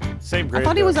 Same grade. I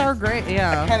thought he though. was our grade.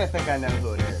 Yeah. kind of think I know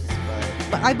who it is,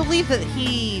 but But I believe that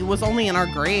he was only in our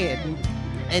grade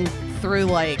and through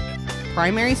like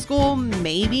primary school,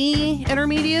 maybe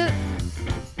intermediate,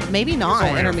 maybe He was not only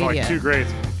in for, intermediate. like 2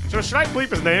 grades. So should I bleep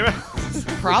his name out?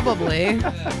 Probably.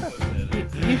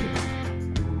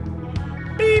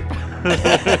 Beep.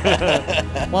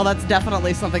 Well, that's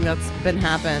definitely something that's been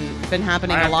happening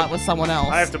I a have lot to- with someone else.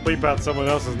 I have to bleep out someone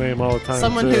else's name all the time.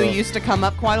 Someone too. who used to come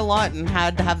up quite a lot and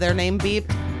had to have their name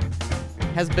beeped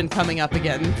has been coming up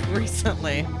again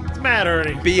recently. It's Matt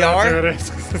Ernie. BR? That's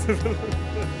who it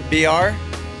is. BR?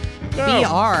 No,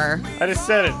 BR. I just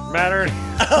said it. Matt Ernie.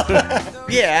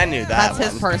 Yeah, I knew that. That's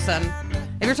his one. person.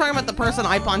 If you're talking about the person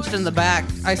I punched in the back,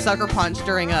 I sucker punched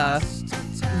during a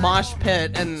mosh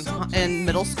pit in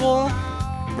middle school.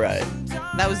 Right.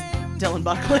 That was Dylan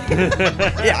Buckley.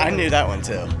 Yeah, I knew that one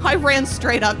too. I ran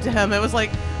straight up to him. It was like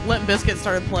Limp Bizkit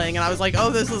started playing, and I was like, oh,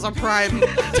 this is a prime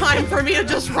time for me to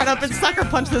just run up and sucker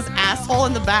punch this asshole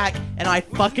in the back. And I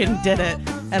fucking did it.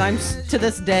 And to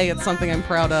this day, it's something I'm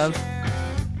proud of.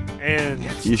 And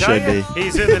You tell should be.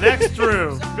 He's in the next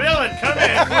room. Dylan, come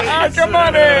in, please. Come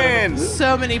on in!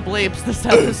 So many bleeps this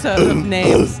episode of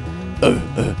names.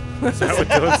 Is that what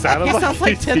Dylan sounded He like? sounds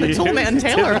like Tim the Toolman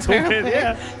Taylor, Tim the Toolman, apparently.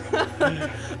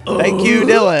 yeah. Thank you,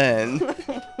 Dylan.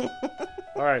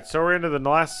 All right, so we're into the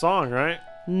last song, right?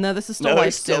 No, this is still No, Life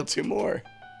there's still Soup. 2 more.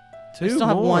 We still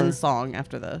have one song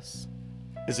after this.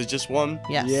 Is it just one?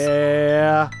 Yes.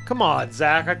 Yeah. Come on,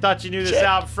 Zach. I thought you knew this Shit.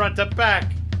 album front to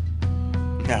back.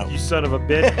 No. You son of a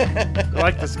bitch. You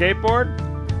like the skateboard?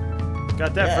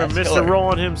 Got that Yeah, from it's Mr. killer.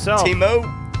 Roland himself.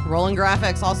 Timo? Rolling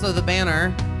Graphics, also the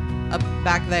banner up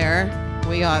back there.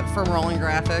 We got from Rolling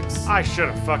Graphics. I should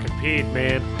have fucking peed,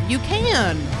 man. You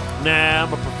can. Nah,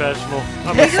 I'm a professional.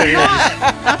 I'm No, gonna sit you're here. not.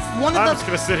 That's one I'm of just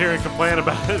gonna sit here and complain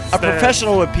about it. A instead.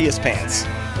 professional would pee his pants.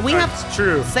 the. We have That's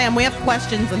true. Sam. We have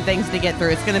questions and things to get through.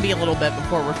 It's gonna be a little bit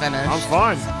before we're finished. I'm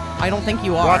fine. I don't think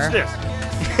you are. Watch this.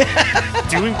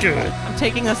 Doing good. I'm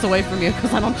taking us away from you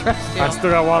because I don't trust you. I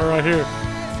still got water right here.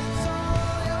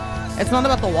 It's not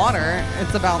about the water.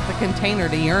 It's about the container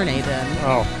to urinate in.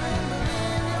 Oh.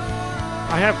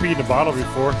 I have peed in a bottle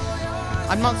before.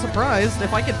 I'm not surprised.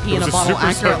 If I could pee It in a was bottle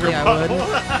super soaker accurately, I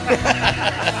would.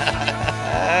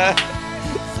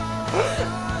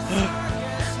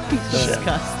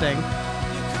 Disgusting.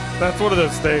 That's one of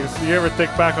those things. You ever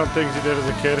think back on things you did as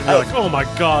a kid and you're like, oh my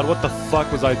god, what the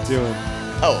fuck was I doing?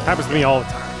 Oh, Happens to me all the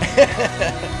time.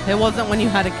 It wasn't when you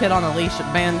had a kid on a leash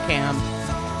at band camp.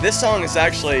 this song is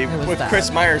actually was with bad. Chris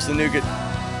Myers, the new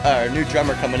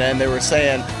drummer coming in. They were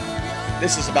saying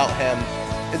this is about him.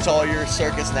 It's all your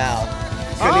circus now.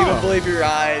 Couldn't Oh. even believe your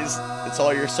eyes. It's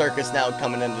all your circus now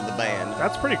coming into the band.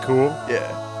 That's pretty cool.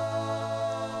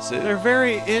 Yeah. So They're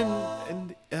very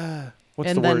what's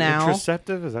In the the word? now?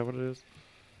 Contraceptive? Is that what it is?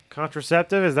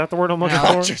 Contraceptive? Is that the word I'm looking No.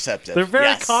 for? contraceptive. They're very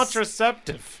Yes.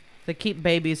 contraceptive. To keep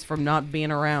babies from not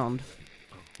being around.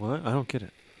 What? I don't get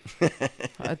it.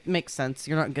 It makes sense.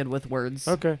 You're not good with words.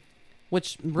 Okay.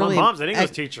 Which really. mom's an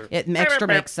English teacher. It extra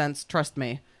makes sense. Trust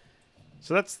me.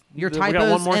 So that's Your we got one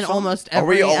typos more in song? almost Are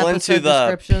every we all episode into the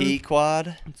description.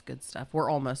 P-Quad? It's good stuff. We're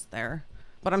almost there.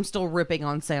 But I'm still ripping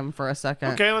on Sam for a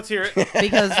second. Okay, let's hear it.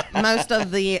 Because most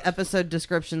of the episode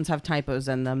descriptions have typos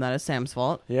in them. That is Sam's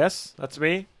fault. Yes, that's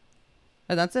me.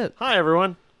 And that's it. Hi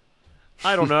everyone.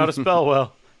 I don't know how to spell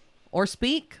well. Or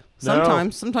speak. No.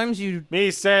 Sometimes. Sometimes you.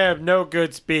 Me, Sam, no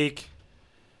good speak.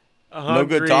 A No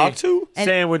good hungry talk to? And-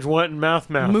 Sandwich wanting mouth.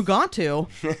 Mugatu.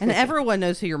 And everyone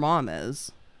knows who your mom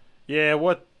is. Yeah,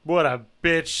 what a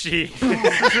bitch she.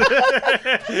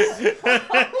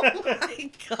 My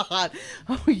God.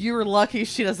 Oh, you're lucky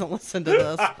she doesn't listen to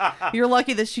this. You're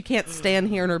lucky that she can't stand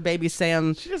hearing her baby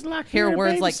Sam Just like hear hearing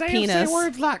words baby like Sam penis. Say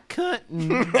words like cunt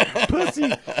and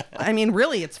pussy. I mean,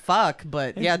 really, it's fuck,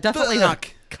 but yeah, definitely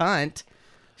not cunt.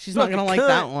 She's not Fucking gonna like cunt.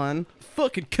 that one.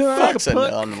 Fucking cunt. Fuck's a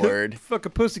non-word. Fuck a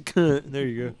pussy cunt. There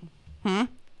you go.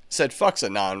 Said fuck's a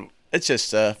non. It's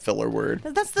just a filler word.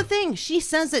 That's the thing. She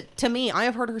says it to me. I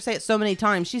have heard her say it so many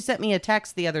times. She sent me a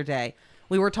text the other day.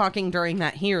 We were talking during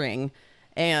that hearing,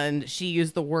 and she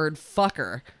used the word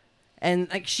fucker. And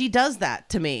like she does that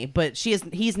to me, but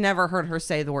he's never heard her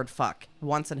say the word fuck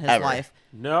once in his Ever. life.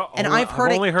 No, And only- I've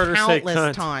heard only it heard her say countless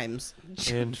cunt times.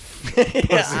 and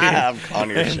Yeah, I have on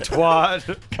your and shit.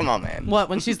 twat, Come on, man. What,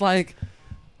 when she's like,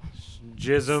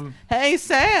 jism. hey,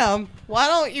 Sam, why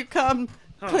don't you come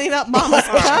clean up Mama's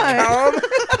cunt?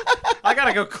 I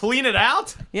gotta go clean it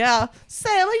out. Yeah.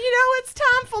 Sam, you know, it's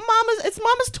time for it's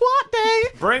Mama's twat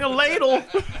day. Bring a ladle.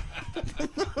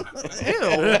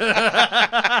 Ew.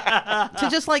 To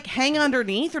just like hang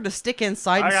underneath or to stick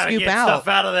inside I and gotta scoop get out. stuff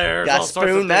out of there. There's Gotta all sorts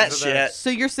of spoon that things in there. shit. So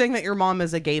you're saying that your mom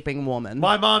is a gaping woman.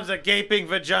 My mom's a gaping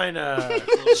vagina.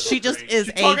 She just is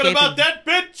You a talking gaping. about that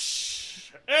bitch?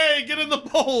 Hey, get in the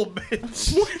bowl,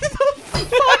 bitch. What the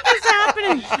fuck is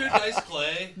happening? Your dice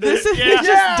clay. This is Yeah.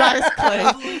 just dice clay.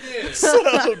 Absolutely is.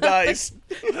 So nice.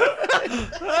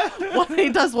 When he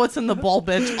does what's in the bowl,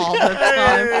 bitch, all the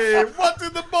time. Hey, what's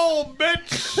in the bowl,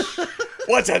 bitch?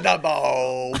 What's in the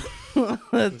bowl?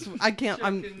 I can't.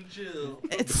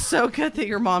 It's so good that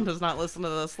your mom does not listen to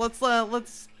this. Let's.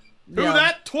 Who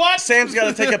that twat? Sam's got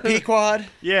to take a Pequod.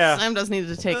 Yeah. Sam does need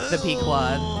to take the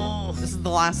Pequod. This is the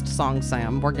last song,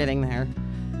 Sam. We're getting there.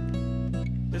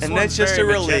 This And one's that's just a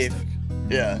very relief. majestic.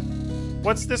 Yeah.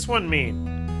 What's this one mean?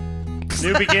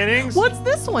 New beginnings? What's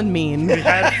this one mean? We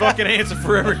had a fucking answer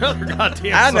for every other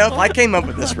goddamn I don't know. If song. I came up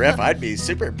with this riff, I'd be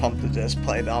super pumped to just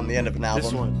play it on the end of an album.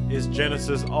 This one is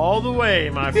Genesis all the way,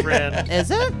 my friend.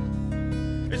 Is it?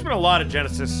 There's been a lot of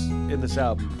Genesis in this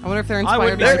album. I wonder if they're I inspired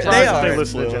would be by They surprised if are they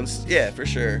listen to influenced. Genesis. Yeah, for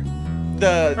sure.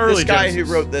 This Early guy Genesis.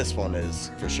 who wrote this one is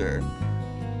for sure.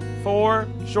 For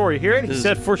sure. You hear it? He This-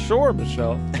 said for sure,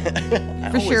 Michelle. I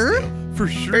For always sure? do. For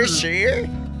sure. For sure.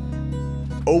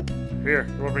 Oh, Here,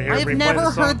 you want me to hear I've me play never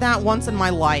this song? heard that once in my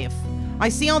life. I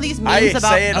see all these I memes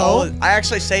about say it all. Ope. I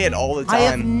actually say it all the I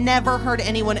have time. never heard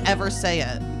anyone ever say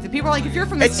it. The people are like, if you're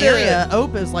from this It's area,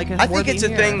 Ope is like a I word think we it's a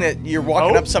hear. thing that you're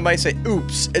walking Oh. up to somebody and say,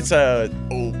 "Oops!" It's a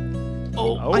oh.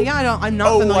 Oh, Yeah, I'm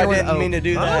not Oh, familiar I with didn't Ope. mean to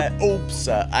do that. Oops!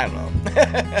 I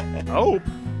don't know.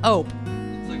 oh. Ope.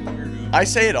 I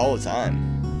say it all the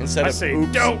time instead I of say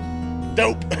oops. dope.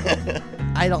 Dope.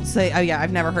 I don't say. Oh yeah,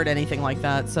 I've never heard anything like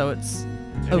that, so it's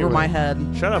over Anyway. my head.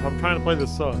 Shut up, I'm trying to play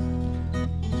this song.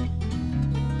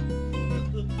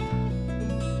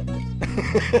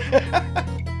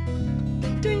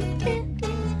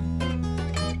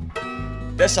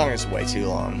 This song is way too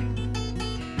long.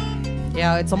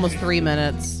 Yeah, it's almost 3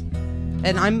 minutes,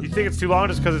 and You I'm think it's too long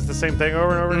just because it's the same thing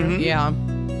over and over again? yeah.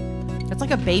 It's like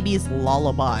a baby's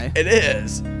lullaby. It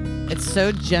is. It's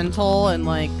so gentle and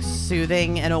like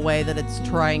soothing in a way that it's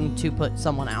trying to put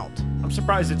someone out. I'm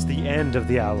surprised it's the end of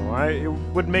the album. It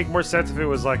would make more sense if it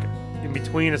was like in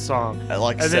between a song. I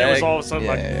like and then it was Seg. all of a sudden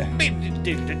Yeah,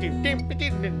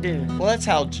 like. Well, that's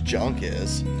how junk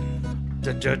is.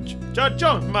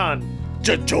 Junk man.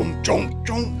 Junk, junk, junk,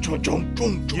 junk, junk,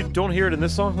 junk. You don't hear it in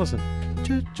this song? Listen.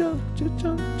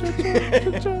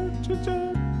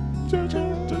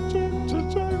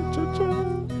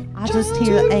 I just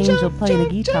hear an angel playing a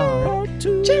guitar.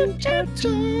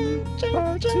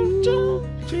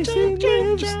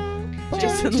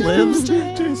 Jason lives.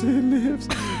 Jason lives.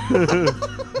 I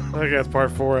think that's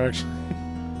part 4, actually.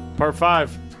 Part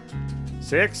 5.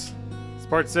 6? It's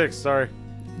part 6, sorry.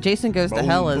 Jason Goes to Boom,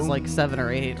 Hell is boom. like 7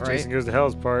 or 8, right? Jason Goes to Hell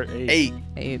is part 8. 8.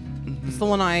 8. It's the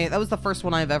one that was the first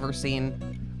one I've ever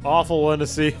seen. Awful one to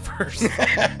see first.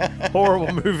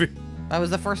 Horrible movie. That was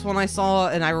the first one I saw,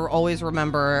 and I always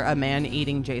remember a man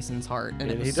eating Jason's heart, and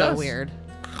it And was he so does. weird.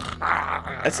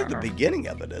 That's at the beginning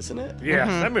of it, isn't it? Yeah,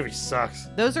 Mm-hmm. that movie sucks.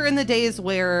 Those are in the days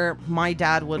where my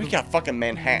dad would We got fucking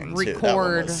Manhattan too. That one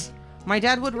record. was- My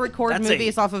dad would record That's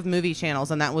movies off of movie channels,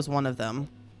 and that was one of them.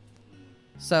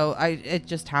 So it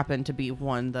just happened to be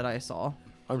one that I saw.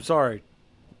 I'm sorry.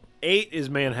 8 is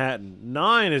Manhattan.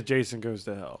 9 is Jason Goes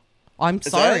to Hell. I'm Is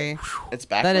that sorry it? It's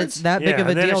that backwards. it's that big Yeah, of a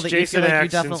and then deal it's that Jason you feel like you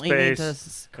X in definitely need to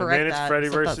space, correct and then it's that. Freddy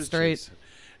set that versus straight. Jason.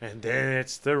 And then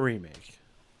it's the remake.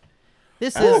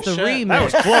 This Oh, is the shit. remake. That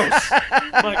was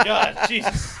close. My God,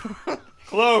 Jesus.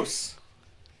 Close.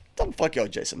 Don't fuck your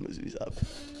Jason movies up.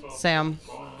 Sam,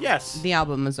 Yes. the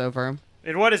album is over.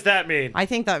 And what does that mean? I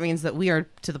think that means that we are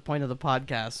to the point of the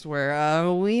podcast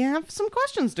where we have some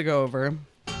questions to go over.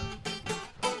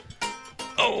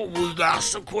 Oh, we got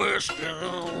some questions.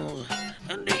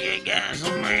 And do you got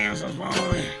some answers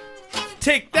for me?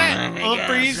 Take that, We got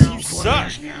Humphreys. some You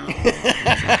suck.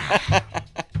 questions.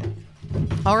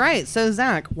 All right, so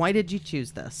Zach, why did you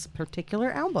choose this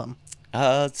particular album?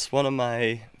 It's one of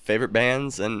my favorite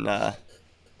bands, and it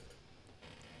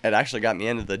actually got me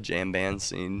into the jam band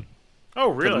scene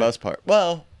Oh, for really? the most part.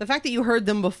 Well, The fact that you heard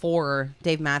them before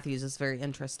Dave Matthews is very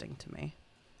interesting to me.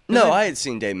 no, I had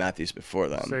seen Dave Matthews before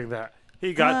them, Saying that.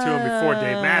 He got to him before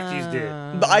Dave Matthews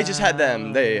did. but I just had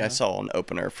them. I saw an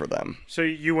opener for them. So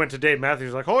you went to Dave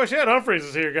Matthews like, holy shit, Humphreys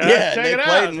is here, guys. Yeah, Check they it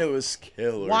played, out. and it was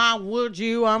killer. Why would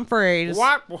you? I'm afraid.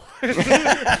 What?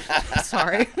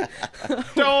 Sorry.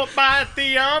 Don't bite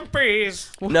the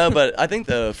Humphreys. No, but I think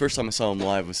the first time I saw them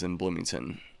live was in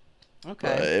Bloomington.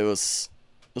 Okay. It was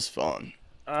fun.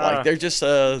 Uh, Like they're just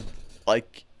a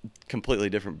completely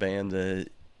different band. I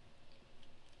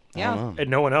Yeah. don't know. And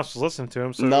no one else was listening to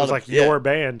him, so it Not was a- like yeah. your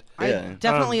band. I Yeah.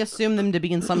 definitely assume them to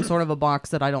be in some sort of a box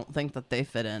that I don't think that they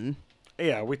fit in.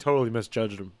 Yeah, we totally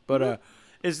misjudged him. But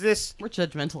is this... We're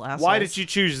judgmental assholes. Why did you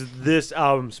choose this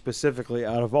album specifically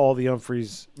out of all the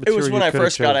Humphreys It material was when you I could have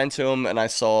first got chosen? into them, and I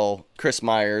saw Chris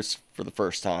Myers for the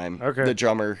first time. Okay. The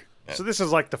drummer, So this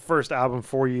is like the first album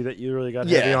for you that you really got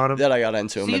heavy Yeah, on him. that I got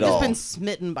into So him you've at just all. been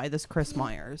smitten by this Chris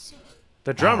Myers.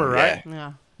 The drummer, Oh, right?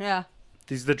 Yeah. Yeah.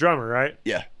 He's the drummer, right?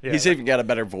 Yeah. Yeah. He's even got a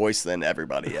better voice than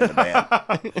everybody in the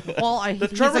band. Well, he's a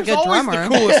Drummer's good always drummer.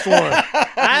 the coolest one.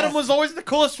 Adam was always the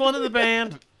coolest one in the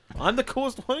band. I'm the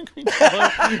coolest one in Green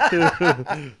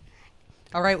Day.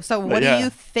 All right. So what yeah. do you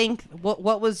think?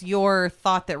 What was your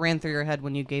thought that ran through your head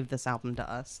when you gave this album to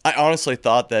us? I honestly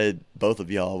thought that both of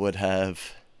y'all would have,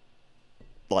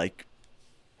 like,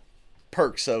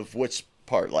 perks of which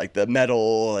part, like the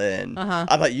metal, and I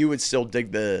thought you would still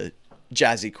dig the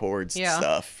jazzy chords Yeah.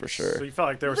 stuff for sure. So you felt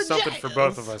like there was something for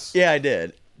both of us. Yeah, I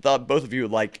did. Thought both of you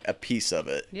would like a piece of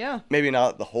it. Yeah. Maybe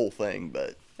not the whole thing,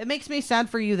 but It makes me sad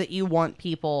for you that you want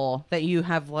people that you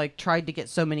have like tried to get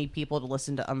so many people to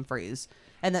listen to Umphreys,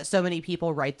 and that so many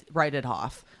people write it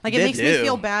off. Like it They makes me do.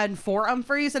 feel bad for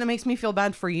Umphreys, and it makes me feel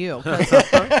bad for you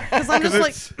because I'm just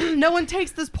like no one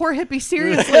takes this poor hippie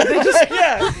seriously. They just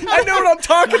yeah, I know what I'm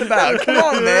talking about. Come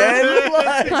on, man.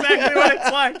 Like, Exactly what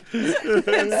it's like.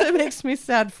 it makes me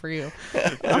sad for you.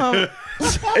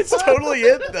 it's totally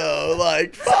it though.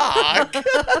 Like, fuck.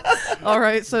 All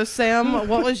right, so Sam,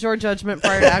 what was your judgment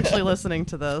prior to actually listening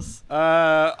to this? You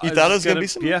thought it was gonna be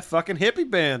some- be a fucking hippie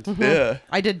band. Yeah.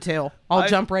 I did too. I'll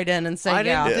jump right in and say I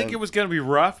didn't yeah. think it was going to be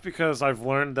rough because I've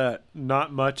learned that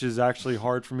not much is actually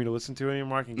hard for me to listen to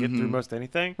anymore. I can get through most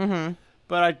anything. Mm-hmm.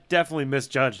 But I definitely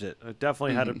misjudged it. I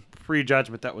definitely had a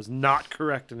prejudgment that was not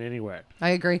correct in any way. I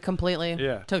agree completely.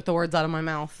 Yeah. Took the words out of my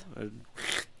mouth.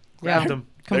 Grabbed them.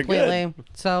 They're good. Completely.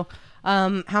 So,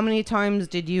 how many times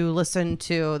did you listen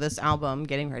to this album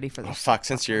getting ready for Oh, this? fuck,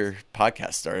 since your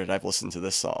podcast started, I've listened to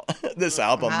this song, this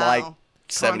album Wow. like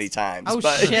 70 times. Oh,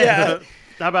 but, shit. Yeah.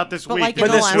 How about this But week? like in But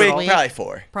the this last week, week. probably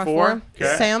 4. Probably Four? four?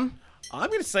 Okay. Sam? I'm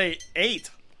going to say 8.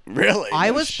 Really? I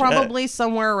No was shit. probably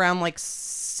somewhere around like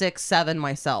 6, 7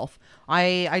 myself.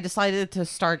 I decided to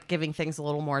start giving things a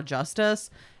little more justice,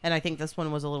 and I think this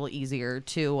one was a little easier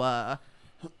to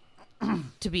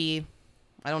be,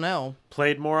 I don't know,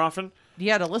 Played more often.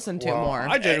 to listen to more.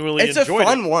 I genuinely It's a enjoyed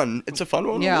fun it. one. It's a fun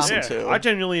one Yeah. to listen Yeah, to. I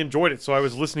genuinely enjoyed it, so I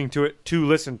was listening to it to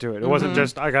listen to it. It wasn't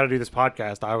just I got to do this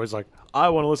podcast. I was like, I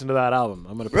want to listen to that album.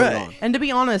 I'm going to put Right. it on. And to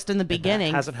be honest, in the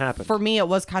beginning, hasn't happened. For me, it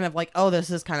was kind of like, oh, this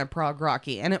is kind of prog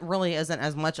rocky, and it really isn't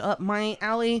as much up my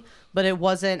alley. But it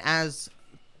wasn't as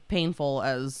painful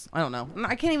as I don't know.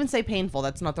 I can't even say painful.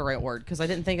 That's not the right word because I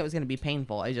didn't think it was going to be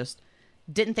painful. I just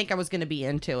didn't think I was going to be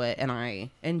into it, and I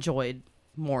enjoyed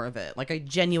more of it. Like I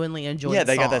genuinely enjoyed. Yeah,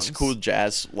 they got those songs. cool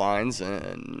jazz lines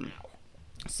and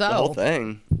So, the whole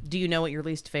thing. do you know what your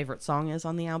least favorite song is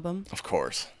on the album? Of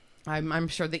course. I'm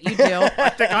sure that you do. I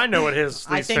think I know what his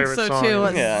least I think favorite so song too.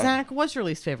 is. Yeah. Zach, what's your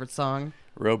least favorite song?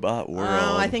 Robot World.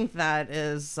 Oh, I think that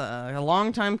is a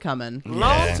long time coming.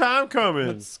 Long time coming.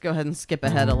 Let's go ahead and skip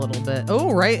ahead a little bit.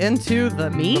 Oh, right into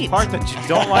the meat. Part that you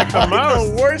don't like the the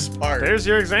most. worst part. There's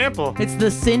your example. It's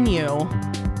the sinew,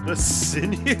 The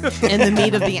sinew. and the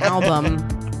meat of the album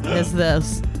is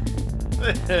this.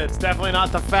 It's definitely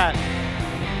not the fat.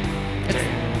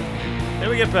 Then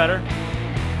we get better.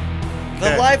 The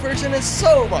Okay. live version is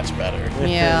so much better.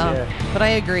 Yeah, but I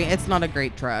agree. It's not a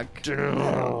great track.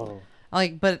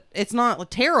 But it's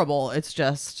not terrible. It's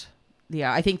just,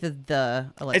 yeah. I think that the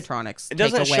electronics It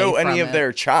doesn't take away show any from of it.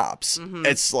 their chops.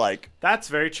 It's like, That's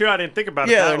very true. I didn't think about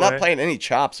it yeah, that they're way. not playing any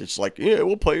chops. It's like, yeah,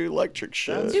 we'll play electric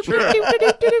shit.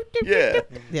 Yeah,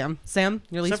 Yeah, Sam,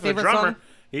 your least Except for the favorite drummer. song.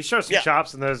 He shows some Yeah.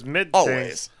 chops in those mid always.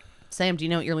 things. Sam, do you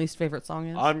know what your least favorite song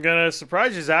is? I'm gonna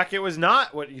surprise you, Zach. It was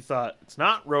not what you thought. It's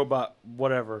not Robot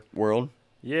whatever. World.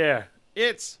 Yeah,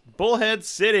 it's Bullhead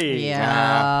City.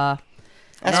 yeah.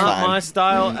 That's Not fine. my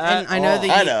style And at I know all. that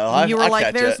you, I know. you were I like,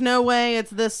 catch "There's it. no way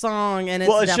it's this song," and it's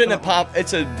Well, it shouldn't have definitely- popped.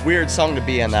 It's a weird song to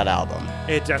be in that album.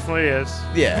 It definitely is.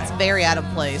 Yeah. It's very out of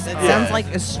place. It sounds like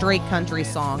a straight country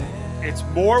song. It's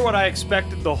more what I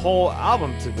expected the whole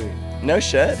album to be. No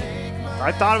shit.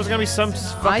 I thought it was gonna be some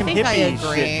fucking I think hippie I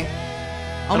agree. shit.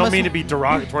 I don't mean to be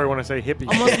derogatory when I say hippie.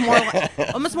 almost more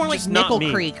like almost more like Just not Nickel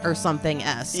me. Creek or something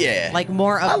s. Yeah. Like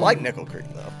more of I like Nickel Creek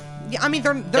though. Yeah, I mean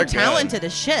they're They're good. talented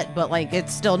as shit, but like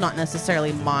it's still not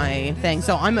necessarily my thing.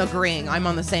 So I'm agreeing. I'm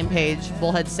on the same page.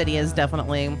 Bullhead City is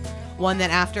definitely one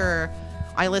that after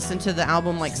I listened to the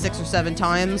album like 6 or 7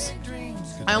 times,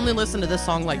 I only listened to this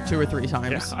song like 2 or 3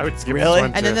 times. Yeah, I would skip Really? this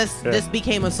one And then too. this Yeah. this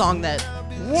became a song that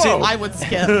Whoa. I would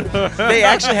skip. They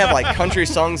actually have like country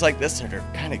songs like this that are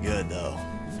kind of good though.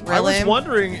 I was Really?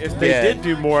 wondering if they Yeah. did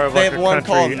do more of They like have a one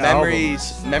country called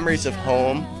album. Memories of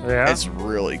Home. Yeah. It's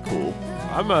really cool.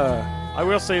 I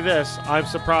will say this. I'm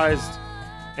surprised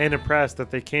and impressed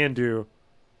that they can do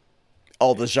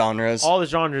All the genres. all the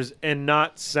genres and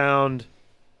not sound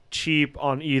cheap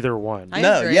on either one. I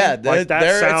No, agree. yeah, Like that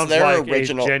it's sounds their like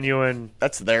original. a genuine.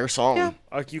 That's their song. Yeah.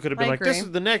 Like you could have I been like, "This agree.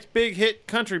 is the next big hit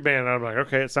country band." And I'm like,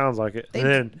 "Okay, it sounds like it." They and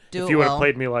then do if it you would have well.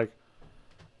 played me like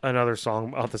another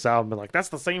song off this album, been like, "That's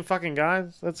the same fucking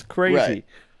guys." That's crazy. Right.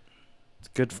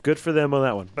 It's good for them on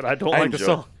that one, but I don't I like the enjoy-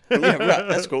 song. Yeah, right.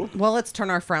 That's cool. Well, let's turn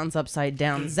our frowns upside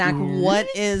down. Zach, what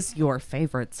is your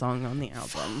favorite song on the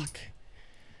album?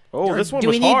 Oh, this one Do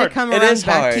was we need hard. to come It around is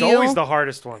back hard. to It's you? always the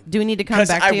hardest one. Do we need to come Because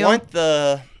back to I you? want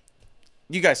the.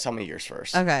 You guys tell me yours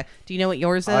first. Okay. Do you know what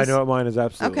yours is? I know what mine is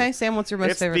absolutely. Okay, Sam, what's your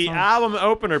most It's favorite the song? album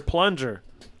opener, Plunger.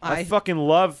 I I- fucking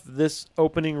love this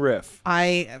opening riff.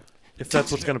 If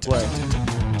that's what's gonna play.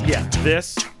 Yeah,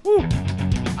 this. Woo.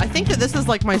 I think that this is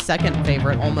like my second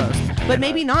favorite almost, but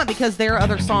maybe not because there are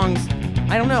other songs.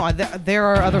 I don't know. There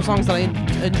are other songs that I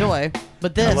enjoy,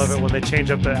 but this I love it when they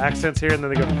change up the accents here and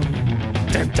then they go.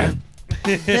 Dun, dun.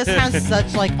 this has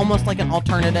such like almost like an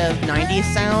alternative 90s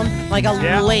sound, like a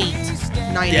Yeah. late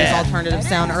 90s Yeah. alternative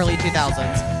sound, early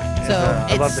 2000s. So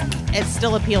I love it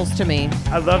still appeals to me.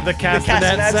 I love the castanet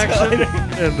castanet section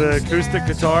and the acoustic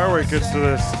guitar where it gets to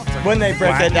this. When they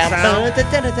break Whack that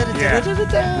down.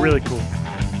 Yeah. Really cool.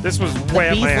 This was The way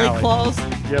up my Beasley alley. claws.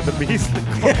 Yeah, the Beasley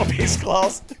claws. Peace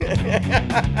claws.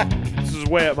 This is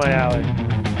way up my alley.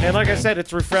 And like I said,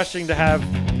 it's refreshing to have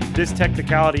this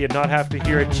technicality and not have to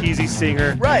hear a cheesy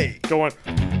singer Right. going,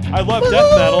 I love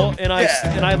death metal and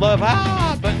Yeah. I love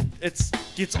but it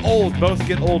gets old. Both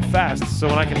get old fast. So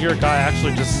when I can hear a guy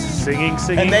actually just singing.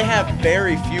 And they have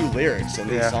very few lyrics in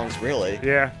these Yeah. songs, really.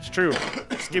 Yeah, it's true.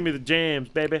 Just give me the jams,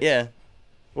 baby. Yeah.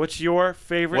 What's your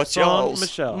favorite What's song, yours?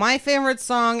 Michelle? My favorite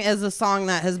song is a song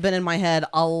that has been in my head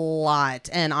a lot,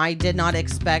 and I did not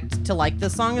expect to like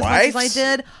this song as much as I Wife's?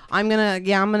 did. I'm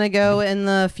gonna go in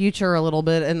the future a little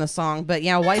bit in the song, but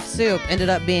yeah, Wife Soup ended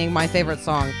up being my favorite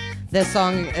song. This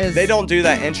song is They don't do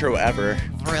that intro ever.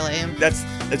 really.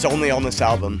 It's only on this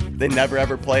album. They never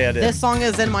ever play it. This song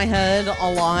is in my head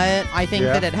a lot. I think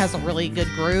Yeah. that it has a really good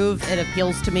groove. It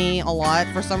appeals to me a lot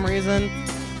for some reason.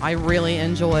 I really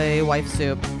enjoy Wife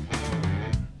Soup.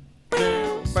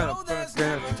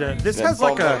 This has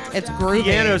like a It's groovy.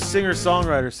 piano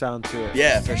singer-songwriter sound to it.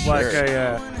 Yeah, for sure. Like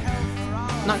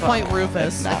a Not quite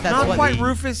Rufus. Not if that's not what quite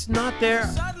Rufus, not there.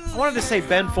 I wanted to say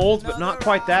Ben Folds, but not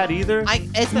quite that either.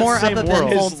 It's more up same a Ben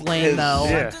world. Folds lane His- though.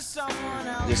 Yeah,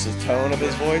 Just the tone of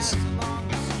his voice.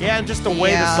 yeah, and just the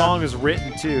way the Yeah. song is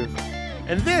written too.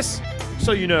 And this,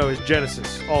 so you know, is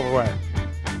Genesis all the way.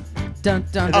 Dun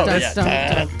dun Oh, dun, yeah. dun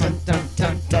dun dun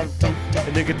dun dun dun dun.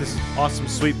 And they get this awesome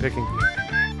sweep picking.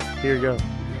 Here you go.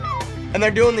 And they're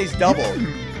doing these double.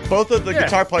 Both of the Yeah.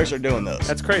 guitar players are doing those.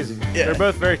 That's crazy. Yeah. They're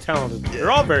both very talented. Yeah.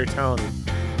 They're all very talented.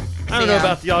 I don't know Yeah.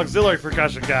 about the auxiliary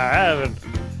percussion guy.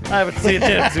 I haven't seen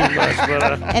him too much,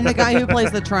 but And the guy who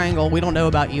plays the triangle, we don't know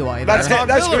about you either. That's Tom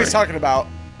that's what Miller. he's talking about.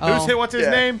 what's his Yeah.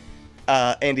 name?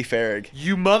 Andy Farrig.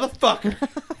 You motherfucker.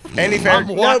 Andy Farrig.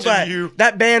 I'm watching but you.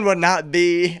 That band would not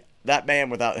be that band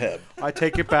without him. I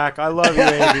take it back. I love you,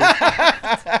 Andy.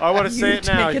 I want to say You it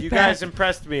now. take it You guys back.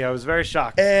 impressed me. I was very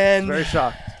shocked. And Very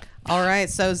shocked. All right,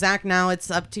 so Zach, now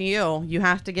it's up to you. You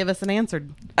have to give us an answer.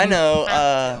 I know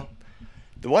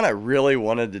the one I really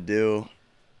wanted to do.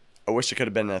 I wish it could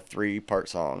have been a 3-part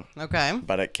song, Okay.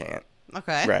 but it can't.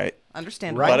 Okay. Right.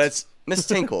 Understandable. But it's Miss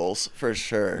Tinkles for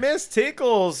sure. Miss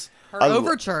Tickles. Her I-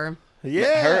 overture.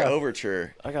 Yeah. Her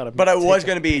overture. I got a But it was tickle,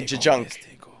 going to be tickle, Jajunk. Miss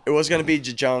Tickle. It was going to be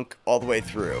Jajunk all the way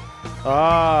through.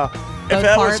 Ah, If Both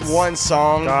that parts? was one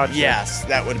song, Gotcha. yes,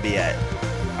 that would be it.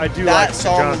 I do That like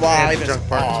song Junk live and is Junk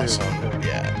part awesome. Two.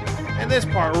 Yeah. And this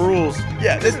part rules.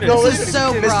 Yeah, this, This no, is listen,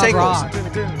 so Miss prog Tinkles.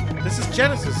 rock. This is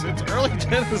Genesis. It's early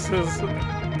Genesis.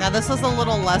 Now this is a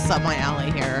little less up my alley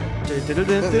here.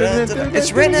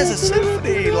 It's written as a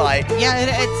symphony, like. Yeah,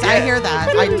 it's. I Yeah. hear that.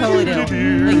 I totally do.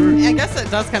 Like, I guess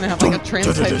it does kind of have like a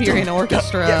Trans-Siberian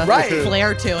Orchestra Yeah, right.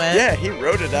 flair to it. Yeah, he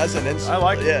wrote it as an instrument. I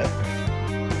like it.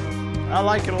 Yeah. I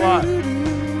like it a lot.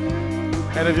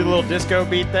 And I do the little disco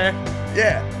beat there.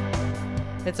 Yeah.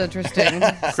 It's interesting.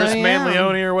 Chris So, yeah.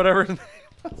 Manleone or whatever.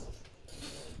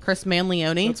 Chris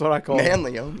Manleone. That's what I call him.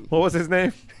 Manleone. What was his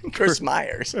name? Chris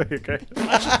Myers. Okay.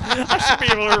 I should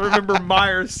be able to remember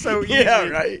Myers so easy. Yeah,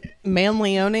 right.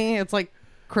 Manleone. It's like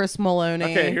Chris Maloney.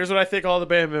 Okay, here's what I think all the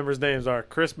band members' names are: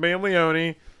 Chris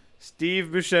Manleone, Steve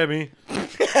Buscemi.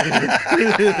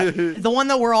 the one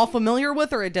that we're all familiar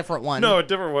with, or a different one? No, a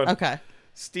different one. Okay.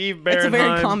 Steve Barenheim. It's a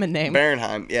very common name.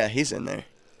 Barenheim. Yeah, he's in there.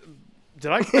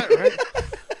 Did I get that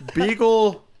right?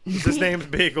 Beagle. His name's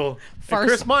Beagle. And First-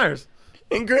 Chris Myers.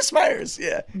 And Chris Myers.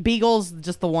 Yeah. Beagle's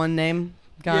just the one name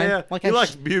guy. Yeah, Like he a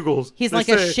likes bugles. he's They like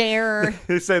a say- Cher.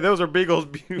 They say those are Beagle's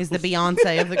bugles. He's the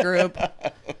Beyonce of the group.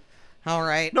 All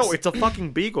right. No, it's a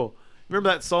fucking beagle. Remember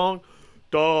that song?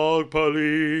 Dog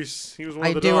Police. He was one I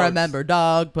of the do dogs. remember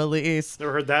Dog Police.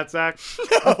 Never heard that, Zach?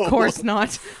 Of course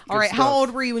not. All right. How stuff.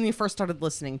 old were you when you first started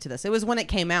listening to this? It was when it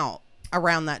came out,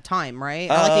 around that time, right?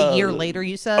 Or like a year later,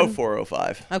 you said?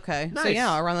 0405. Okay. So Nice.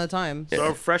 yeah, around that time.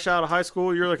 So fresh out of high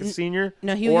school, you're like a senior?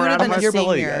 No, you Or would have out of been a high year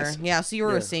below you senior. guys. Yeah, so you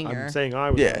were Yeah, a senior. I'm saying I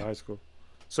was Yeah. out of high school.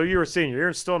 So you were a senior.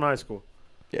 You're still in high school.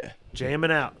 Yeah.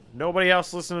 Jamming out. Nobody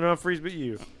else listening to Humphreys but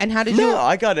you. And how did No, you?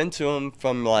 I got into them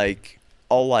from like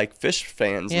all like Fish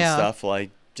fans Yeah. and stuff. Like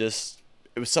just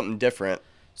it was something different.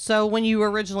 So when you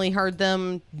originally heard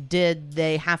them, did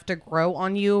they have to grow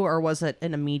on you, or was it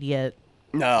an immediate?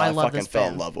 No, I I, love fucking this fell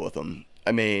band. in love with them.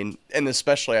 I mean, and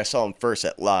especially I saw them first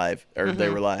at live, or they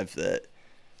Mm-hmm. were live. That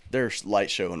their light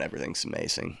show and everything's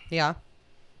amazing. Yeah.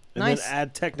 And Nice. then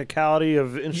add technicality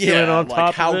of instrument on like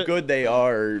top how of it. good they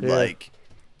are. Yeah. Like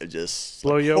it just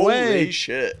Blow like, you holy away.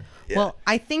 shit. Yeah. Well,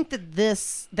 I think that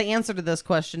the answer to this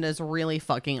question is really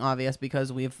fucking obvious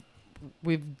because we've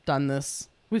done this.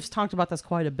 We've talked about this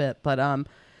quite a bit, but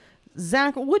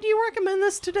Zach, would you recommend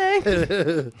this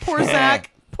today? Poor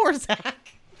Zach. Poor Zach.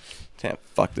 Can't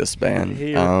fuck this band.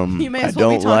 Here. You may I as well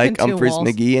be don't talking like to Humphreys walls.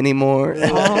 McGee anymore.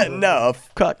 No,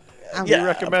 fuck. Yeah,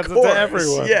 recommends of it to course.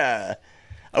 everyone. Yeah.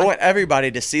 I want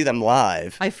everybody to see them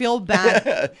live. I feel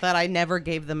bad that I never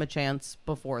gave them a chance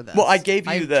before this. Well, I gave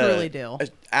you I the truly do.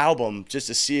 album just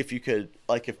to see if you could,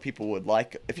 like, if people would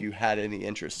like, if you had any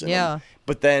interest in Yeah. them.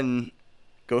 But then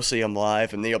go see them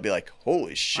live, and then you'll be like,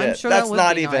 holy shit, sure that that's would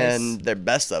not be even nice. their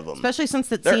best of them. Especially since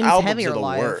it their seems albums heavier are the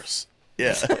live. worst.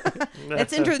 Yeah.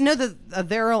 It's interesting. No,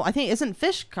 they're. I think isn't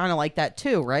Fish kind of like that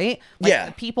too, right? Like, Yeah.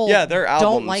 People. Yeah, their don't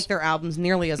albums- like their albums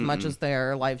nearly as much as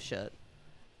their live shit.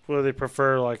 Well, they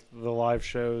prefer like the live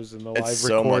shows and the live It's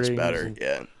so recordings. much better. and-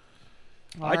 Yeah.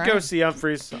 I'd go see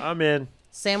Humphreys. I'm in.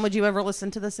 Sam, would you ever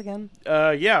listen to this again?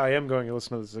 Yeah, I am going to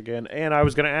listen to this again. And I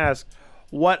was going to ask,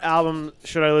 what album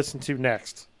should I listen to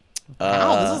next?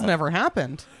 Wow, this has never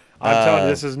happened. I'm telling you,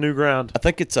 this is new ground. I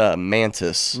think it's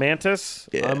Mantis. Mantis.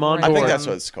 Yeah. I'm on I board. think that's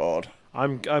what it's called.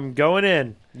 I'm going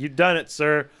in. You've done it,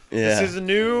 sir. Yeah. This is a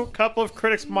new couple of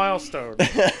critics milestone.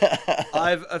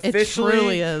 I've It officially.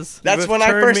 truly is. That's have when I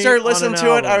turned first me started on listening an to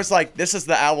it. album. I was like, this is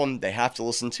the album they have to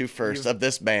listen to first of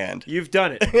this band. You've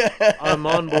done it. I'm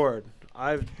on board.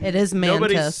 It is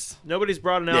Mantis. Nobody's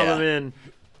brought an Yeah. album in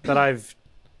that I've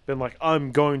been like,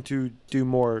 I'm going to do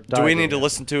more. Do we diving need to in.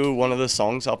 listen to one of the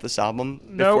songs off this album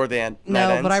Nope. before the end?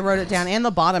 No, but I wrote it down. And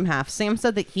the bottom half. Sam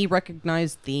said that he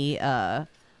recognized the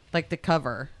the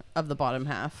cover of the bottom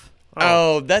half.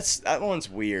 Oh, that one's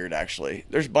weird. Actually,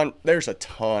 there's a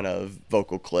ton of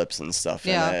vocal clips and stuff.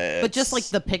 Yeah, in it. but just like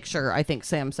the picture, I think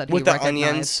Sam said he With the recognized.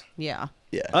 onions? Yeah.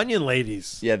 yeah, Onion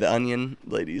Ladies. yeah, the onion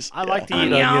ladies. I yeah. like to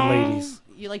eat onion ladies.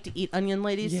 You like to eat onion,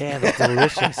 ladies? Yeah, they're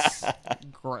delicious.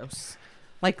 Gross.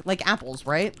 Like apples,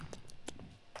 right?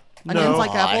 No. Onions like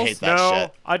Oh, I apples? hate that No,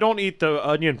 shit. I don't eat the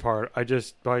onion part. I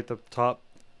just bite the top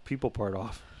people part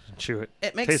off and chew it.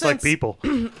 It makes Tastes sense. like people.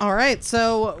 All right,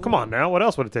 so Come on now. What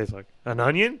else would it taste like? An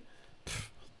onion?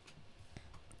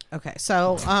 okay,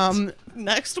 so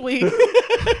next week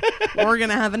we're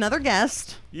gonna have another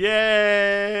guest,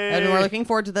 Yay! and we're looking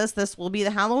forward to this. This will be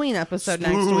the Halloween episode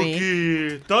next week.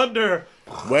 Spooky Thunder.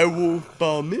 Werewolf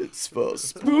bar mitzvah,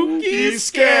 spooky,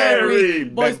 scary,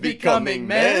 boys becoming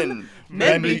men,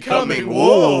 men becoming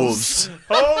wolves.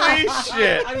 Holy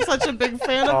shit! I'm such a big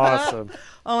fan of that. Awesome.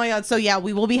 Oh my god! So yeah,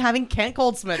 we will be having Kent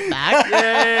Goldsmith back.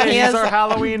 Yay! He He's is- our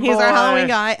Halloween He's boy. our Halloween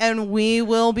guy, and we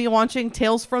will be watching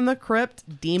Tales from the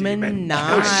Crypt Demon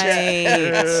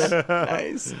Night.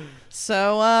 Nice.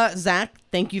 So, Zach,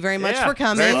 thank you very much Yeah, for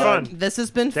coming. very fun. This has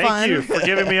been Thank fun. you for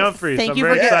giving me Humphreys. Thank I'm you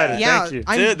very for excited. Yeah, Thank you.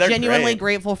 I'm Dude, they're genuinely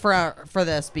great. grateful for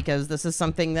this because this is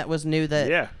something that was new that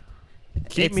Yeah.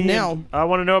 Keep It's me new. I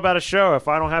want to know about a show. If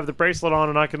I don't have the bracelet on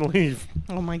and I can leave,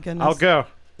 oh my goodness. I'll go.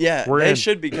 Yeah, We're they in.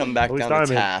 should be coming back At least down I'm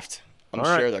to in. Taft. I'm All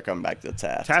right. sure they're coming back to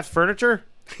Taft. Taft Furniture?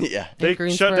 Yeah, They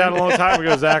Greensburg. shut down a long time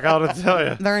ago, Zach. I'll tell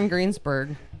you. They're in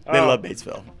Greensburg. they Oh. love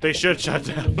Batesville. They should shut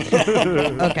down.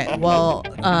 Okay, well,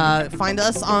 find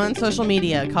us on social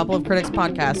media, Couple of Critics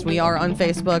Podcast. We are on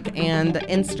Facebook and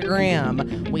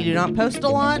Instagram. We do not post a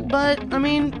lot, but I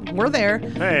mean, we're there.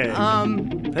 Hey.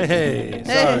 Hey, Hey.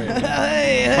 Sorry.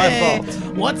 hey, My hey.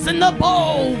 fault. What's in the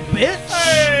bowl, bitch?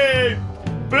 Hey,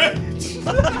 bitch.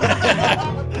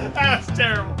 That's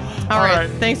terrible. All right.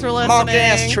 Thanks for listening. Mark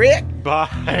ass trick.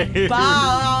 Bye.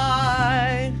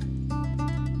 Bye.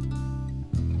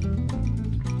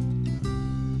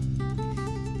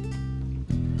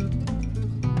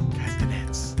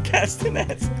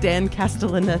 Castanets. Dan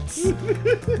Castellanets.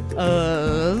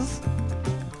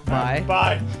 Bye.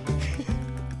 Bye.